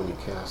wall when you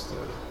cast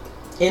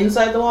it.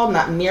 Inside the wall,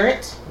 not near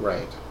it.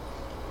 Right.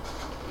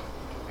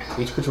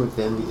 Each creature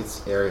within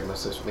its area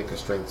must make a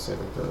strength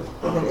saving throw.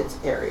 Within its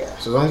area.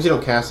 So as long as you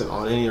don't cast it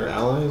on any of your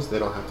allies, they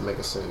don't have to make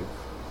a save.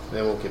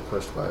 They won't get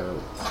pushed by it.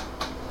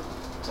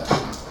 So,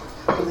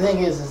 the thing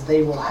is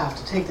they will have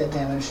to take that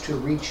damage to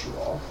reach you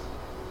all.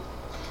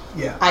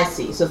 Yeah. I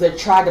see. So if they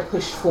try to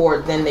push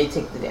forward, then they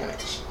take the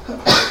damage.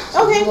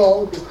 Okay. You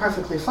all would be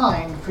perfectly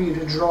fine for you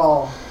to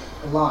draw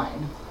a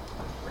line.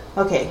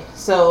 Okay,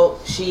 so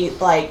she,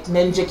 like,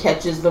 ninja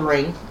catches the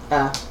ring,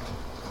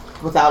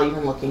 without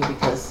even looking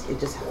because it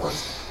just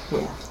happens.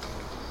 Yeah.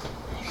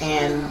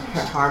 And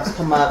her arms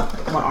come up.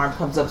 One arm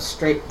comes up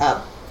straight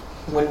up.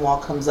 Wind wall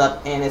comes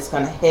up, and it's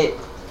gonna hit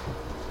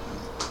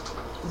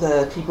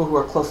the people who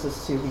are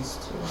closest to these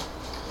two.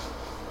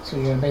 So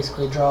you're gonna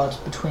basically draw it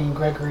between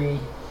Gregory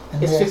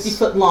and It's this. 50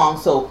 foot long,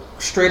 so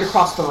straight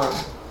across the room,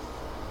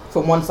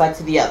 from one side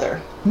to the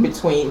other.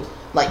 Between,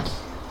 like,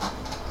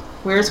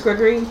 where's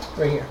Gregory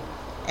Right here.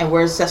 and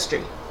where's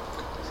Sestri?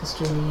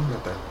 Sister,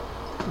 Right there.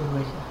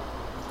 right here.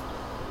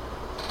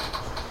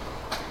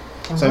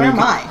 And So where you am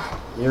can- I?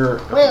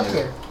 You're Way up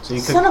here. So you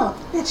Son could. of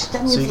a bitch.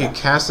 That means So you can that.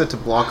 cast it to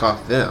block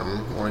off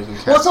them, or you can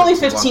cast Well, it's it only to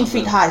block 15 off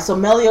feet them. high, so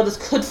Meliodas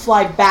could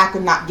fly back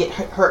and not get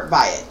hurt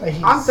by it.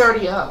 I'm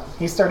 30 up.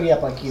 He's 30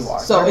 up like you are.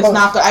 So They're it's both-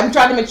 not good. I'm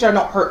trying to make sure I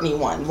don't hurt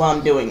anyone while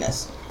I'm doing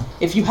this.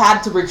 If you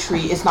had to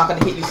retreat, it's not going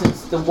to hit you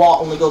since the wall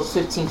only goes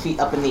 15 feet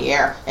up in the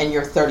air and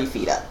you're 30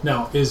 feet up.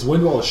 Now, is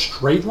wind wall a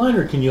straight line,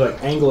 or can you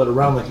like angle it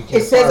around like you can?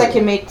 It says I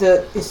can make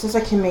the. It says I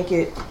can make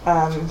it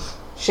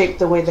shaped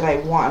the way that I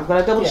want. I'm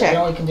gonna double Yeah, check. the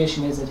only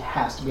condition is it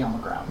has to be on the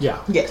ground. Yeah,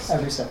 Yes.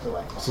 Every step of the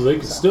way. so they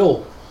can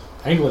still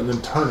angle it and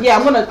then turn it. Yeah,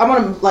 I'm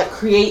gonna like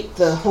create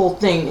the whole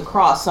thing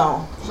across.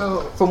 So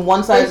So from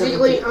one side of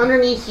basically, the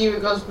underneath you,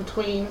 it goes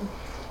between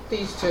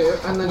these two,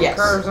 and then Yes.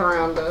 it curves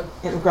around the.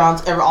 it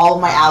grounds all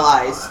of my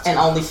allies and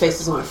only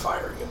faces my with.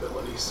 firing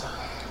abilities.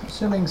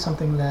 Assuming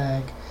something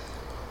like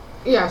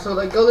Yeah, so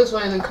like go this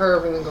way and then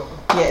curve and then go.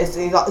 Yeah, it's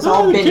Oh,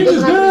 all the bent. kid It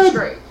is doesn't have to dead. be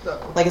straight though.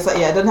 Like it's like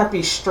it doesn't have to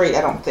be straight.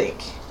 I don't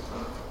think.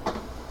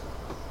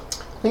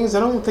 Thing is,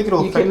 I don't think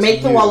it'll You affect can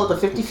make the you, wall of the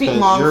 50 feet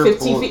because long, your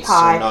 15 feet bullets are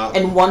high, not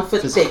and 1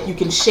 foot physical. thick. You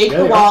can shape Yeah,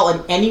 the yeah. wall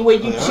in any way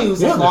you Yeah.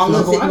 choose, Yeah, as they're long as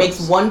it physical makes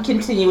items. one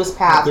continuous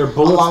path They're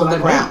bullets along that the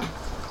I ground. make.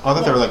 I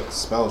thought they were like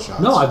spell shots.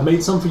 No, I've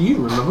made some for you.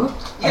 Remember? I'm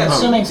Yeah.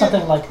 assuming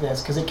something like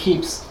this because it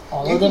keeps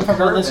all You of them can from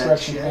going curve this that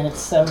direction, shit. and it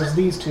severs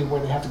these two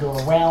where they have to go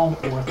around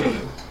or through.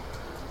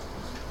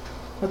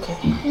 Okay.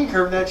 You can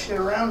curve that shit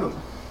around them.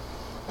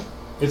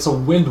 It's a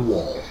wind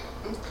wall.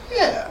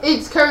 Yeah.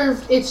 It's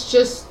curved. It's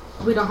just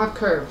we don't have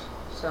curved.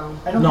 So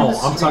I don't No, have a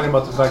I'm streak. talking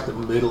about the fact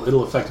that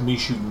it'll affect me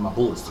shooting my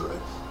bullets through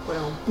it.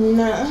 well,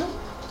 No.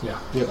 Yeah.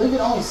 I believe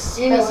it only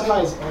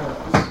specifies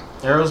arrows.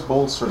 Arrows,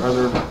 bolts, or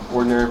other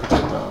ordinary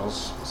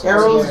projectiles. So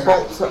Arrows, Yeah.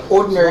 bolts, are As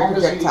ordinary long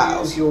as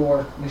projectiles. you use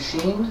your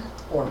machined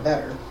or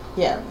better.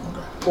 Yeah.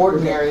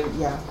 Ordinary,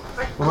 yeah.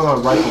 What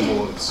about rifle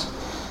bullets?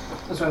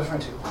 That's what I was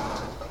referring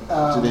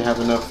to. Do they have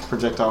enough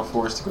projectile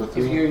force to go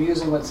through? If you're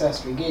using what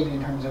Sestri gave you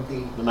in terms of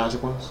the The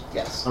magic ones?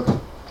 yes. Okay.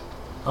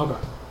 Okay.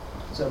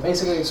 So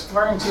basically, it's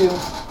referring to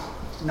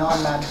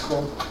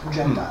non-magical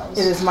projectiles.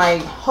 It is my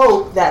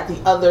hope that the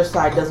other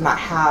side does not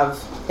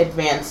have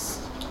advanced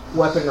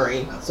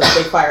weaponry, so if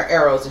they fire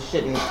arrows, it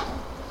shouldn't.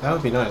 That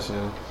would be nice,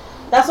 yeah.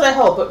 That's what I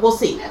hope, but we'll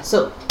see.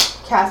 So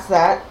cast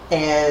that,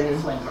 and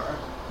Flame bar,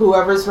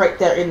 whoever's right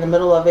there in the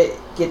middle of it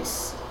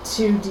gets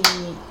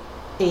 2d8,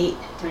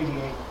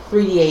 3d8.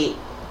 3d8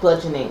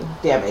 bludgeoning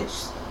damage.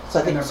 So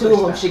I And think they're 2 of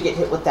them pushed should get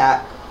hit with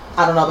that.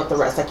 I don't know about the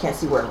rest. I can't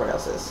see where everyone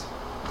else is.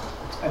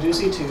 I do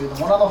see two.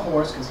 The one on the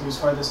horse, because he was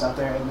farthest out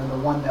there, and then the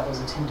one that was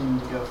attempting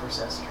to go for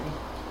Sestri.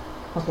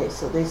 Okay,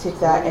 so they take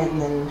that,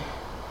 and then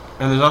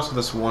And there's also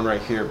this one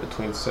right here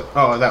between.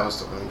 Oh, that was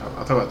the one.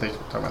 I thought talking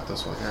about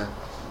this one here.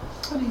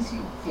 How easy?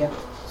 Yeah,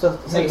 so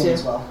same two. one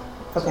as well.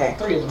 Okay.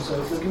 So 3 of them.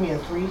 So if you'll give me a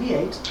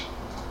 3d8,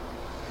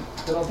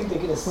 I don't think they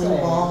get a Wind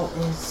say. wall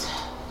is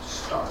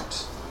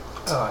Start.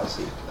 Oh, I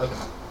see. Okay.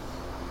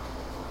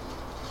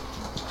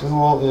 Wind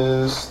wall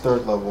is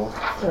 3rd level.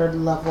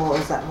 3rd level.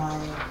 Is that my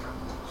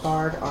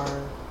bard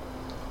or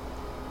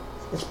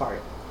it's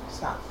bard?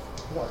 It's not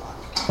warlock.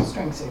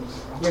 Strength saving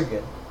throw. You're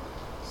good.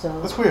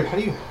 So That's weird. How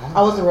do you have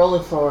I wasn't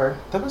rolling for.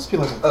 that? Must be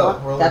like a.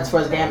 Oh, That's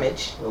for the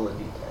damage. Roll a d10.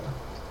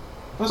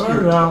 Must Turn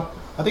be, it out.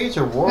 I think it's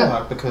your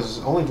warlock because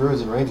only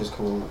druids and rangers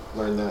can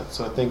learn that.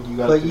 So I think you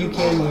got. But you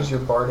can use your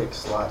bardic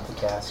slot to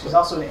cast She's it.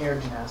 also an air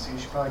gymnast, so you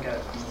should probably get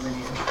it from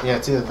lineage. Yeah,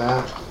 it's either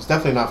that. It's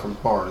definitely not from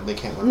bard. They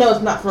can't learn. No, that.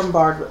 it's not from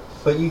bard.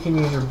 But you can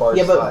use your bard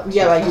Yeah, slot. but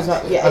yeah, to I use my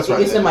cast it. yeah. That's right,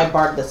 It's in yeah. my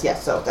bard list.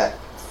 Yes, so that.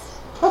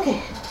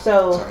 Okay,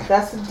 so Sorry.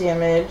 that's the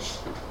damage.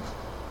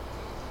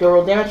 Do I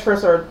roll damage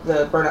first or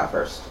the burnout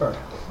first? Burnout.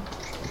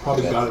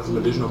 Probably got it from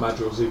additional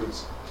magical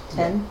secrets.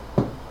 10.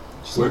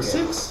 Where?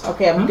 6.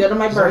 Okay, I'm good on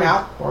my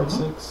burnout. Bard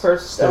 6.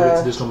 First, Still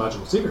gets additional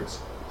magical secrets.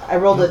 I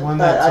rolled You have one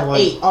that's an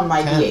like 8 on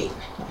my 10. d8.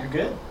 You're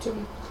good.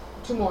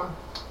 two more.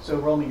 So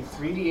roll me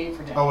 3d8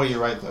 for damage. Oh wait, you're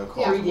right though.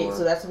 Call Yeah. 3d8,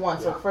 so that's 1.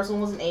 So Yeah. the first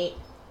one was an 8.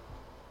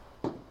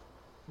 That's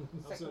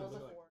Second it. was a